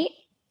return rate.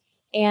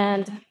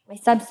 And my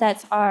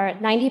subsets are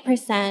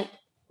 90%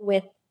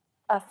 with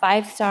a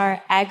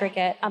 5-star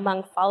aggregate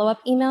among follow-up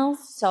emails.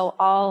 So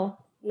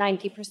all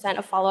 90%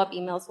 of follow-up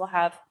emails will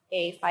have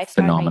a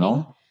 5-star Phenomenal.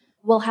 rating.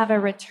 We'll have a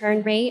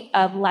return rate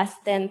of less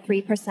than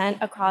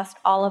 3% across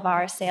all of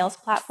our sales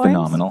platforms.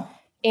 Phenomenal.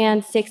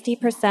 And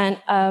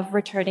 60% of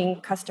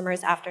returning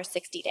customers after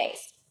 60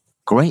 days.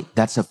 Great.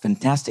 That's a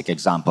fantastic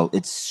example.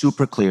 It's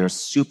super clear,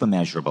 super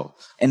measurable.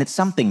 And it's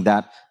something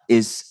that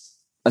is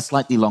a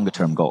slightly longer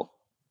term goal.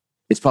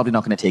 It's probably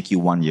not going to take you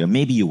 1 year.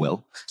 Maybe you will.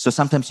 So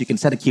sometimes you can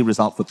set a key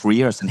result for 3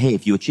 years and hey,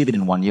 if you achieve it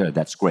in 1 year,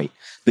 that's great.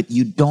 But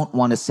you don't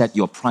want to set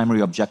your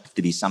primary objective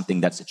to be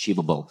something that's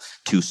achievable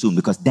too soon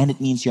because then it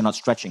means you're not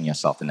stretching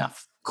yourself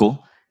enough. Cool?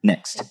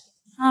 Next.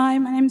 Hi,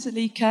 my name is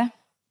Alika.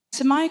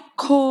 So my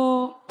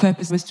core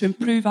purpose was to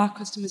improve our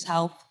customers'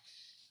 health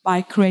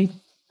by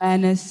creating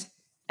awareness,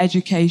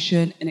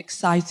 education, and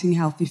exciting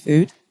healthy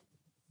food.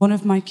 One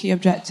of my key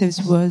objectives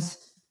was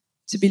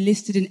to be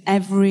listed in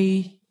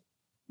every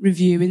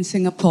review in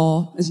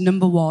Singapore as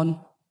 #1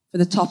 for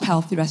the top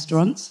healthy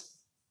restaurants.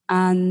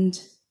 And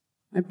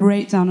my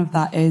breakdown of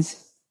that is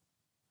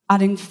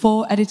adding 4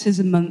 editors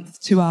a month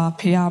to our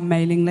PR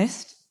mailing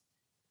list,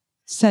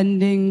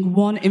 sending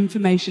 1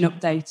 information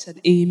update and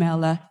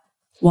emailer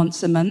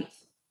once a month,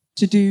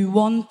 to do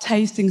 1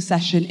 tasting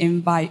session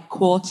invite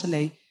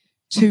quarterly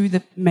to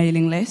the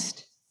mailing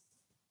list,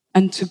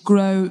 and to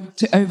grow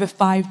to over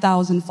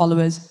 5,000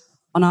 followers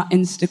on our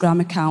Instagram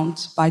account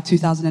by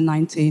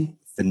 2019.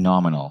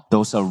 Phenomenal.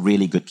 Those are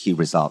really good key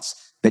results.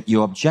 But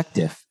your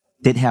objective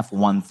did have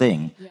one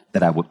thing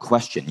that I would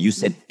question. You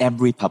said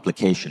every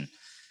publication.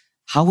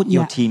 How would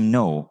your team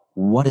know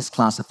what is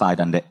classified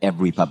under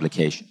every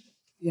publication?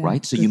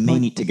 Right? So you may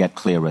need to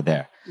get clearer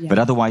there. But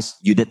otherwise,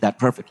 you did that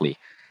perfectly.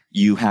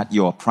 You had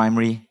your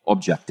primary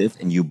objective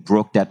and you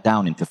broke that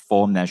down into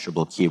 4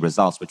 measurable key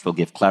results, which will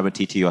give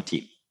clarity to your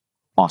team.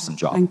 Awesome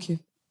job. Thank you.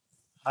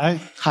 Hi.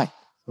 Hi.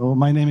 So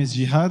my name is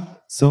Jihad.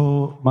 So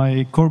my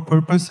core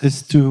purpose is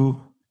to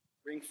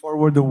bring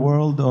forward a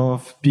world of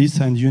peace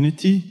and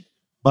unity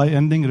by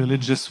ending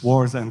religious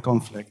wars and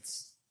conflicts.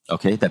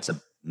 Okay, that's a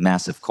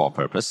massive core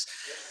purpose.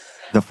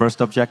 The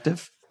first objective?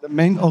 The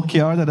main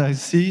OKR that I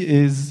see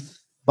is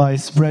by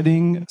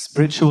spreading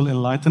spiritual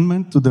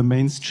enlightenment to the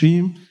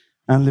mainstream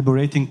and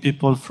liberating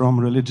people from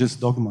religious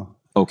dogma.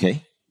 Okay.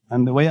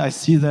 And the way I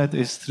see that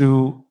is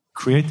through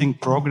creating a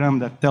program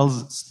that tells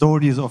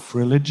stories of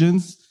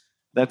religions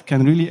that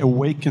can really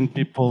awaken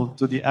people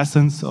to the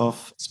essence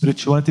of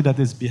spirituality that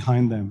is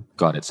behind them.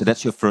 Got it. So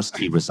that's your first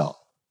key result.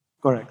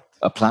 Correct.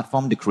 A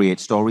platform to create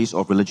stories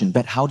of religion.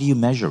 But how do you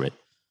measure it?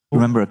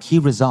 Remember, a key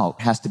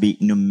result has to be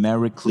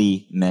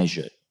numerically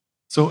measured.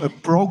 So a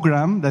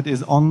program that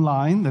is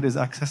online, that is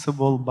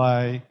accessible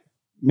by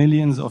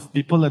millions of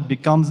people, that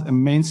becomes a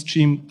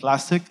mainstream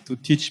classic to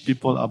teach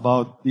people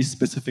about these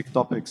specific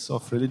topics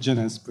of religion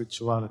and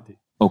spirituality.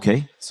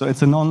 Okay. So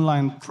it's an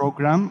online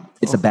program.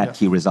 It's a bad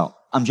key result.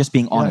 I'm just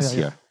being honest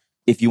here.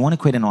 If you want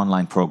to create an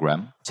online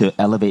program to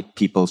elevate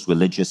people's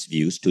religious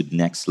views to the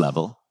next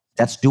level,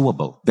 that's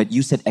doable. But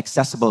you said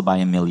accessible by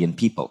 1 million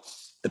people.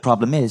 The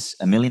problem is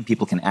 1 million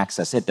people can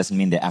access it. Doesn't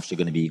mean they're actually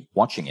going to be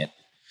watching it.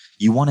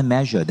 You want to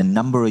measure the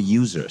number of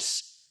users.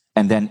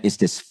 And then is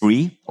this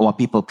free or are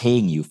people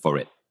paying you for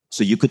it?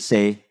 So you could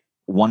say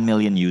 1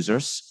 million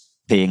users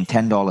paying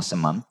 $10 a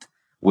month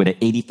with an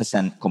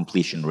 80%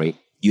 completion rate.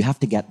 You have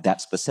to get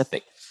that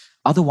specific.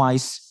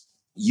 Otherwise,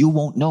 you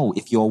won't know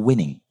if you're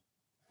winning.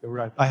 You're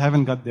right. I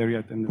haven't got there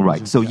yet. In the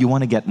right. So you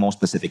want to get more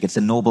specific. It's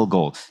a noble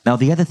goal. Now,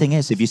 the other thing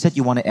is, if you said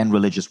you want to end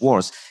religious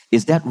wars,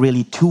 is that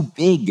really too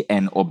big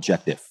an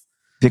objective?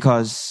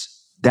 Because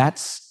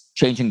that's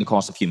changing the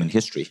course of human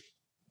history.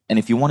 And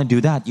if you want to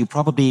do that, you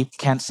probably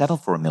can't settle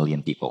for 1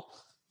 million people.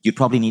 You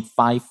probably need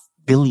 5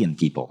 billion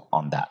people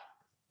on that.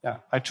 Yeah,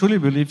 I truly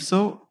believe so,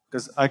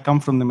 because I come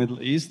from the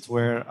Middle East,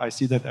 where I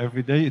see that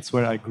every day. It's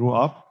where I grew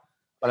up.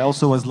 But I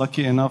also was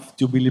lucky enough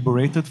to be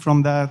liberated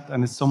from that.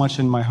 And it's so much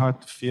in my heart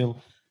to feel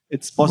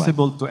it's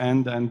possible to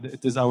end, and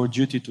it is our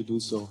duty to do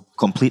so.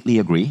 Completely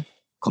agree.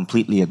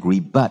 Completely agree.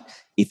 But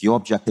if your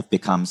objective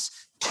becomes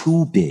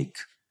too big,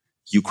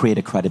 you create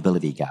a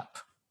credibility gap.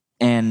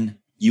 And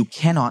you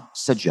cannot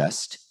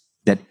suggest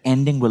that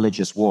ending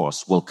religious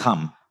wars will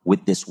come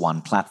with this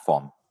one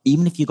platform.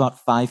 Even if you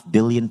got 5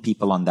 billion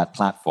people on that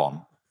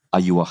platform, are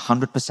you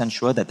 100%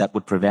 sure that that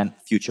would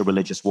prevent future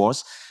religious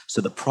wars?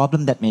 So the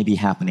problem that may be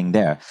happening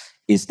there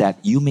is that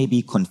you may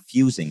be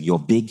confusing your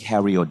big,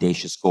 hairy,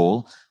 audacious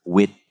goal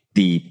with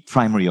the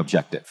primary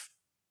objective,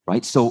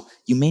 right? So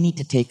you may need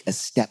to take a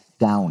step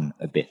down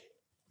a bit.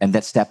 And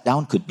that step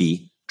down could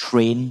be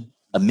train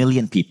 1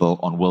 million people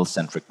on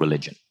world-centric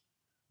religion.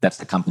 That's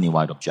the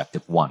company-wide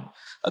objective 1.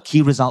 A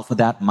key result for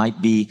that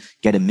might be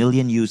get 1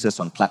 million users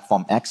on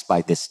platform X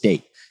by this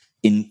date.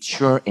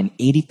 Ensure an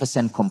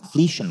 80%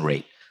 completion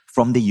rate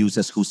from the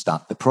users who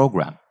start the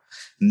program.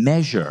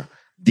 Measure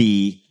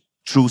the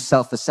true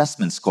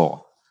self-assessment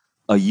score,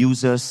 a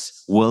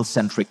user's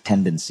world-centric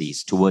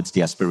tendencies towards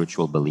their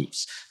spiritual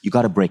beliefs. You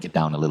got to break it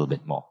down a little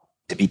bit more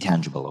to be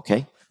tangible,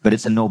 okay? But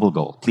it's a noble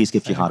goal. Please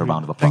give Jihad a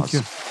round of applause. Thank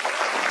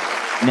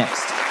you.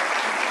 Next.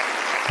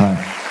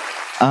 Hi.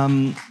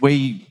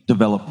 We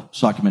develop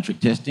psychometric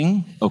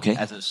testing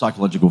as a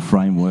psychological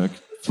framework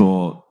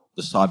for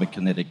the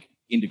cyberkinetic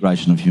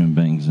integration of human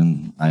beings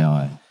and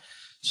AI.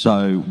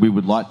 So we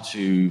would like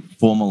to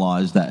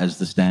formalize that as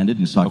the standard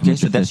in psychometric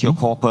testing. Okay, so that's your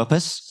core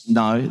purpose?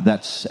 No,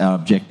 that's our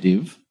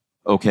objective.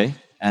 Okay.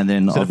 And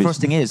then so the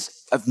first thing is,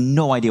 I have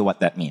no idea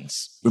what that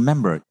means.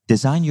 Remember,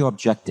 design your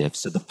objective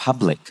so the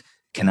public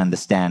can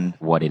understand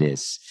what it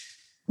is.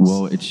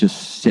 Well, it's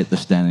just set the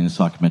standard in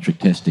psychometric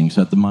testing.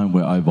 So at the moment,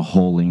 we're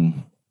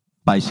overhauling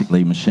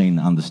basically machine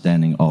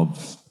understanding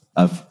of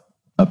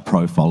a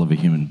profile of a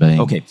human being.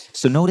 Okay,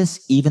 so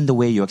notice even the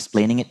way you're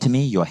explaining it to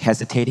me, you're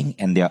hesitating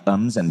and there are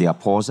ums and there are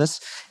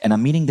pauses. And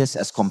I'm meaning this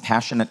as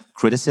compassionate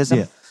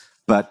criticism,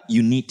 but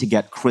you need to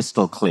get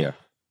crystal clear.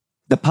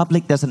 The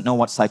public doesn't know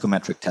what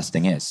psychometric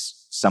testing is.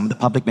 Some of the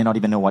public may not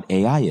even know what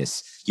AI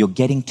is. You're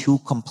getting too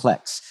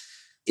complex.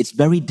 It's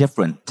very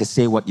different to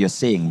say what you're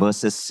saying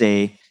versus,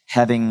 say,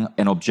 having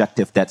an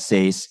objective that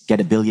says, get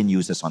 1 billion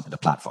users onto the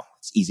platform.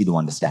 It's easy to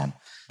understand.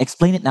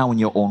 Explain it now in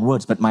your own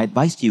words, but my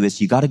advice to you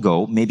is you got to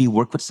go, maybe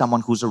work with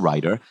someone who's a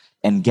writer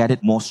and get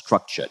it more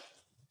structured.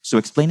 So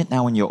explain it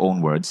now in your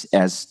own words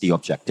as the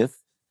objective.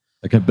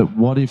 Okay, but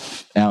what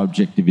if our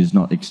objective is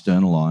not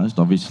externalized?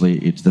 Obviously,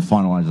 it's the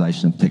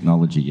finalization of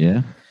technology,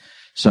 yeah?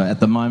 So at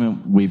the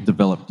moment, we've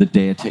developed the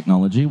DARE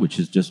technology, which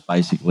is just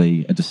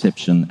basically a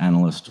deception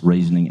analyst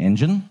reasoning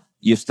engine.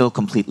 You've still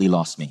completely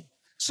lost me.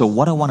 So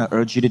what I want to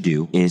urge you to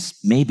do is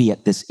maybe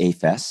at this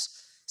AFES,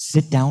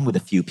 sit down with a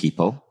few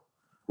people,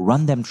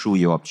 run them through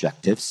your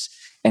objectives,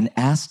 and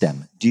ask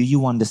them, do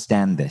you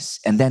understand this?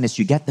 And then as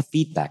you get the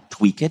feedback,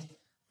 tweak it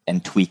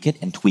and tweak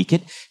it and tweak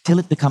it till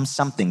it becomes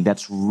something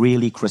that's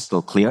really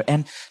crystal clear.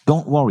 And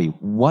don't worry,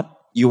 what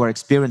you are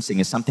experiencing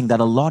is something that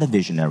a lot of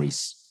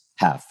visionaries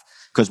have.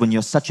 Because when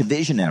you're such a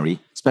visionary,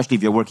 especially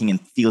if you're working in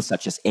fields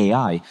such as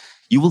AI,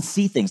 you will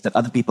see things that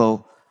other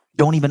people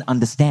don't even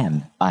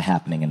understand are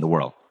happening in the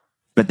world.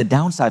 But the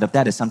downside of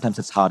that is sometimes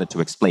it's harder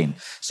to explain.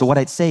 So what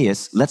I'd say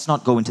is, let's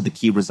not go into the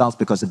key results,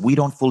 because if we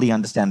don't fully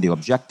understand the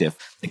objective,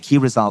 the key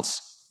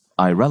results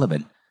are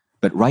irrelevant.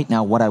 But right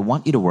now, what I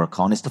want you to work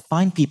on is to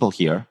find people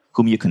here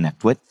whom you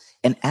connect with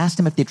and ask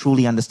them if they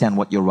truly understand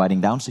what you're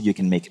writing down so you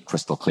can make it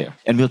crystal clear.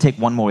 And we'll take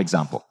one more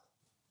example.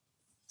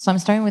 So I'm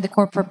starting with the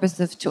core purpose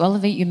of to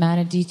elevate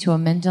humanity to a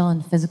mental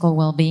and physical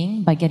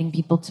well-being by getting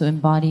people to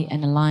embody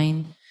and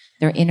align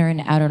their inner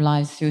and outer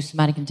lives through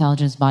somatic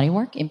intelligence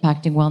bodywork,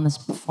 impacting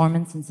wellness,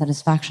 performance, and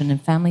satisfaction in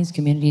families,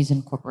 communities,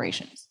 and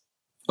corporations.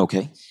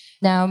 Okay.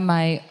 Now,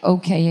 my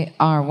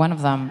OKR, one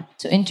of them,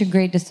 to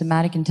integrate the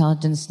somatic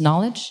intelligence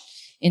knowledge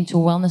into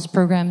wellness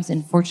programs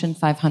in Fortune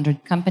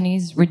 500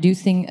 companies,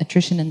 reducing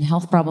attrition and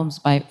health problems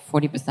by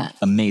 40%.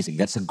 Amazing.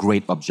 That's a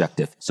great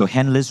objective. So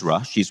Hen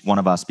Lizra, she's one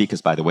of our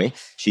speakers, by the way,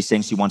 she's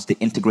saying she wants to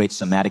integrate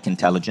somatic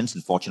intelligence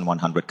in Fortune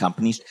 100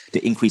 companies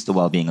to increase the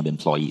well-being of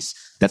employees.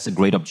 That's a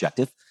great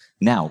objective.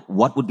 Now,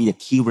 what would be a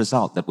key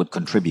result that would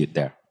contribute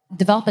there?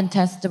 Develop and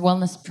test a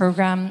wellness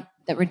program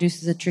that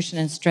reduces attrition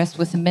and stress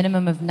with a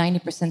minimum of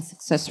 90%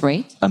 success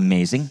rate.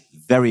 Amazing.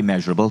 Very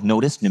measurable.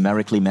 Notice,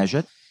 numerically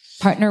measured.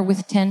 Partner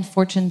with 10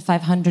 Fortune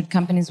 500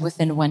 companies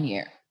within 1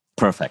 year.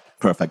 Perfect.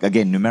 Perfect.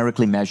 Again,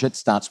 numerically measured,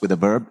 starts with a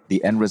verb.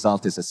 The end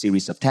result is a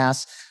series of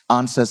tasks.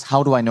 Answers,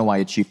 how do I know I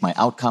achieved my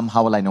outcome?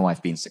 How will I know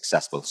I've been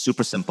successful?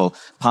 Super simple.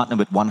 Partner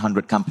with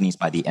 100 companies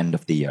by the end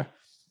of the year.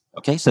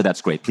 Okay, so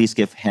that's great. Please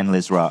give Hen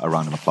Lizra a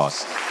round of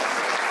applause.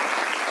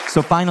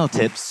 So final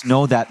tips,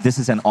 know that this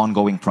is an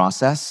ongoing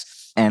process.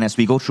 And as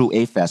we go through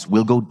AFES,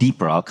 we'll go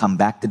deeper. I'll come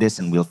back to this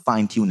and we'll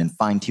fine-tune and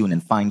fine-tune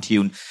and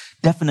fine-tune.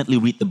 Definitely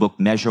read the book,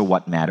 Measure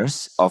What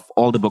Matters. Of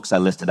all the books I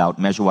listed out,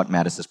 Measure What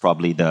Matters is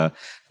probably the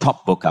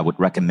top book I would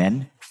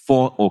recommend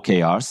for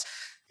OKRs.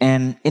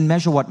 And in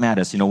Measure What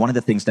Matters, one of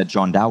the things that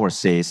John Dower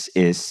says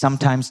is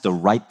sometimes the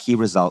right key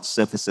result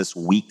surfaces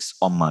weeks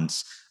or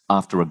months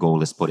after a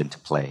goal is put into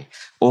play.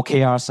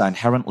 OKRs are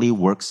inherently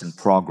works in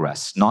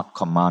progress, not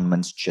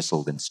commandments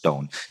chiseled in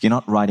stone. You're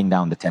not writing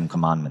down the 10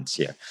 commandments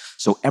here.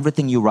 So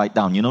everything you write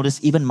down, you notice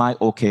even my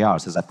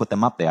OKRs, as I put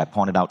them up there, I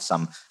pointed out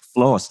some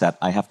flaws that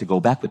I have to go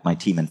back with my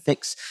team and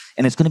fix.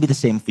 And it's going to be the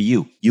same for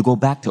you. You go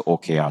back to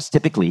OKRs.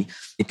 Typically,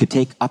 it could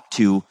take up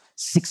to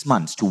 6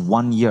 months to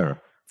 1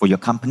 year for your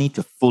company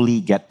to fully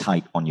get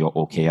tight on your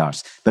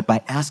OKRs. But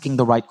by asking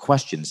the right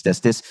questions,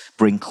 does this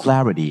bring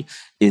clarity?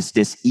 Is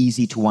this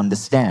easy to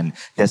understand?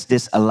 Does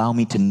this allow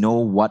me to know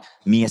what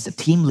me as a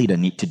team leader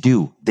need to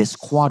do this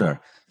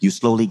quarter? You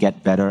slowly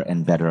get better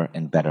and better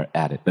and better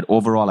at it. But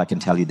overall, I can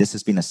tell you this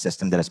has been a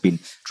system that has been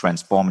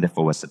transformative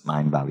for us at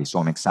Mindvalley. So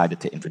I'm excited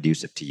to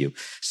introduce it to you.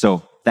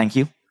 So thank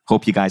you.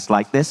 Hope you guys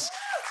like this.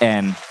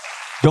 And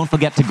don't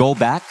forget to go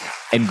back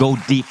and go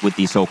deep with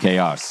these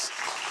OKRs.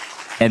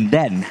 And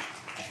then,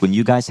 when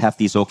you guys have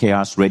these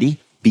OKRs ready,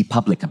 be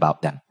public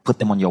about them. Put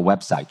them on your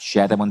website.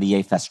 Share them on the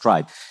AFES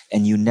tribe.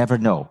 And you never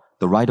know,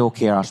 the right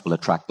OKRs will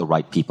attract the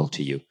right people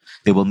to you.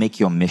 They will make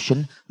your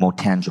mission more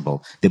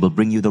tangible. They will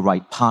bring you the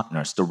right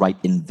partners, the right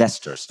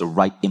investors, the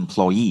right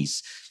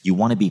employees. You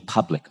want to be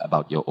public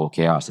about your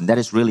OKRs. And that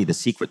is really the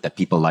secret that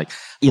people like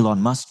Elon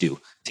Musk do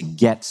to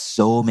get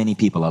so many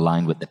people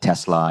aligned with the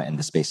Tesla and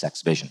the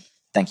SpaceX vision.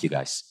 Thank you,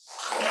 guys.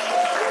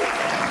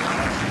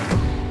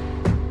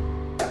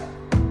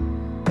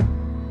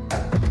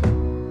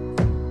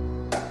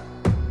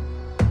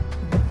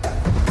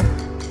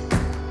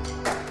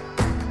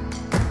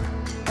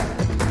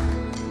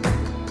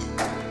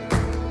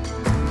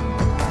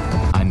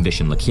 I'm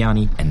Vishen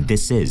Lakhiani, and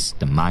this is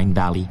the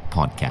Mindvalley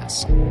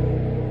Podcast.